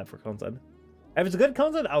 I'd do that for content. If it's good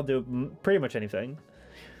content, I'll do pretty much anything.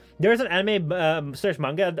 There's an anime slash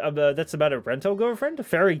manga that's about a rental girlfriend.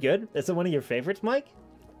 Very good. Is it one of your favorites, Mike?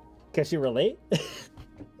 Can you relate?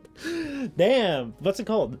 Damn. What's it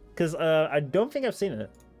called? Because I don't think I've seen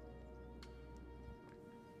it.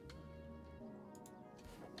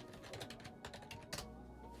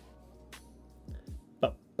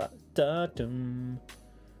 Ba-ba-da-dum.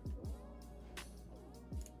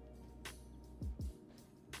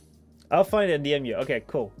 I'll find it and DM you. Okay,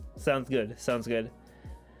 cool. Sounds good. Sounds good.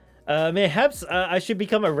 Mayhaps I should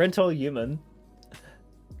become a rental human.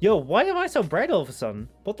 Yo, why am I so bright all of a sudden?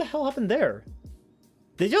 What the hell happened there?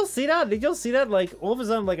 Did y'all see that? Did y'all see that? Like, all of a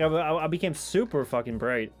sudden, like, I became super fucking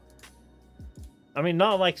bright. I mean,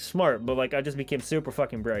 not, like, smart, but, like, I just became super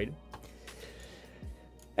fucking bright.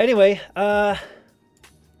 Anyway,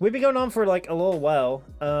 we've been going on for, like, a little while.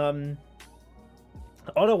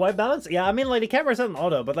 Auto white balance? Yeah, I mean, like, the camera's on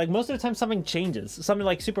auto, but, like, most of the time something changes. Something,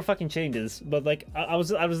 like, super fucking changes. But, like, I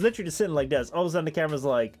was literally just sitting like this. All of a sudden, the camera's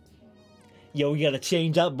like, yo, we gotta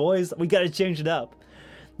change up, boys. We gotta change it up.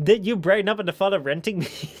 Did you brighten up in the thought of renting me?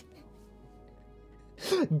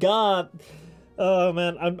 God. Oh,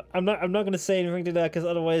 man. I'm not gonna say anything to that, because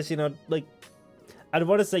otherwise, you know, like, I'd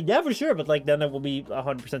want to say, yeah, for sure, but, like, then it will be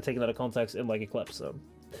 100% taken out of context in, like, a clip, so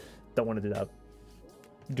don't want to do that.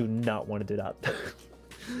 Do not want to do that.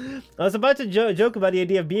 I was about to joke about the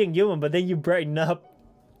idea of being human, but then you brighten up.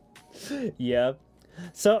 Yeah.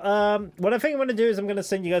 So, what I think I'm going to do is I'm going to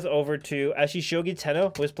send you guys over to Ashishogi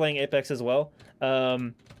Tenno, who is playing Apex as well.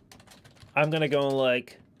 I'm going to go and,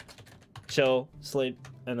 like, chill, sleep,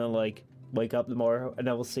 and then, like, wake up tomorrow, and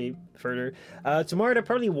then we'll see further. Tomorrow there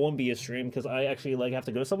probably won't be a stream, because I actually, like, have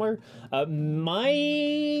to go somewhere.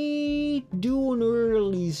 Might do an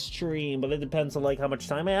early stream, but it depends on, like, how much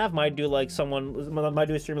time I have. Might do, like, might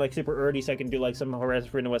do a stream, like, super early, so I can do, like, some Horizon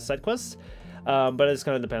Forbidden West side quests. But it just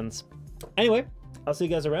kind of depends. Anyway, I'll see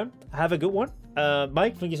you guys around. Have a good one.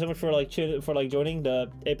 Mike, thank you so much for, like, joining the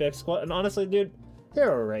Apex squad. And honestly, dude, you're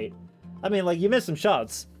alright. I mean, like, you missed some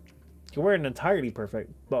shots. You weren't entirely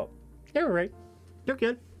perfect, but you're alright. You're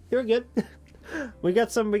good. You're good. we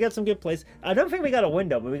got some good plays. I don't think we got a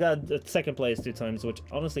window, but we got a second place 2 times, which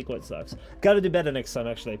honestly quite sucks. Gotta do better next time,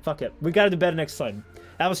 actually. Fuck it. We gotta do better next time.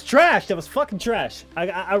 That was trash. That was fucking trash.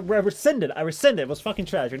 I rescinded. It was fucking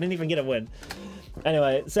trash. We didn't even get a win.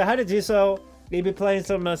 Anyway, so how to do so? We've been playing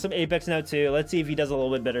some Apex now too. Let's see if he does a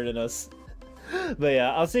little bit better than us. But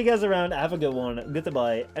yeah, I'll see you guys around. Have a good one.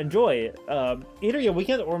 Goodbye. Enjoy. Either your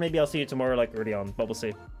weekend or maybe I'll see you tomorrow, like early on. But we'll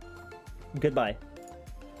see. Goodbye.